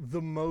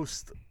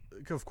most,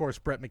 of course,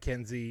 Brett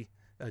McKenzie,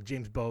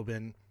 James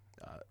Bobin.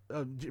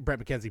 Brett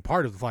McKenzie,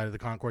 part of the Flight of the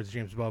Conchords,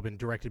 James Bobin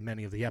directed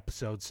many of the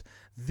episodes.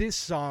 This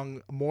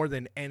song, more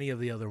than any of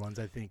the other ones,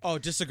 I think. Oh,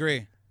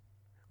 disagree.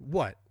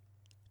 What?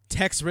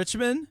 Tex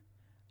Richmond?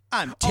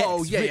 I'm Tex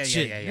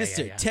Richmond, yeah,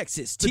 Mr.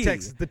 Texas T.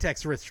 The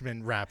Tex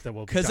Richmond rap that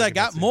we'll be Because I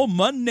got more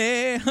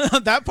money.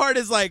 That part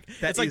is like,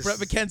 it's like Brett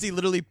McKenzie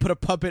literally put a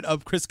puppet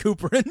of Chris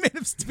Cooper and made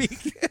him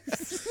speak.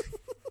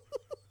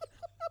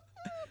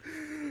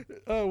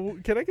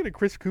 Can I get a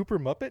Chris Cooper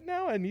Muppet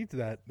now? I need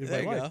that in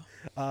there my you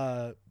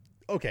life.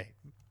 Okay.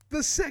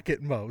 the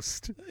second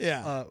most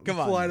Come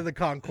on. Flight of the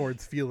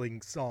Conchords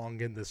feeling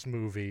song in this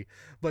movie,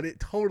 but it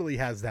totally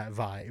has that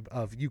vibe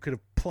of you could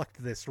have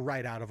plucked this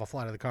right out of a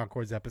Flight of the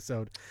Conchords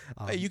episode.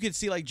 You could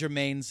see like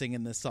Jermaine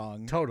singing this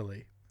song.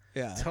 Totally.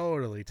 Yeah.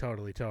 Totally.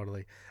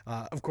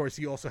 Of course,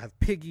 you also have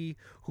Piggy,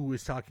 who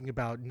is talking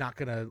about not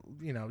gonna,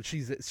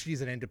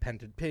 she's an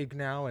independent pig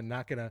now and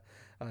not gonna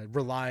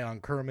rely on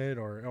Kermit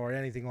or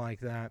anything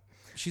like that.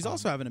 She's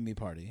also having a me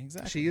party.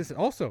 Exactly. She is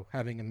also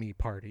having a me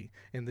party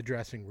in the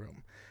dressing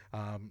room.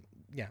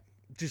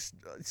 Just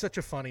such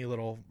a funny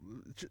little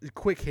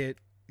quick hit,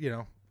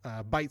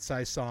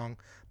 bite-sized song,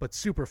 but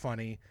super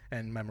funny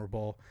and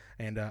memorable.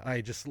 And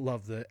I just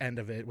love the end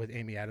of it with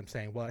Amy Adams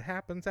saying, "What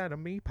happens at a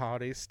me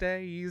party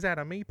stays at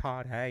a me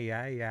party."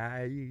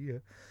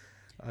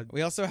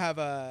 We also have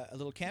a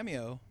little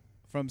cameo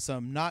from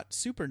some not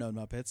super known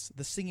Muppets,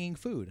 the Singing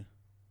Food.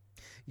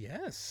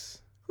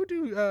 Yes. Who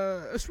do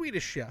a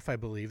Swedish chef? I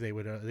believe they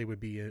would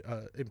be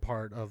in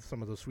part of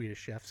some of those Swedish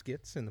chef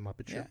skits in the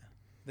Muppet Show. Yeah,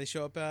 they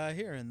show up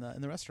here in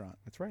the restaurant.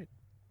 That's right.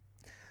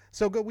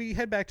 So we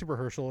head back to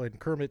rehearsal, and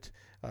Kermit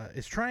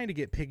is trying to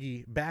get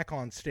Piggy back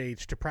on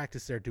stage to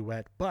practice their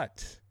duet,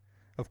 but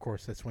of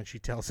course that's when she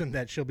tells him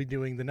that she'll be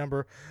doing the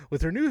number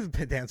with her new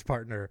dance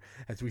partner,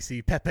 as we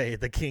see Pepe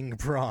the King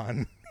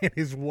Prawn in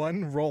his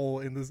one role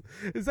in this.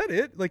 Is that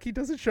it? Like, he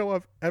doesn't show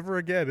up ever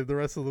again in the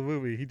rest of the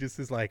movie. He just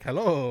is like,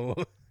 "Hello,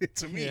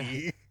 it's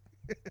me."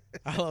 Yeah.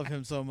 I love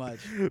him so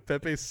much.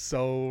 Pepe's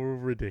so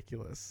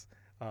ridiculous.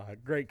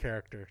 Great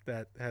character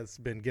that has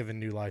been given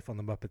new life on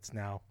the Muppets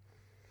now.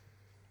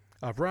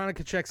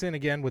 Veronica checks in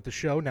again with the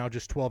show, now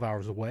just 12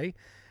 hours away,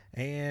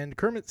 and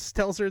Kermit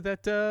tells her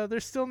that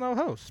there's still no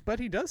host, but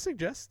he does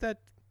suggest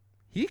that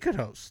he could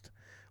host,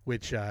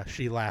 which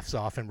she laughs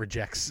off and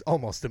rejects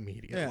almost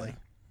immediately.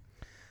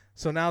 Yeah.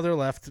 So now they're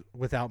left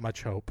without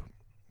much hope.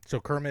 So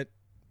Kermit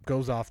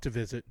goes off to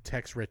visit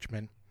Tex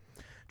Richmond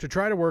to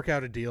try to work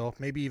out a deal,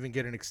 maybe even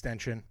get an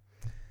extension.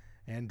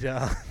 And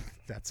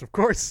that's, of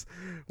course,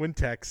 when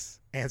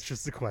Tex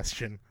answers the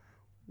question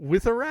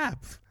with a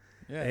rap.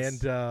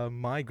 Yes. And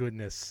my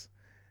goodness,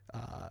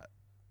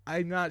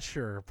 I'm not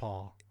sure,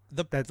 Paul.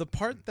 The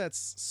part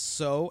that's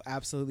so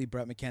absolutely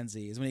Brett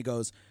McKenzie is when he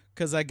goes,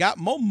 "'Cause I got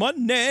more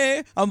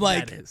money." I'm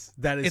like,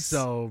 that is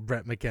so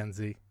Brett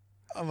McKenzie.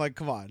 I'm like,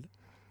 come on.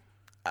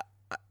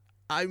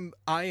 I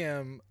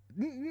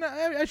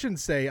shouldn't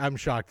say I'm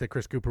shocked that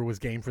Chris Cooper was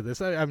game for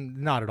this.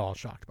 I'm not at all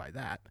shocked by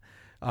that.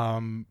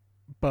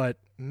 But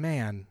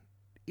man,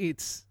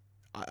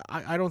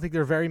 I don't think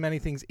there are very many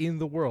things in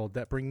the world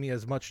that bring me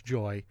as much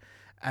joy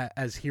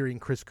as hearing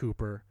Chris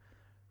Cooper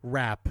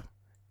rap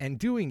and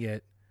doing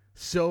it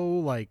so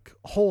like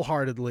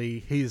wholeheartedly.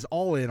 He's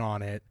all in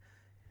on it.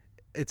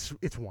 It's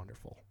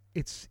wonderful.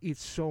 It's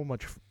so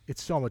much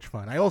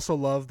fun. I also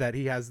love that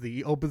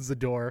he opens the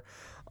door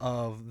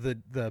of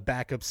the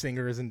backup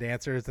singers and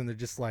dancers, and they're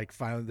just like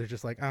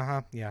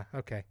yeah,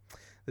 okay,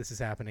 this is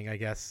happening, I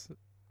guess.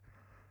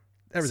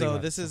 So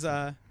this is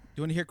do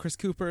you want to hear Chris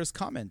Cooper's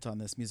comment on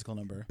this musical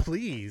number?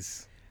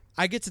 Please.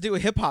 I get to do a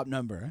hip hop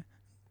number.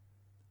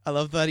 I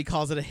love that he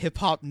calls it a hip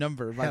hop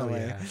number, by the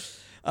way.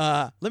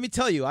 Yeah. Let me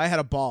tell you, I had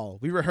a ball.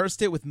 We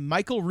rehearsed it with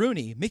Michael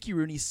Rooney, Mickey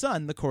Rooney's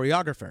son, the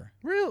choreographer.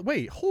 Really?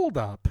 Wait, hold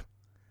up.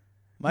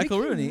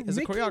 Michael Rooney is a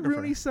Mickey choreographer.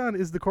 Rooney's son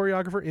is the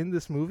choreographer in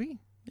this movie?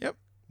 Yep.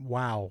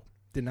 Wow.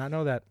 Did not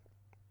know that.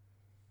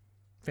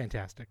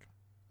 Fantastic.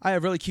 I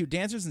have really cute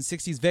dancers in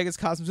 60s Vegas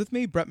costumes with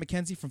me. Brett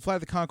McKenzie from Flight of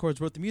the Conchords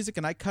wrote the music,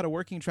 and I cut a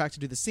working track to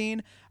do the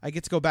scene. I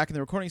get to go back in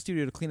the recording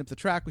studio to clean up the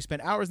track. We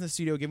spent hours in the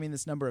studio giving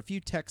this number a few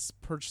Tex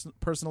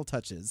personal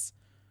touches.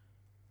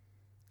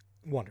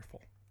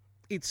 Wonderful.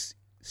 It's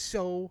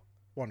so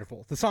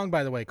wonderful. The song,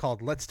 by the way,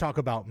 called "Let's Talk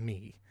About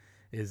Me"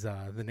 is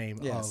the name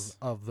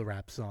of the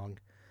rap song.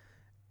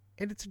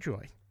 And it's a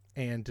joy.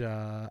 And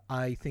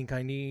I think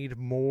I need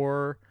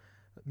more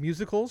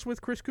musicals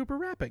with Chris Cooper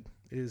rapping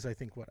is, I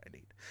think, what I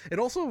need. It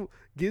also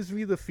gives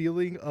me the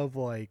feeling of,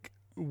 like,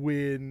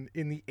 when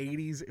in the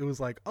 80s it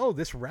was like, oh,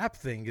 this rap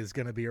thing is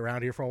going to be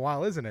around here for a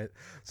while, isn't it?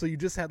 So you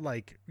just had,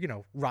 like,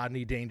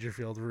 Rodney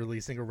Dangerfield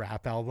releasing a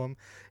rap album.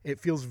 It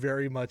feels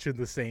very much in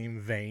the same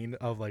vein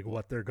of, like,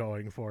 what they're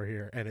going for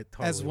here. And it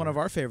totally As one of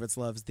our favorites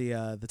loves,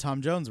 the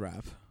Tom Jones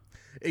rap.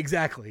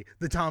 Exactly.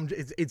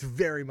 It's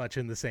very much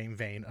in the same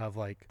vein of,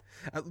 like,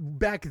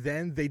 back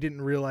then they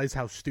didn't realize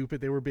how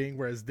stupid they were being,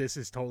 whereas this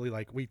is totally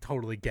like, we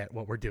totally get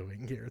what we're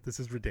doing here.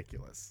 This is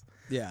ridiculous.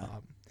 Yeah.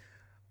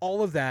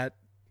 All of that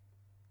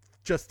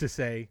just to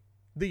say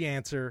the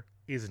answer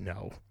is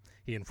no.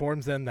 He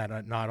informs them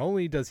that not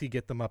only does he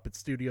get the Muppet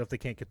Studio if they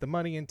can't get the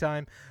money in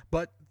time,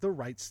 but the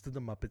rights to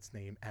the Muppets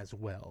name as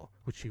well,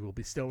 which he will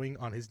be bestowing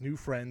on his new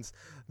friends,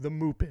 the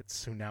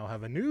Muppets, who now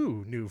have a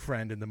new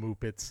friend in the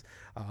Muppets.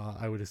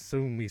 I would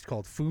assume he's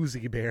called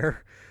Foozie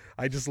Bear.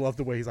 I just love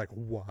the way he's like,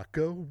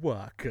 Waka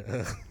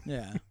Waka.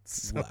 Yeah,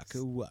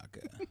 Waka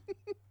Waka.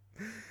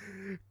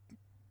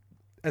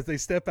 As they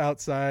step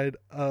outside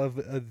of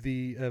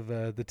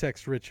the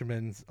Tex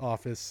Richmond's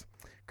office,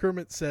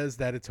 Kermit says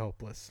that it's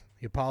hopeless.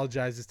 He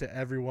apologizes to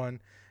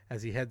everyone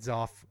as he heads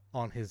off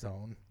on his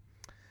own.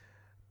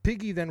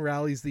 Piggy then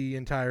rallies the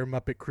entire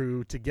Muppet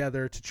crew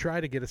together to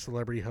try to get a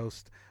celebrity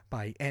host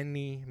by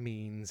any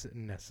means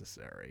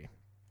necessary.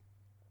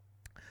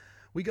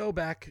 We go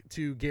back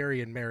to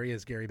Gary and Mary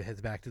as Gary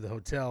heads back to the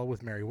hotel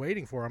with Mary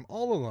waiting for him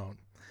all alone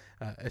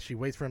as she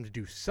waits for him to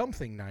do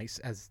something nice,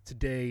 as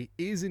today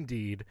is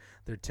indeed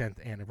their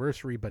 10th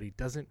anniversary, but he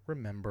doesn't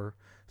remember,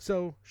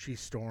 so she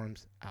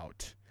storms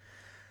out.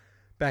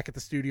 Back at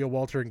the studio,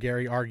 Walter and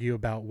Gary argue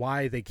about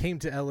why they came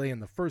to LA in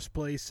the first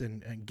place,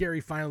 and Gary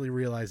finally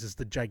realizes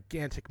the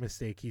gigantic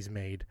mistake he's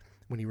made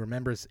when he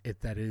remembers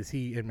that it is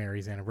he and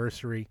Mary's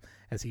anniversary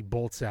as he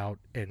bolts out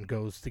and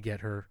goes to get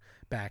her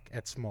back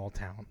at Small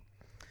Town.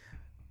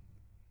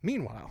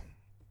 Meanwhile,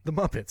 the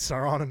Muppets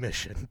are on a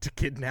mission to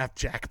kidnap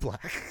Jack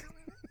Black.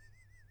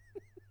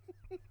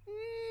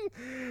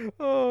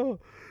 Oh,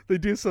 they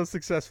do so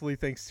successfully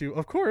thanks to,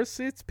 of course,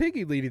 it's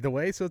Piggy leading the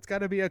way, so it's got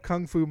to be a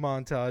kung fu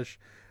montage.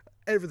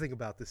 Everything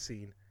about this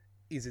scene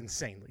is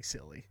insanely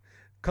silly.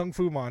 Kung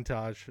fu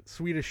montage,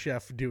 Swedish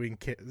chef doing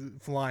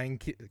flying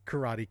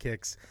karate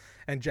kicks,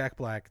 and Jack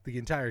Black the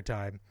entire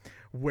time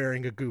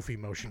wearing a goofy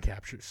motion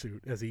capture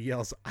suit as he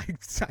yells, I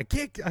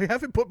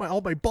haven't put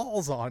all my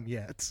balls on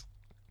yet.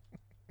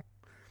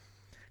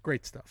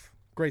 Great stuff.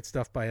 Great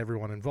stuff by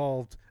everyone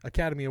involved.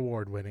 Academy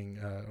Award winning,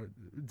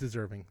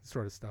 deserving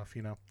sort of stuff,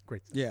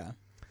 Great stuff. Yeah.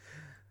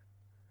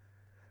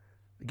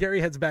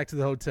 Gary heads back to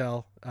the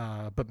hotel,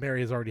 but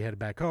Mary has already headed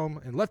back home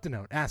and left a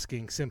note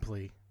asking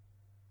simply,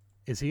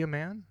 is he a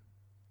man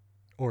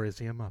or is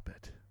he a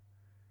Muppet?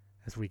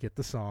 As we get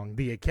the song,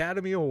 the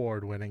Academy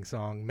Award winning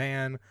song,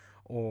 Man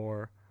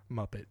or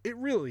Muppet. It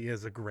really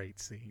is a great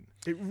scene.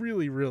 It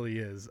really, really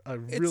is.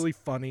 Really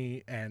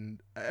funny,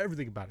 and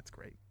everything about it's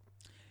great.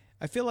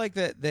 I feel like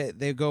that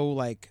they go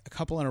like a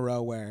couple in a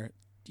row where,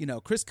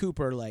 Chris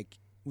Cooper, like,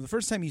 the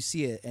first time you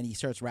see it and he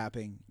starts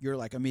rapping, you're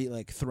like immediately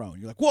like thrown.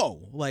 You're like,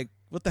 whoa, like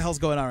what the hell's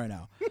going on right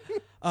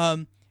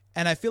now?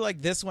 And I feel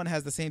like this one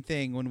has the same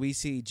thing when we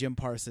see Jim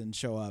Parsons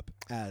show up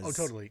as... Oh,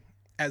 totally.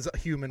 As a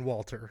human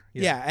Walter.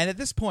 Yeah, and at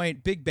this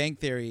point, Big Bang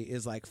Theory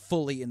is like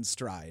fully in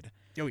stride.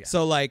 Oh, yeah.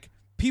 So like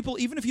people,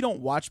 even if you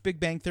don't watch Big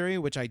Bang Theory,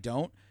 which I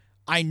don't,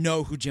 I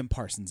know who Jim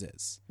Parsons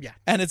is. Yeah.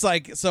 And it's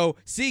like, so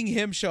seeing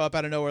him show up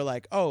out of nowhere,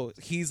 like, oh,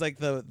 he's like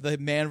the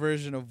man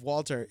version of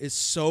Walter is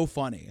so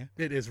funny.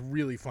 It is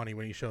really funny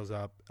when he shows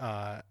up.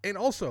 And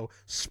also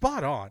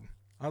spot on.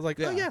 I was like,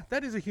 oh yeah,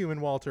 that is a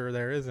human Walter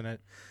there, isn't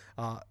it?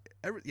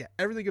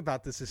 Everything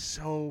about this is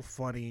so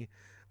funny.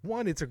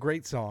 One, it's a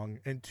great song.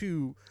 And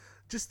two,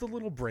 just the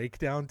little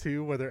breakdown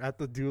too, where they're at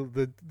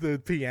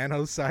the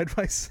piano side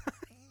by side.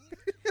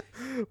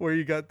 Where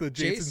you got the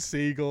Jason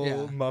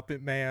Segel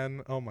Muppet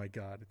Man. Oh my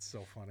God, it's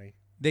so funny.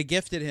 They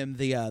gifted him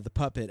the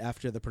puppet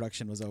after the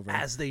production was over,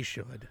 as they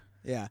should.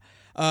 Yeah.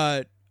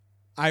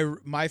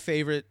 My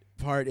favorite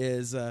part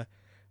is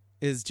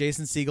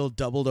Jason Segel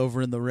doubled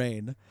over in the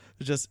rain.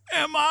 Just,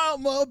 am I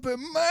a Muppet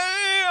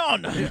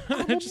Man?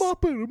 I'm a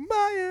Muppet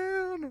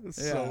Man.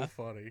 It's so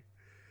funny.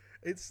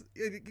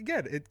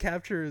 It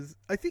captures.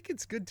 I think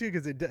it's good too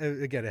because it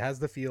has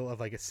the feel of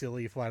like a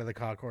silly Flight of the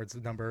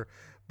Conchords number,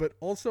 but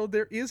also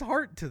there is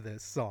heart to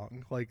this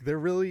song. Like there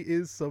really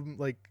is some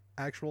like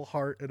actual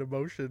heart and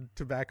emotion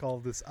to back all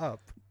this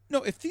up.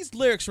 No, if these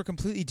lyrics were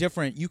completely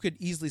different, you could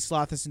easily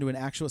slot this into an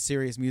actual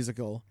serious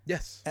musical.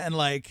 Yes, and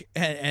like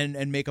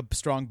and make a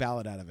strong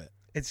ballad out of it.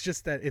 It's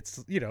just that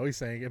it's he's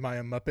saying, "Am I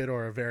a Muppet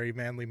or a very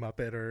manly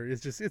Muppet?" Or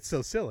it's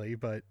so silly,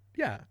 but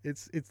yeah,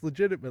 it's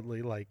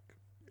legitimately like.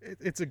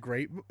 It's a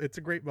great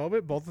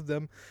moment. Both of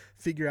them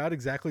figure out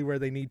exactly where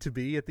they need to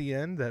be at the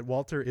end, that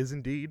Walter is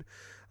indeed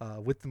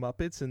with the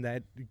Muppets, and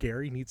that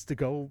Gary needs to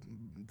go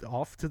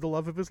off to the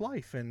love of his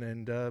life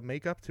and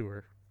make up to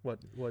her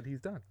what he's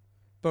done.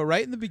 But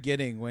right in the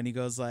beginning when he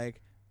goes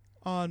like,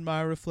 on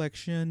my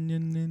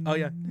reflection. Oh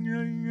yeah.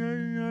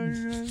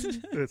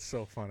 It's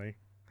so funny.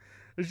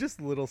 There's just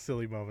little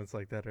silly moments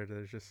like that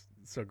are just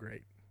so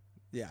great.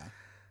 Yeah.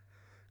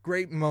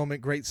 Great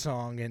moment, great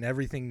song, and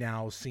everything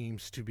now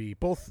seems to be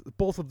both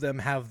of them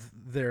have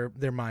their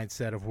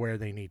mindset of where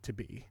they need to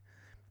be.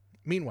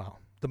 Meanwhile,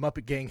 the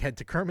Muppet Gang head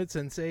to Kermit's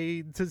and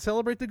say to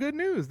celebrate the good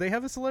news, they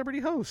have a celebrity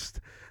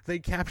host. They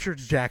captured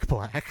Jack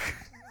Black.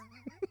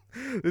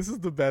 This is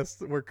the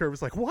best, where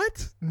Kermit's like,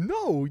 what?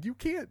 No, you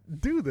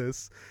can't do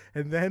this.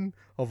 And then,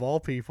 of all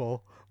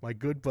people, my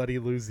good buddy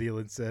Lou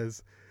Zealand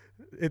says,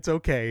 it's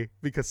okay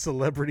because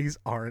celebrities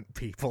aren't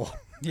people.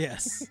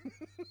 Yes.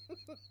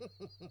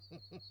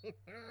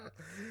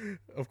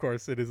 Of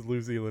course, it is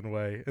New Zealand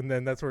way. And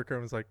then that's where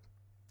Kermit's like,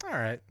 all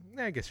right,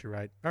 I guess you're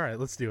right. All right,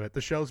 let's do it.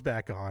 The show's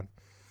back on.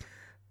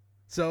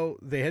 So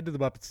they head to the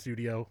Muppet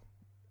studio.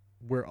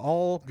 We're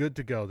all good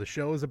to go. The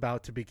show is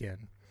about to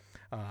begin.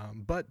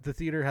 But the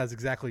theater has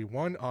exactly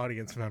one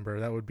audience member.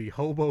 That would be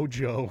Hobo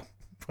Joe,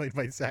 played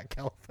by Zach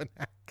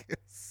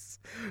Galifianakis,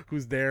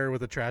 who's there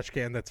with a trash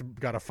can that's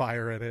got a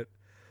fire in it.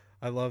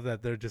 I love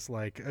that they're just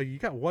like, oh, you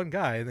got one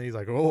guy, and then he's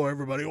like, oh,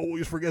 everybody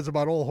always forgets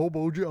about old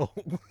Hobo Joe.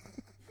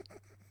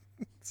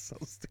 It's so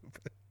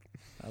stupid.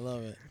 I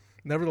love it.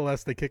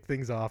 Nevertheless, they kick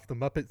things off. The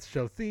Muppets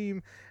show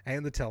theme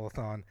and the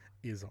telethon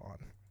is on.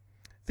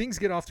 Things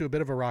get off to a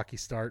bit of a rocky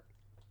start.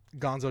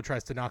 Gonzo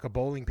tries to knock a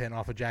bowling pin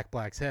off of Jack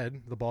Black's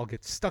head. The ball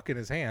gets stuck in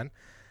his hand.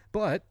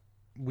 But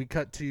we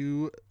cut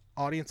to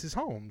audiences'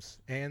 homes,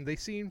 and they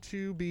seem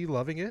to be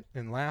loving it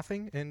and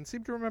laughing and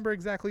seem to remember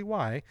exactly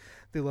why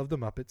they love the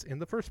Muppets in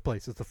the first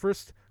place. As the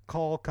first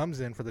call comes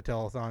in for the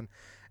telethon,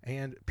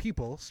 and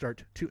people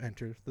start to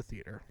enter the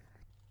theater.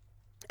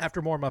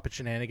 After more Muppet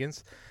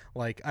shenanigans,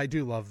 like I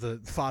do love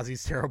the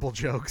Fozzie's terrible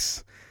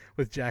jokes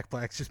with Jack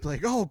Black's just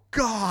like, oh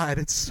God,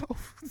 it's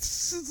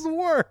the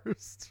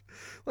worst.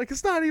 Like,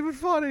 it's not even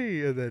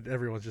funny. And then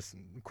everyone's just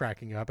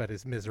cracking up at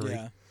his misery.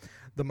 Yeah.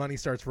 The money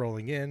starts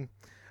rolling in.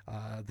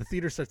 The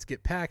theater starts to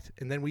get packed,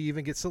 and then we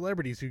even get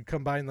celebrities who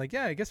come by and like,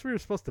 yeah, I guess we were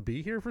supposed to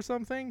be here for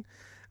something.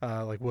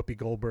 Like Whoopi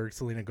Goldberg,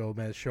 Selena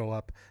Gomez show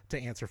up to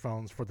answer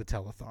phones for the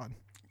telethon.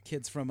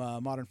 Kids from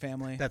Modern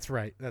Family. That's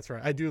right.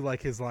 I do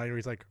like his line where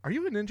he's like, are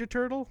you a Ninja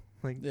Turtle?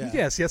 Like, Yeah.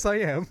 yes, I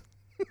am.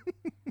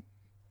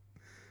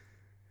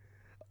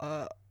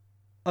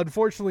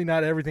 Unfortunately,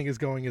 not everything is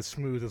going as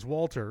smooth as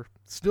Walter,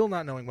 still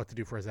not knowing what to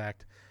do for his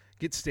act,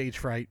 gets stage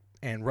fright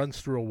and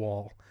runs through a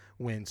wall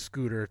when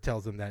Scooter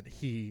tells him that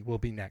he will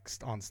be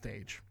next on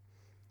stage.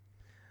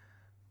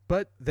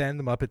 But then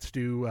the Muppets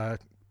do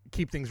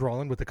keep things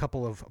rolling with a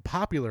couple of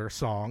popular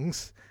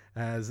songs,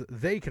 as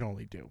they can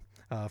only do.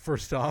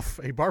 First off,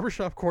 a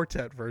barbershop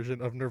quartet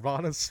version of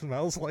Nirvana's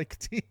Smells Like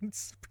Teen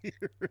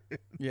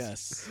Spirit.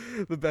 Yes.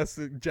 The best.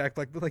 Jack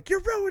Black, like,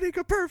 you're ruining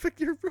a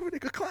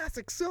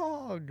classic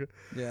song.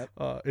 Yeah.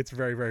 It's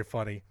very, very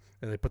funny.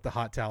 And they put the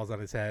hot towels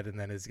on his head, and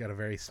then he's got a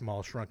very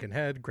small, shrunken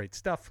head. Great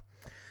stuff.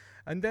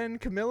 And then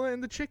Camilla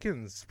and the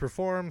Chickens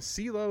perform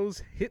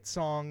CeeLo's hit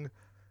song,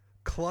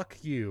 Cluck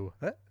You.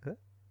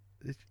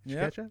 Did you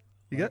catch it?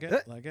 You like got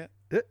it? Like it?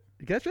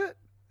 You catch it?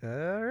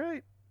 All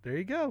right. There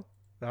you go.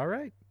 All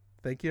right.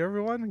 Thank you,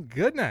 everyone.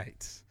 Good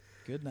night.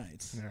 Good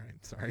nights. All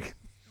right. Sorry.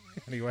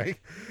 Anyway,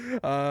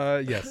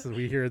 yes,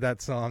 we hear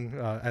that song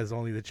as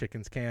only the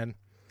Chickens can.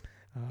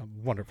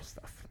 Wonderful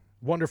stuff.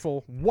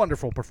 Wonderful,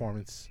 wonderful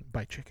performance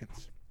by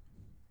Chickens.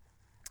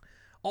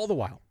 All the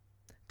while,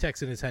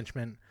 Tex and his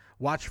henchmen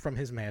watch from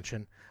his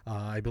mansion.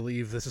 I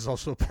believe this is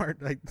also a part,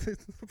 the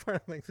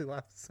part that makes me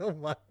laugh so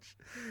much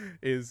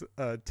is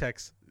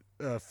Tex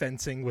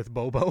fencing with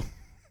Bobo.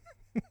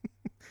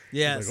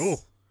 Yes. Like,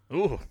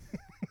 oh.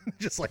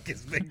 Just like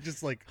his big,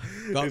 just like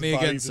got his me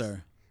body again, just,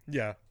 sir.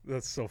 Yeah,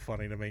 that's so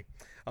funny to me.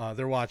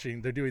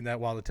 They're doing that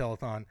while the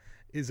telethon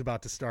is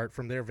about to start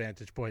from their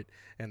vantage point,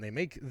 and they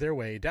make their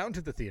way down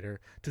to the theater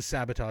to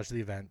sabotage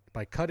the event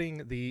by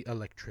cutting the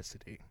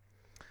electricity.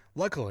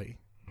 Luckily,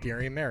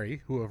 Gary and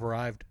Mary, who have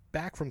arrived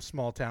back from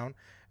small town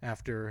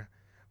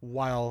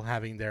while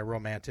having their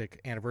romantic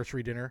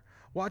anniversary dinner,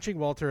 watching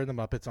Walter and the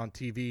Muppets on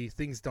TV,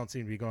 things don't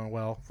seem to be going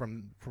well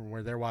from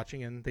where they're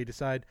watching, and they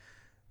decide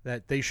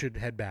that they should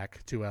head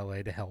back to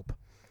LA to help.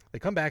 They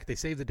come back, they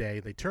save the day,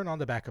 they turn on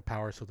the backup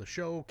power so the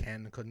show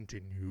can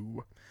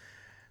continue.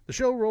 The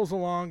show rolls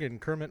along,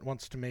 and Kermit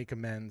wants to make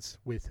amends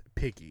with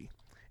Piggy,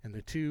 and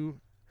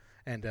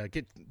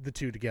get the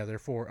two together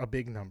for a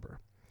big number.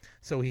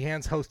 So he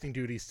hands hosting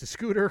duties to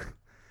Scooter.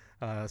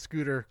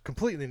 Scooter,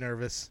 completely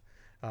nervous,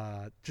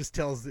 just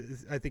tells,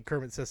 I think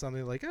Kermit says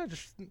something like,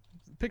 just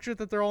picture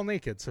that they're all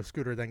naked. So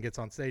Scooter then gets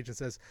on stage and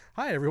says,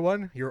 hi,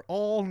 everyone, you're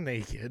all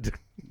naked.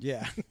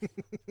 Yeah.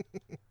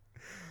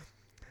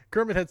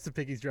 Kermit heads to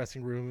Piggy's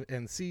dressing room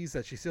and sees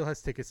that she still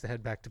has tickets to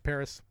head back to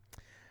Paris.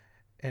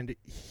 And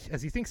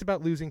as he thinks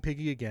about losing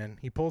Piggy again,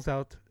 he pulls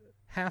out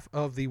half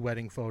of the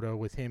wedding photo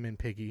with him and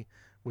Piggy,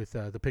 with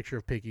the picture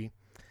of Piggy.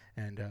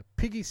 And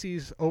Piggy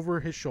sees over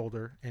his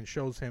shoulder and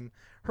shows him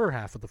her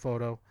half of the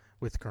photo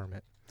with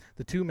Kermit.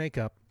 The two make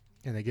up,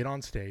 and they get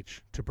on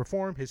stage to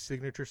perform his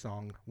signature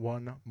song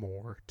one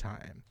more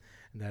time.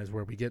 And that is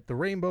where we get the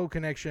Rainbow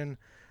Connection,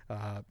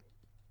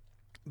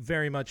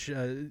 very much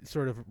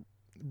sort of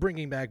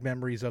bringing back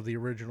memories of the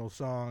original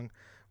song,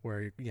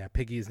 where,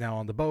 Piggy is now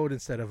on the boat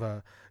instead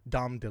of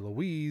Dom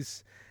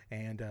DeLuise,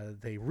 and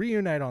they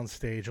reunite on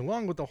stage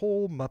along with the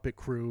whole Muppet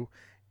crew.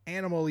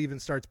 Animal even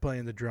starts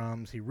playing the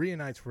drums. He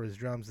reunites for his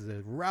drums. It's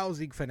a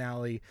rousing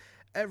finale.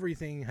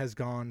 Everything has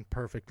gone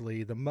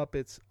perfectly. The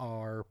Muppets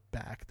are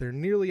back. They're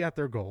nearly at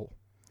their goal.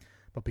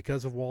 But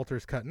because of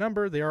Walter's cut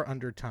number, they are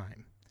under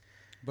time.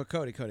 But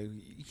Cody,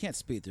 you can't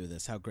speed through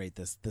this. How great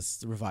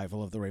this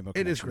revival of the Rainbow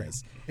It Connection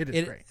is great. It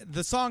is great.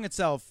 The song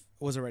itself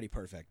was already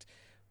perfect,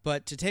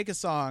 but to take a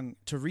song,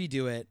 to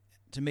redo it,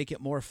 to make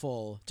it more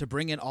full, to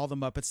bring in all the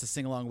Muppets to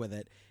sing along with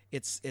it,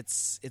 it's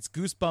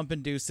goosebump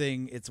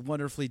inducing. It's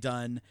wonderfully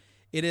done.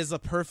 It is a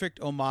perfect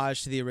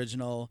homage to the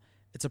original.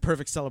 It's a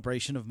perfect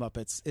celebration of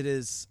Muppets. It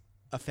is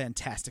a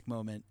fantastic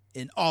moment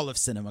in all of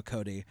cinema,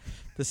 Cody.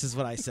 This is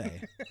what I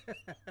say.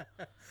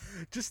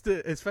 Just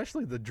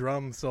especially the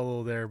drum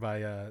solo there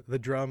by the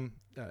drum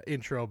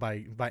intro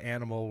by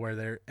Animal, where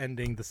they're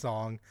ending the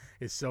song,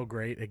 is so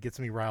great. It gets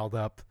me riled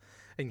up.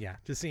 And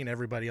just seeing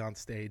everybody on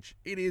stage,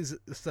 it is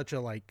such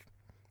a,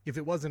 if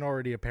it wasn't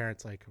already apparent,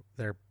 it's like,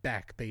 they're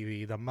back,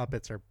 baby. The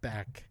Muppets are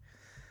back.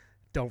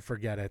 Don't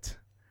forget it.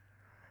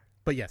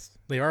 But yes,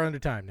 they are under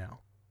time now.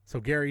 So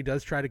Gary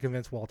does try to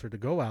convince Walter to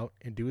go out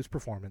and do his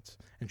performance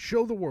and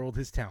show the world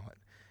his talent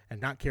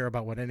and not care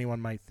about what anyone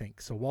might think.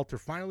 So Walter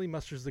finally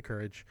musters the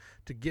courage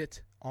to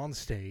get on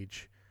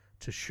stage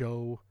to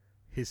show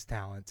his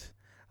talent,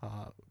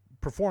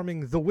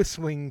 performing the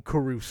Whistling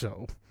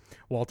Caruso.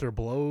 Walter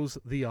blows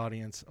the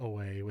audience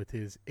away with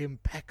his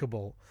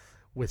impeccable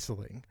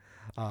whistling.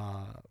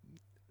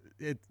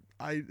 It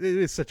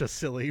is such a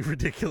silly,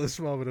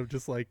 ridiculous moment of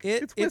just like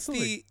it's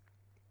whistling.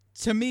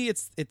 To me,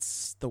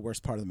 it's the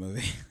worst part of the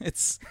movie.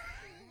 It's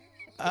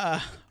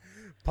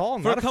Paul,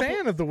 I'm not a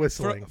fan of the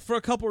whistling for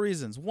a couple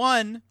reasons.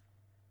 One,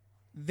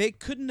 they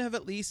couldn't have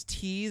at least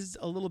teased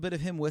a little bit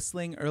of him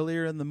whistling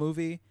earlier in the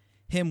movie.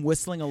 Him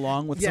whistling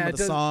along with some of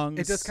the songs.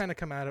 It does kind of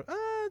come out of.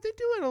 They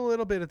do it a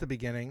little bit at the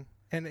beginning,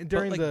 and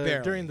during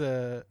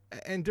the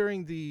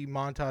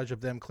montage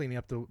of them cleaning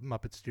up the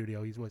Muppet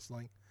studio, he's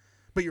whistling.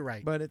 But you're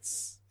right. But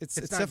it's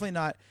definitely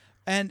not,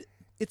 and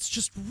it's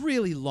just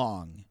really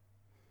long.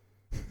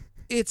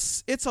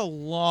 It's a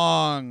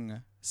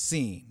long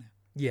scene.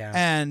 Yeah,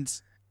 and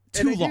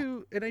too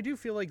long. And I do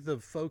feel like the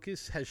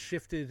focus has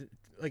shifted.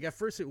 Like at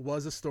first, it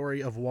was a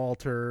story of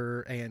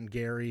Walter and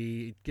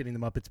Gary getting the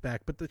Muppets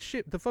back, but the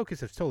focus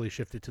has totally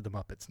shifted to the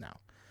Muppets now.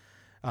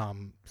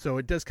 So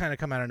it does kind of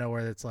come out of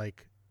nowhere. That's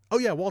like, oh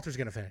yeah, Walter's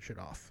going to finish it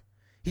off.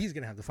 He's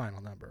going to have the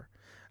final number.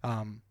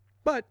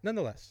 But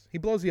nonetheless, he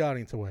blows the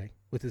audience away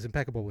with his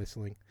impeccable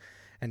whistling,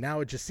 and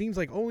now it just seems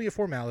like only a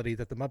formality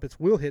that the Muppets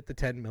will hit the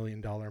 $10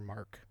 million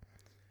mark.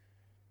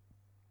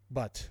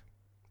 But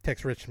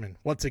Tex Richmond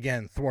once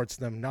again thwarts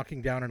them,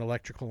 knocking down an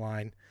electrical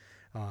line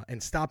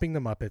and stopping the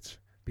Muppets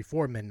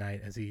before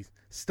midnight as he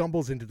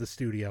stumbles into the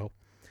studio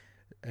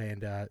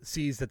and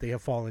sees that they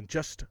have fallen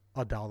just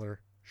 $1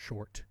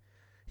 short.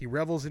 He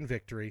revels in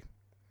victory,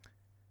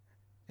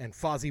 and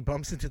Fozzie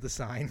bumps into the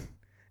sign,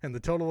 and the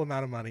total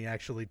amount of money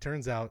actually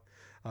turns out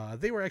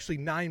they were actually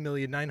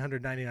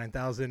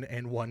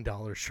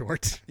 $9,999,001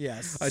 short.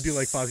 Yes. I do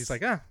like Fozzie's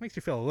like, makes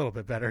you feel a little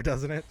bit better,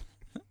 doesn't it?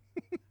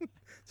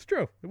 It's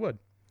true. It would.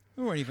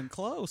 We weren't even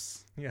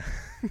close. Yeah.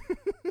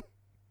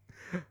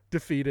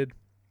 Defeated,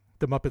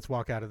 the Muppets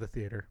walk out of the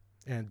theater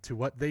and to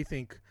what they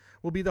think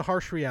will be the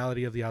harsh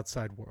reality of the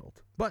outside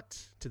world.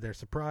 But, to their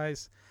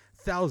surprise,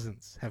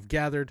 thousands have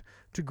gathered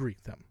to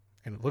greet them.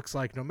 And it looks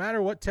like no matter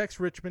what Tex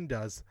Richmond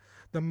does,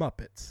 the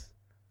Muppets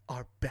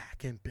are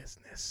back in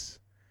business.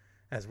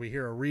 As we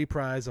hear a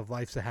reprise of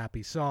Life's a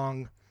Happy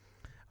Song,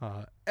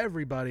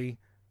 everybody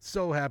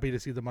so happy to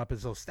see the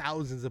Muppets. Those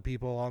thousands of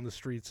people on the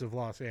streets of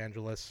Los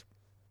Angeles.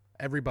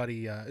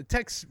 Everybody,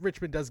 Tex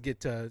Richmond does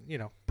get,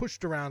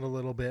 pushed around a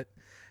little bit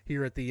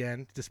here at the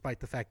end, despite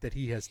the fact that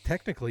he has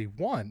technically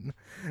won.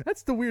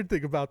 That's the weird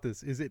thing about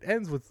this, is it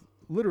ends with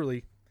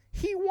literally,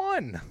 he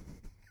won.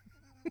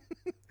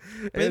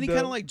 But then he kind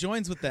of like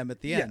joins with them at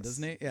the end,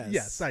 doesn't he?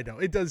 Yes, I know.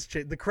 It does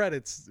change. The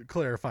credits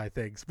clarify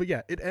things. But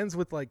yeah, it ends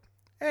with like,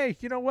 hey,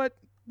 you know what?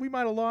 We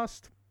might have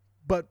lost,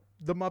 but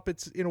the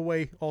Muppets, in a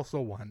way,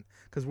 also won.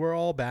 Because we're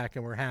all back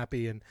and we're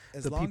happy, and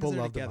the people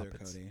love the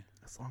Muppets. Cody.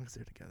 As long as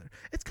they're together.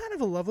 It's kind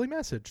of a lovely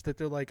message that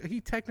they're like, he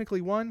technically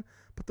won,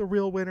 but the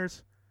real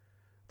winners,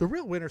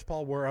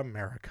 Paul, were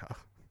America.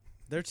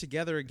 They're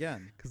together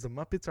again. Because the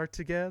Muppets are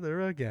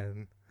together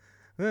again.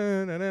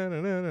 Yep.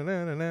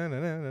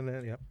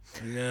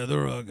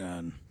 Together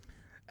again.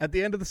 At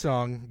the end of the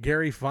song,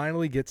 Gary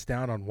finally gets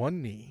down on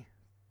one knee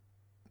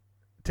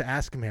to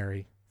ask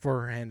Mary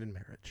for her hand in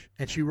marriage.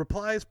 And she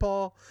replies,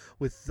 Paul,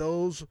 with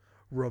those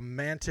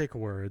romantic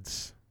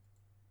words,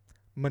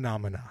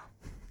 Menomina.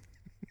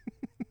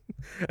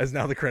 As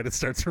now the credits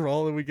start to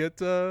roll and we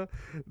get another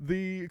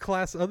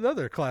classic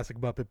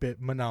Muppet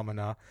bit,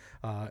 Menomina.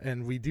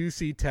 And we do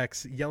see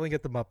Tex yelling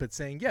at the Muppet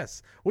saying,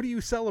 yes, what are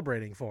you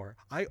celebrating for?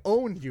 I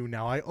own you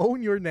now. I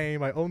own your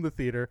name. I own the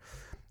theater.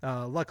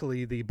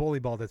 Luckily, the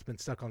bowling ball that's been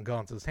stuck on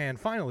Gonzo's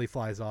hand finally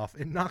flies off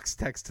and knocks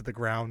Tex to the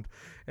ground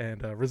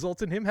and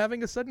results in him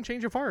having a sudden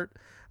change of heart,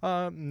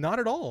 not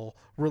at all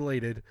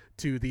related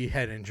to the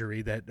head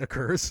injury that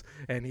occurs,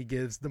 and he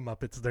gives the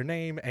Muppets their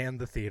name and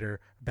the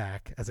theater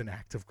back as an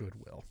act of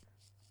goodwill.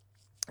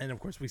 And, of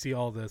course, we see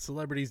all the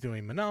celebrities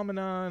doing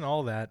Menomina and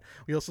all that.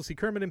 We also see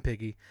Kermit and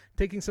Piggy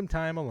taking some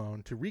time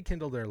alone to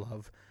rekindle their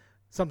love,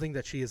 something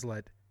that she has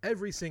let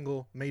every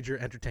single major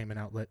entertainment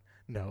outlet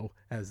know,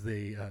 as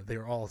they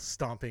are all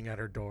stomping at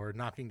her door,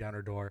 knocking down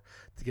her door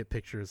to get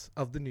pictures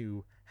of the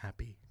new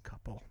happy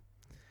couple.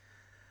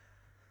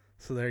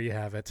 So there you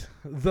have it.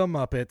 The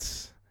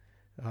Muppets.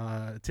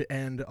 To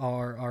end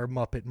our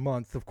Muppet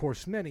month. Of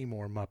course, many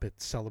more Muppet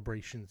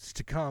celebrations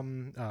to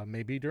come.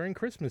 Maybe during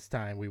Christmas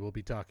time we will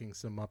be talking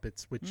some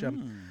Muppets, which I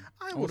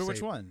wonder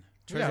which one.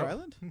 Treasure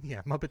Island?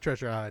 Yeah, Muppet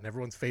Treasure Island,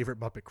 everyone's favorite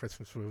Muppet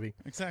Christmas movie.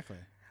 Exactly.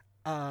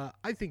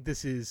 I think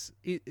this is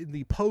in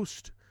the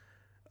post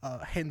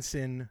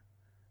Henson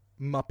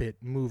Muppet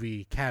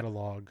movie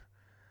catalog.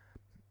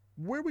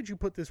 Where would you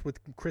put this with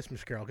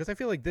Christmas Carol? Because I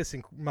feel like this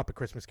and Muppet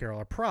Christmas Carol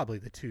are probably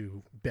the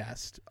two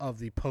best of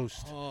the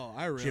post. Oh,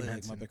 I really Jim like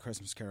Henson. Muppet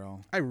Christmas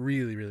Carol. I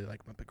really, really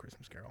like Muppet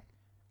Christmas Carol.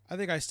 I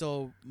think I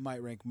still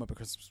might rank Muppet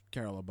Christmas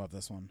Carol above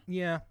this one.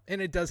 Yeah,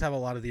 and it does have a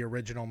lot of the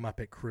original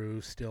Muppet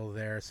crew still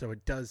there, so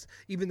it does,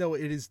 even though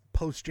it is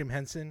post Jim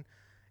Henson,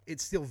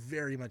 it still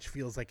very much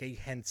feels like a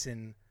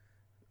Henson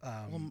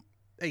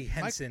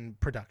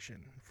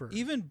production.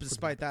 Even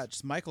despite that,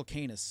 just Michael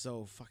Caine is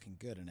so fucking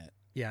good in it.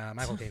 Yeah,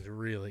 Michael Caine's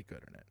really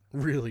good in it.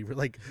 Really,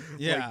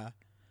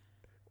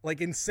 like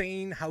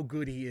insane how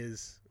good he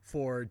is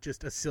for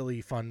just a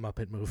silly, fun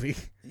Muppet movie.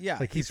 Yeah,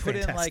 like he's put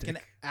fantastic. in like an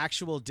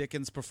actual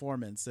Dickens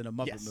performance in a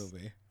Muppet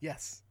movie.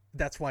 Yes,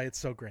 that's why it's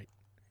so great.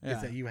 Yeah.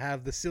 Is that you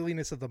have the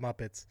silliness of the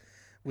Muppets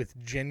with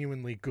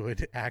genuinely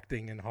good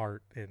acting and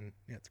heart, and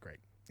yeah, it's great.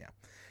 Yeah,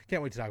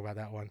 can't wait to talk about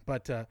that one.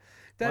 But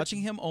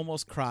watching him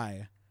almost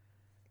cry,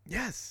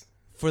 yes,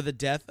 for the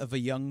death of a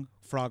young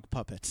frog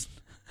puppet,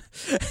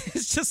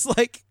 it's just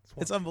like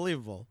it's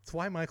unbelievable. It's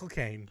why Michael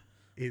Caine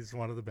is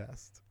one of the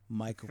best.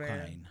 Michael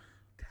Caine.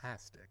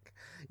 Fantastic.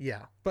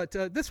 Yeah, but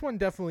this one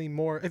definitely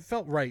more, it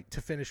felt right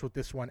to finish with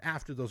this one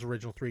after those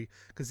original three,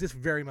 because this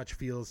very much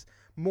feels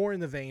more in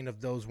the vein of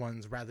those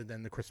ones rather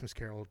than the Christmas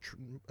Carol,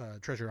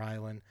 Treasure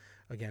Island.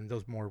 Again,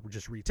 those more were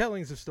just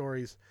retellings of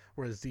stories,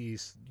 whereas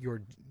these,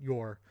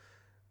 your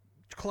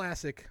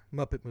classic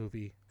Muppet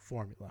movie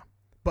formula.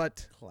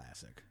 But,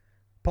 classic.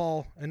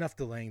 Paul, enough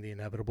delaying the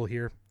inevitable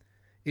here.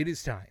 It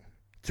is time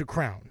to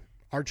crown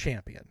our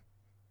champion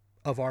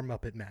of our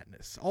Muppet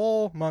Madness.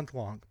 All month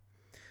long,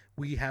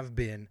 we have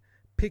been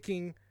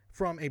picking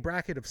from a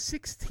bracket of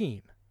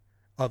 16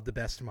 of the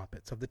best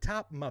Muppets, of the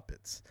top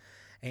Muppets.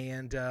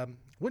 And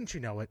wouldn't you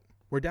know it,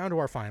 we're down to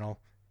our final.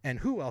 And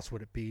who else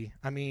would it be?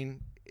 I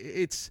mean,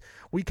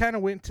 we kind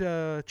of went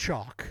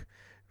chalk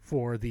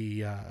for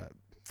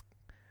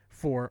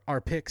for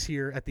our picks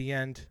here at the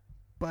end,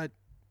 but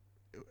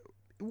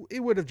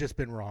it would have just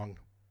been wrong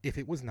if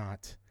it was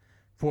not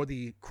for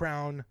the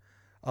crown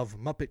of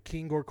Muppet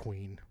King or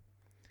Queen.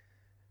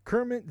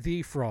 Kermit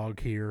the Frog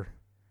here,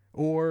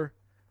 or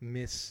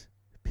Miss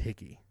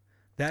Piggy.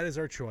 That is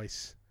our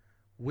choice.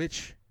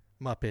 Which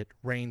Muppet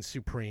reigns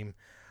supreme?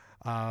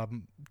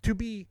 To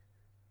be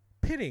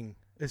pitting,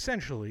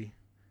 essentially,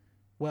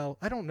 well,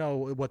 I don't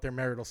know what their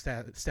marital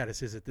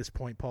status is at this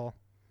point, Paul,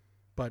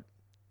 but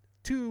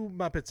two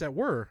Muppets that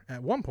were,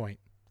 at one point,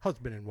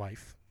 husband and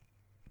wife,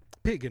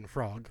 Pig and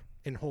Frog,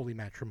 in holy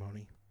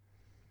matrimony.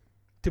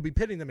 To be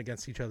pitting them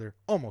against each other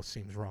almost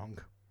seems wrong.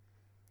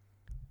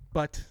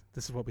 But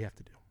this is what we have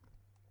to do.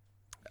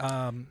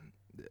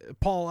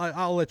 Paul,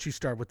 I'll let you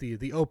start with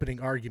the opening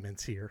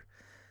arguments here.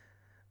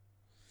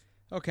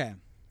 Okay.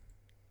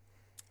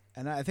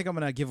 And I think I'm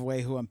going to give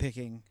away who I'm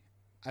picking.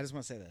 I just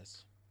want to say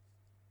this.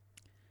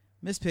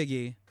 Miss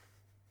Piggy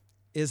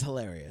is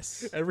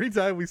hilarious. Every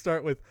time we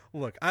start with,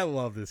 look, I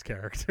love this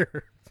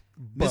character.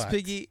 Miss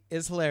Piggy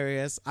is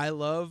hilarious. I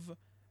love...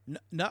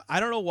 No, I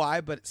don't know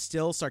why, but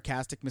still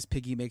sarcastic Miss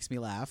Piggy makes me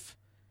laugh.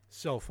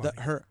 So funny.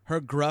 Her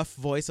gruff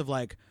voice of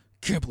like,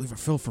 can't believe I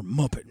fell for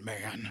Muppet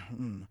Man.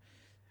 Mm.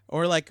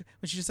 Or like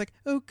when she's just like,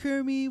 oh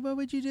Kermit, what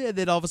would you do? And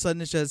then all of a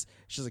sudden she's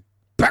like,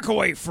 back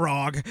away,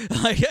 frog.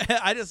 Like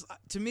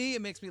to me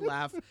it makes me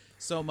laugh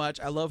so much.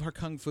 I love her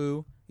kung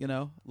fu. You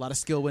know, a lot of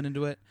skill went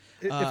into it.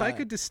 If I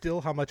could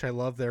distill how much I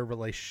love their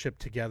relationship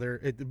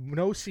together,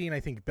 no scene I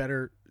think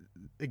better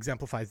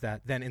exemplifies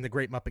that than in The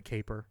Great Muppet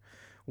Caper,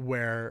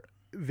 where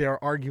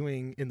they're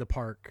arguing in the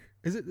park.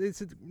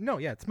 No,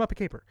 it's Muppet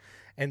Caper.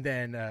 And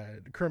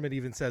then Kermit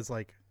even says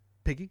like,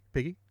 Piggy,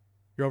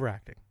 you're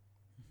overacting.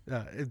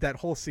 That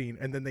whole scene,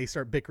 and then they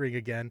start bickering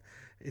again.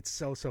 It's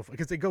so fun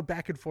because they go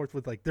back and forth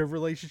with like their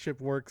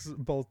relationship works,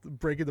 both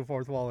breaking the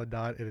fourth wall and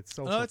not, and it's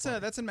so. No, funny.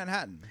 That's in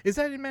Manhattan. Is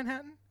that in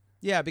Manhattan?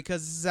 Yeah,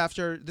 because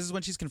this is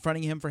when she's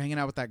confronting him for hanging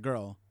out with that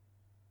girl.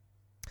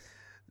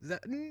 No,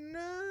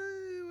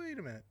 wait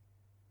a minute.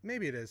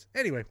 Maybe it is.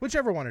 Anyway,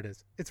 whichever one it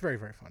is, it's very,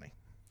 very funny.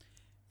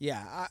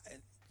 Yeah,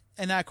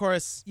 and of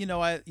course, me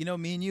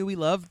and you, we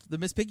loved the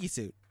Miss Piggy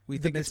suit. We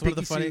think it's one of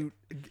the funny.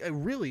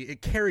 Really,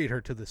 it carried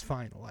her to this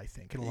final, I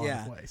think, in a lot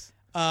of ways.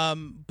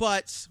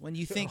 But when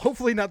you think,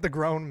 hopefully not the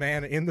grown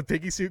man in the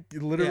piggy suit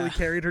literally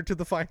carried her to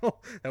the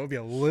final. That would be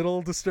a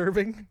little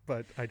disturbing,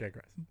 but I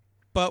digress.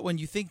 But when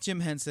you think Jim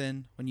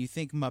Henson, when you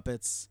think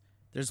Muppets,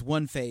 there's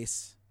one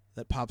face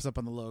that pops up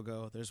on the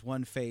logo. There's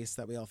one face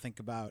that we all think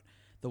about.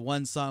 The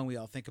one song we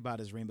all think about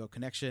is Rainbow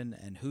Connection,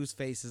 and whose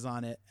face is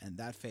on it, and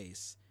that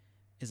face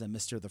is a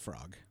Mr. the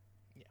Frog.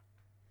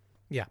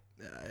 Yeah,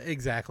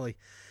 exactly.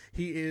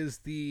 He is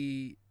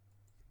we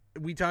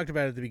talked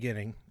about it at the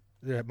beginning,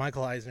 that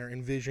Michael Eisner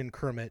envisioned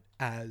Kermit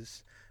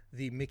as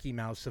the Mickey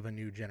Mouse of a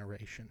new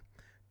generation.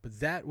 But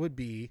that would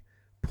be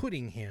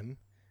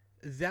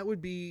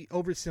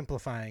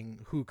oversimplifying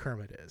who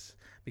Kermit is,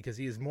 because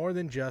he is more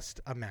than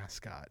just a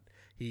mascot.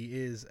 He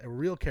is a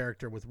real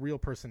character with real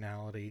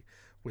personality,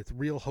 with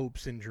real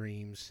hopes and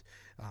dreams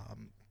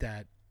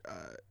that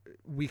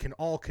we can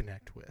all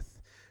connect with.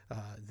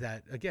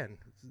 That, again,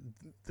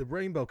 the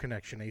rainbow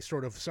connection, a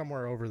sort of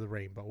somewhere over the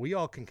rainbow. We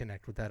all can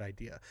connect with that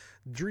idea.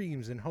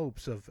 Dreams and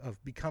hopes of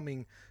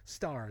becoming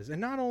stars.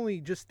 And not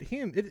only just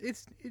him.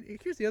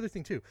 Here's the other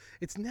thing, too.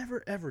 It's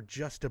never, ever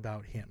just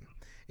about him.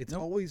 It's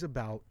always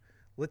about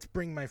Let's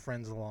bring my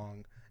friends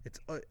along.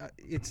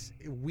 It's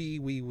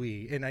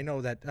we, and I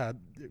know that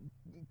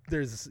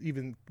there's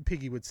even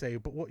Piggy would say,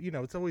 but what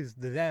it's always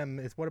the them.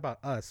 It's what about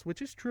us,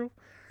 which is true.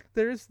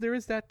 There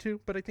is that too,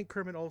 but I think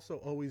Kermit also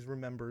always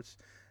remembers.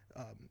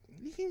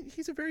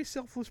 He's a very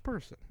selfless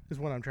person, is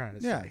what I'm trying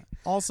to say.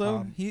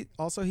 Also,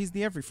 he's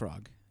the every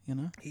frog.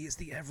 He is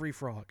the every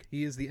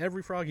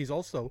frog. He's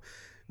also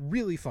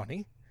really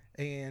funny,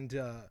 and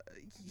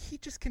he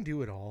just can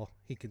do it all.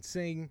 He can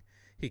sing.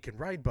 He can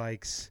ride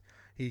bikes.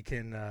 He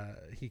can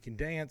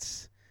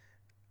dance,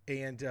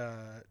 and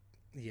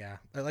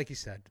like you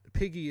said,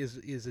 Piggy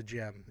is a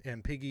gem,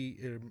 and Piggy,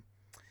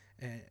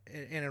 and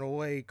in a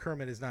way,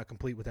 Kermit is not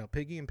complete without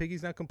Piggy, and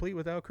Piggy's not complete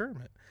without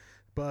Kermit.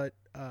 But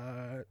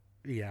the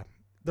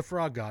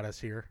frog got us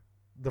here.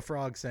 The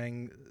frog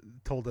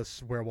told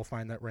us where we'll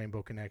find that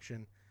rainbow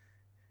connection.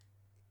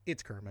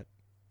 It's Kermit.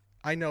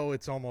 I know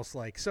it's almost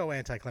like so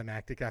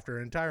anticlimactic after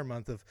an entire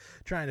month of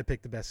trying to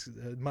pick the best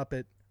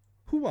Muppet.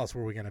 Who else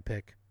were we going to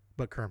pick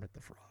but Kermit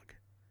the Frog?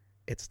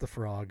 It's the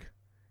frog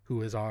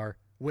who is our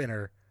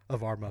winner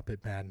of our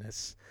Muppet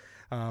Madness.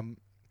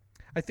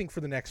 I think for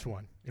the next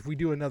one, if we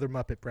do another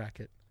Muppet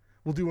bracket,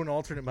 we'll do an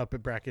alternate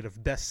Muppet bracket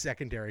of best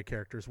secondary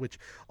characters, which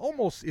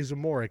almost is a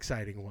more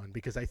exciting one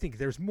because I think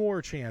there's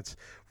more chance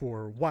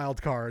for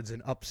wild cards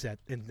and upset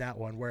in that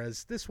one,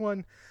 whereas this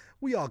one,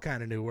 we all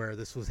kind of knew where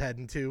this was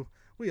heading to.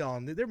 We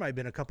all knew there might have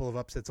been a couple of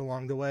upsets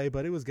along the way,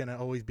 but it was going to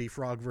always be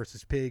frog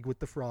versus pig with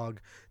the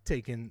frog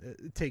taking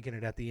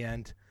it at the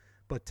end.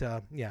 But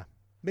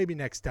maybe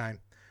next time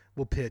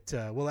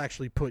we'll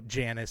actually put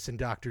Janice and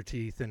Dr.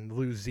 Teeth and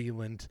Lou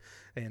Zealand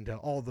and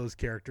all those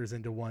characters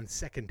into one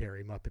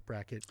secondary Muppet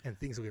bracket, and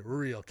things will get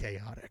real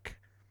chaotic.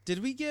 Did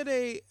we get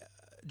a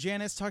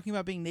Janice talking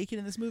about being naked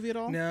in this movie at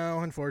all? No,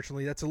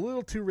 unfortunately, that's a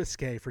little too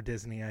risque for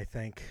Disney, I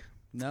think.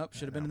 Nope,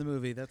 should have been in the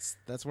movie. That's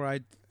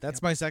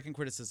my second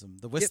criticism.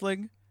 The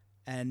whistling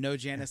and no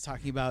Janice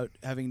talking about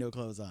having no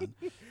clothes on.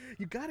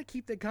 You got to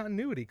keep that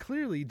continuity.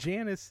 Clearly,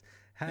 Janice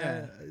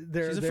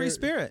she's a free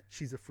spirit.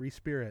 She's a free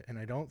spirit, and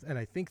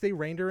I think they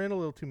reined her in a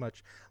little too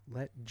much.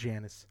 Let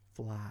Janice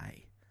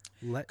fly.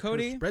 Let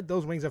Cody her spread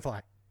those wings and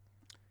fly.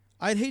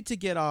 I'd hate to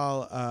get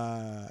all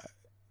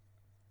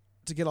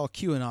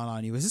QAnon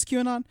on you. Is this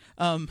QAnon?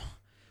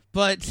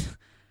 But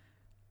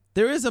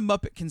there is a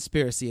Muppet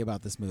conspiracy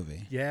about this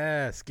movie.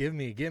 Yes, give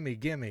me.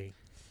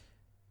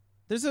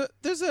 There's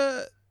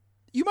a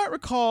you might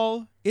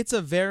recall it's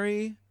a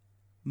very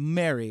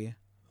merry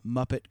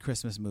Muppet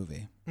Christmas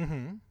movie.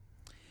 Mm-hmm.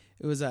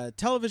 It was a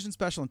television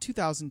special in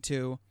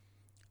 2002.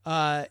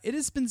 It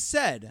has been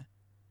said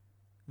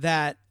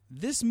that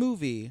this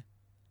movie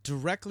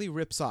directly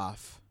rips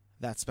off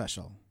that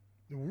special.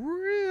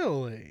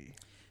 Really?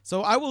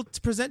 So I will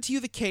present to you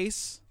the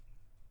case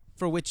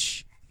for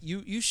which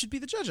you should be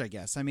the judge, I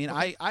guess. I mean,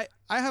 okay. I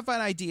have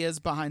ideas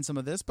behind some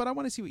of this, but I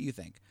want to see what you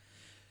think.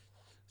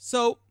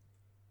 So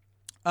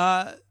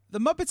the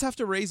Muppets have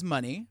to raise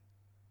money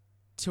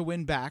to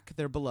win back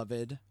their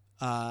beloved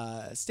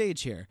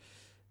stage here.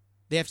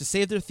 They have to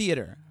save their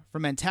theater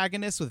from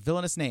antagonists with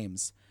villainous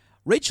names.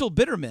 Rachel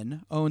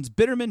Bitterman owns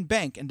Bitterman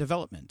Bank and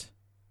Development,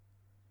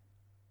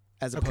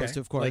 as opposed to,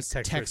 of course,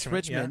 like Tex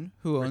Richmond,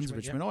 who owns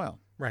Richmond Oil.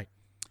 Right.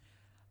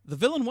 The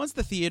villain wants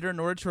the theater in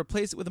order to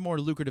replace it with a more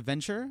lucrative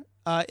venture.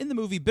 In the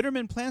movie,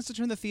 Bitterman plans to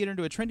turn the theater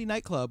into a trendy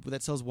nightclub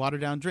that sells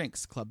watered-down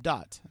drinks, Club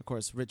Dot. Of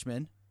course,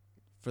 Richmond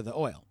for the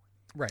oil.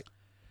 Right.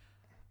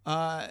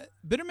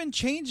 Bitterman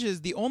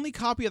changes the only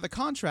copy of the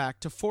contract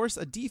to force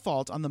a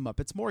default on the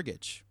Muppets'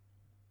 mortgage.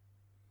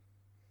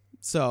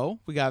 So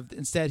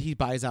instead he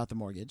buys out the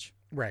mortgage.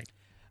 Right.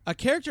 A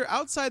character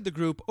outside the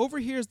group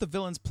overhears the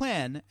villain's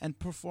plan and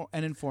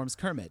informs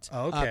Kermit.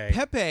 Okay.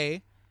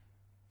 Pepe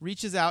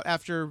reaches out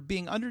after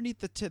being underneath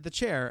the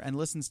chair and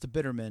listens to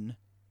Bitterman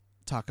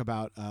talk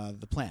about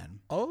the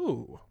plan.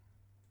 Oh.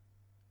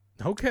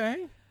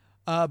 Okay.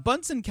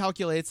 Bunsen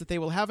calculates that they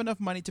will have enough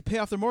money to pay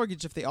off their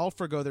mortgage if they all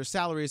forgo their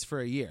salaries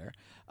for a year.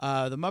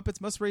 The Muppets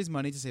must raise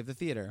money to save the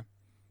theater.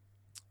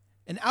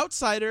 An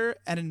outsider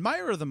and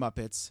admirer of the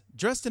Muppets,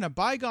 dressed in a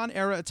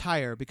bygone-era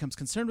attire, becomes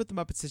concerned with the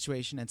Muppet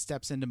situation and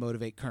steps in to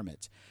motivate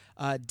Kermit.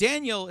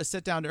 Daniel is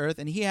set down to earth,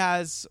 and he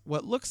has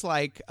what looks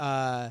like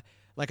a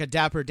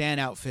Dapper Dan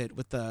outfit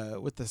with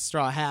the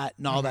straw hat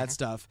and all that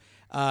stuff.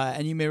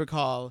 And you may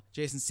recall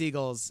Jason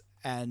Segel's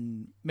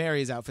and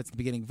Mary's outfits at the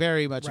beginning,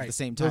 very much at the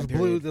same time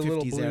period. The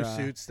little blue era.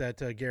 suits that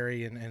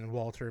Gary and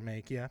Walter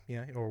make,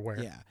 or wear.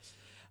 Yeah.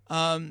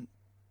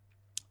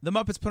 The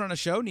Muppets put on a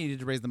show, needed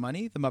to raise the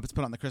money. The Muppets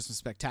put on the Christmas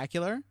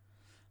Spectacular.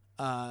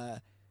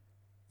 The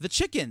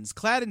Chickens,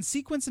 clad in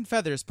sequins and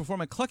feathers, perform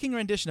a clucking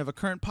rendition of a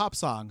current pop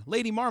song,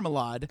 Lady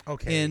Marmalade.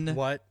 Okay,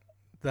 what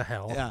the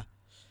hell? Yeah.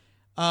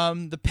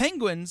 The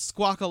Penguins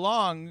squawk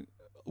along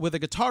with a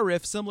guitar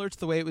riff similar to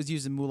the way it was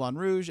used in Moulin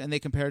Rouge, and they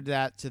compared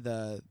that to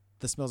the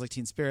Smells Like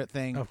Teen Spirit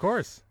thing. Of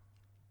course.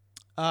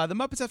 The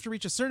Muppets have to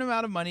reach a certain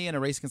amount of money in a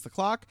race against the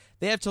clock.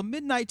 They have till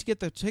midnight to get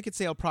the ticket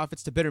sale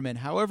profits to Bitterman.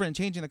 However, in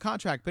changing the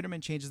contract,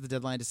 Bitterman changes the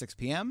deadline to 6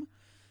 p.m.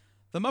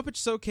 The Muppets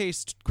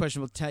showcased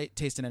questionable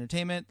taste in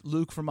entertainment.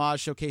 Luke from Oz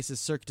showcases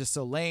Cirque du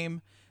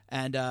Soleil,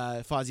 and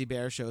Fozzie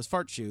Bear shows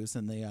fart shoes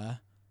in the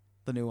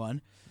new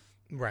one.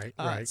 Right.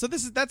 So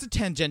that's a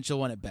tangential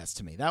one at best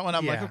to me. That one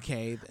I'm like,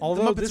 okay.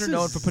 Although the Muppets are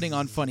known for putting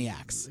on funny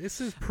acts. This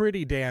is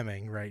pretty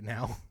damning right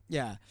now.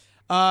 Yeah.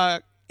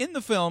 In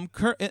the film,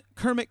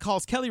 Kermit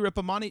calls Kelly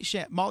Ripa, Molly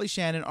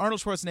Shannon, Arnold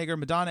Schwarzenegger,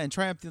 Madonna, and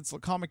Triumphant's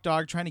comic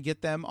dog, trying to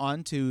get them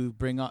on to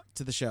bring on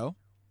to the show.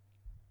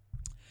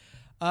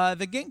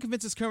 The gang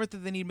convinces Kermit that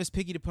they need Miss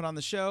Piggy to put on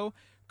the show.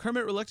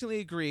 Kermit reluctantly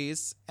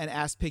agrees and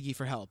asks Piggy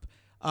for help.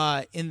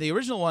 In the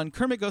original one,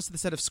 Kermit goes to the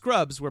set of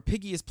Scrubs, where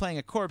Piggy is playing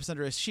a corpse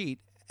under a sheet,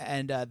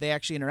 and they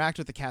actually interact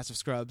with the cast of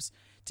Scrubs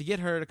to get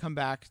her to come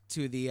back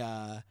to the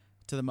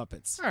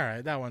Muppets. All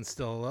right, that one's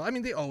still... I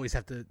mean, they always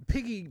have to...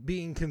 Piggy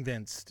being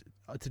convinced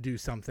to do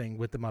something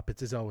with the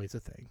Muppets is always a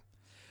thing.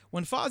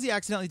 When Fozzie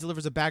accidentally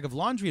delivers a bag of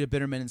laundry to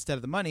Bitterman instead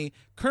of the money,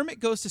 Kermit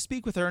goes to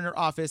speak with her in her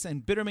office,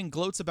 and Bitterman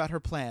gloats about her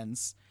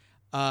plans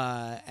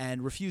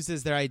and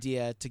refuses their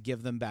idea to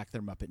give them back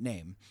their Muppet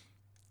name,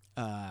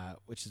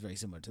 which is very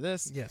similar to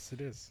this. Yes,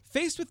 it is.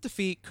 Faced with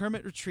defeat,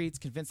 Kermit retreats,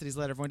 convinced that he's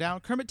let everyone down.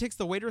 Kermit takes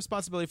the weight of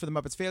responsibility for the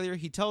Muppets' failure.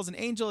 He tells an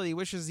angel that he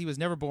wishes he was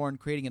never born,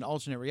 creating an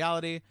alternate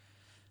reality.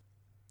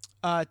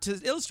 To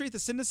illustrate the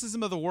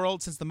cynicism of the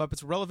world since the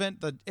Muppets were relevant,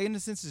 the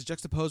innocence is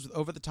juxtaposed with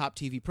over-the-top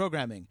TV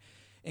programming.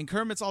 In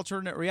Kermit's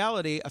alternate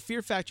reality, a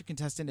Fear Factor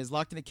contestant is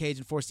locked in a cage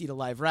and forced to eat a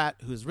live rat,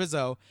 who's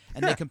Rizzo,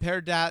 and they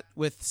compared that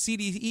with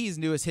CDE's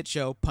newest hit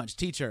show, Punch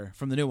Teacher,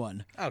 from the new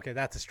one. Okay,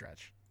 that's a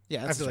stretch.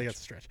 Yeah, I feel like that's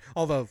a stretch.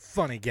 Although,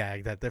 funny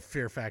gag that the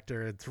Fear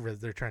Factor,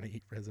 they're trying to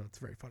eat Rizzo. It's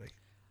very funny.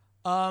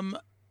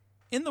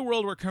 In the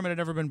world where Kermit had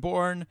never been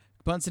born,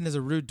 Bunsen is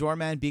a rude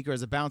doorman, Beaker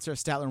is a bouncer,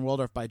 Statler and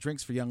Waldorf buy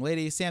drinks for young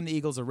ladies, Sam the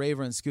Eagle's a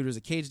raver, and Scooter's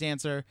a cage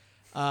dancer.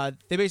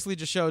 They basically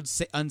just showed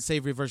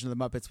unsavory version of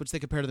the Muppets, which they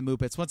compare to the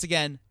Muppets. Once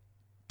again,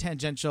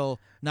 tangential,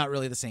 not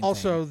really the same thing.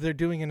 Also, they're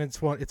doing an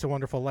It's a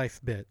Wonderful Life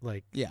bit.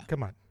 Like, yeah.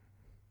 Come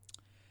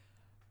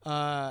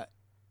on.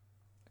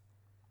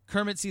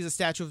 Kermit sees a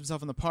statue of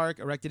himself in the park,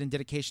 erected in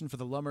dedication for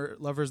the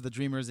lovers, the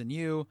dreamers, and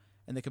you,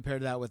 and they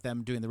compared that with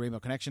them doing the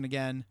Rainbow Connection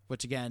again,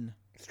 which again,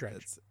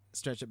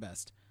 stretch at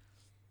best.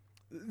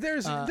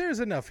 There's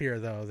enough here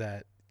though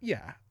that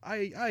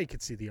I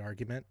could see the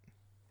argument.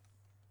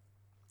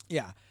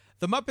 Yeah,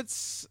 the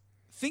Muppets,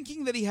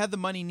 thinking that he had the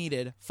money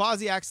needed,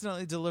 Fozzie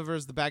accidentally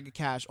delivers the bag of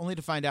cash, only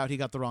to find out he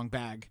got the wrong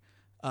bag.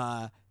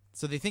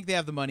 So they think they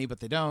have the money,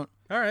 but they don't.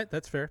 All right,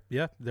 that's fair.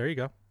 Yeah, there you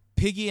go.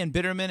 Piggy and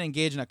Bitterman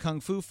engage in a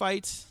kung fu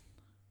fight.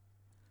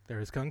 There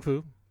is kung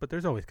fu, but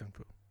there's always kung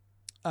fu.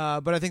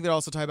 But I think they're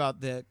also talking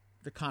about the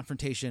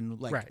confrontation,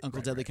 like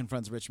Uncle Deadly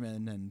confronts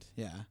Richmond, and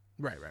yeah.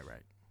 Right.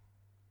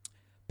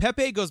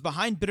 Pepe goes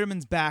behind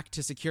Bitterman's back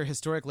to secure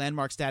historic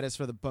landmark status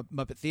for the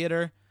Muppet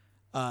Theater.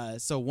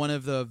 So one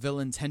of the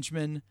villain's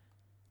henchmen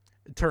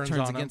turns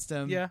against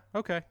him. Yeah,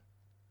 okay.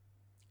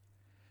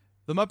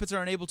 The Muppets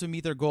are unable to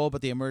meet their goal,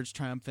 but they emerge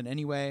triumphant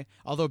anyway.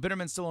 Although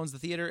Bitterman still owns the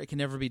theater, it can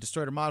never be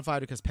destroyed or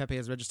modified because Pepe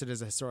is registered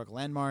as a historic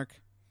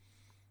landmark.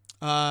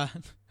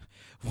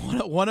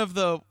 One of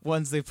the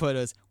ones they put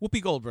is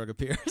Whoopi Goldberg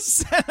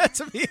appears. That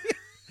to me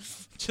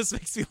just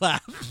makes me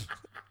laugh.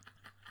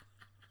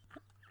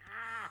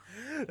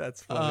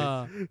 That's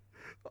funny.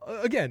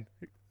 Again,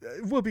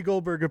 Whoopi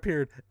Goldberg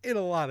appeared in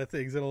a lot of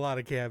things, in a lot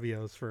of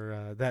cameos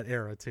for that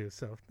era too.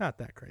 So not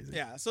that crazy.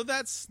 Yeah. So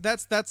that's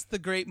the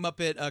Great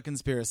Muppet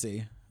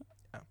Conspiracy.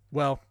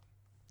 Well,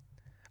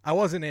 I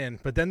wasn't in,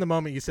 but then the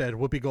moment you said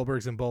Whoopi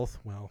Goldberg's in both,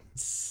 well,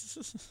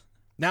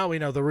 now we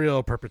know the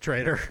real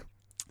perpetrator.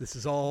 This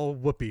is all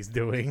Whoopi's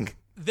doing.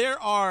 There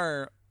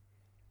are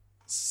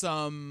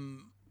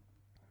some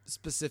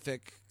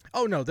specific.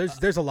 Oh no,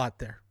 there's a lot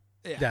there.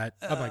 Yeah. That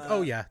I'm like,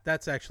 oh yeah,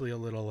 that's actually a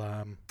little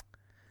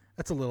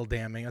that's a little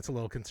damning. That's a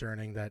little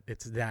concerning that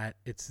it's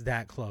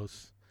that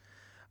close.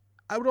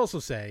 I would also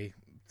say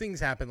things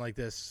happen like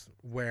this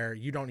where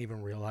you don't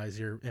even realize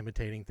you're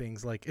imitating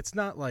things. Like it's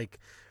not like,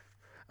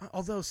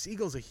 although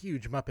Siegel's a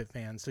huge Muppet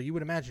fan, so you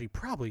would imagine he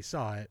probably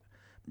saw it,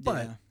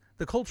 but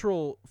the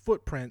cultural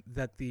footprint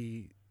that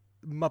the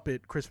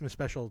Muppet Christmas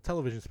special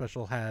television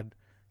special had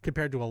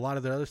compared to a lot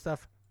of their other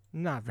stuff,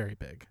 not very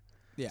big.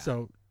 Yeah.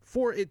 So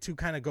for it to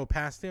kind of go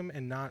past him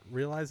and not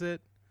realize it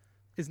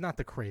is not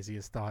the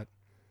craziest thought.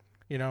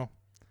 You know,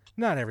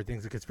 not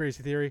everything's a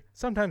conspiracy theory.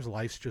 Sometimes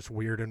life's just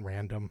weird and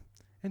random,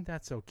 and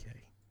that's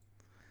okay.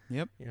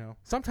 Yep. You know,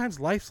 sometimes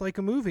life's like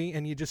a movie,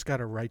 and you just got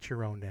to write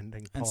your own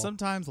ending, Paul. And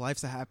sometimes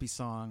life's a happy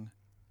song,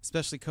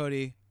 especially,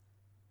 Cody,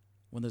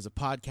 when there's a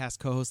podcast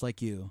co-host like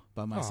you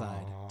by my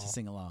side to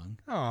sing along.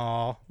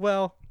 Oh,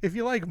 well, if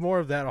you like more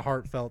of that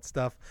heartfelt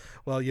stuff,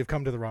 well, you've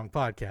come to the wrong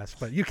podcast,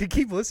 but you can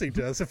keep listening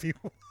to us if you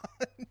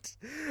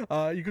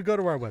want. You could go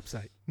to our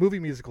website,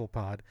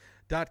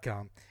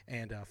 moviemusicalpod.com,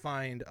 and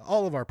find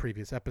all of our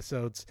previous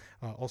episodes.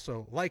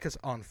 Also, like us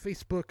on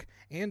Facebook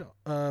and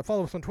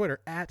follow us on Twitter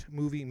at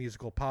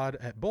moviemusicalpod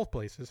at both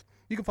places.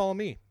 You can follow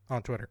me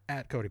on Twitter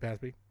at Cody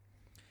Pasby.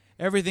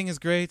 Everything is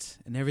great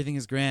and everything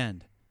is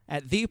grand.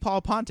 At the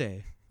Paul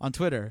Ponte on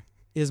Twitter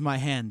is my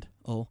hand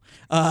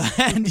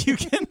And you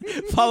can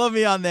follow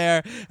me on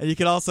there, and you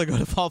can also go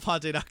to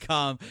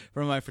paulponte.com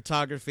for my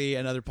photography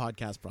and other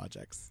podcast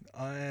projects.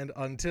 And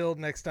until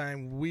next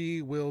time,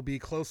 we will be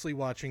closely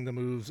watching the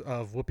moves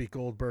of Whoopi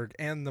Goldberg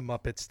and the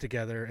Muppets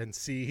together and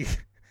see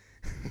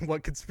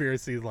what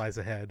conspiracy lies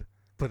ahead.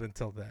 But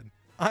until then,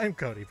 I'm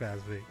Cody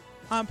Pasby.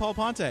 I'm Paul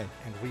Ponte.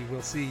 And we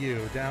will see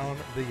you down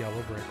the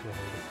yellow brick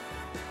road.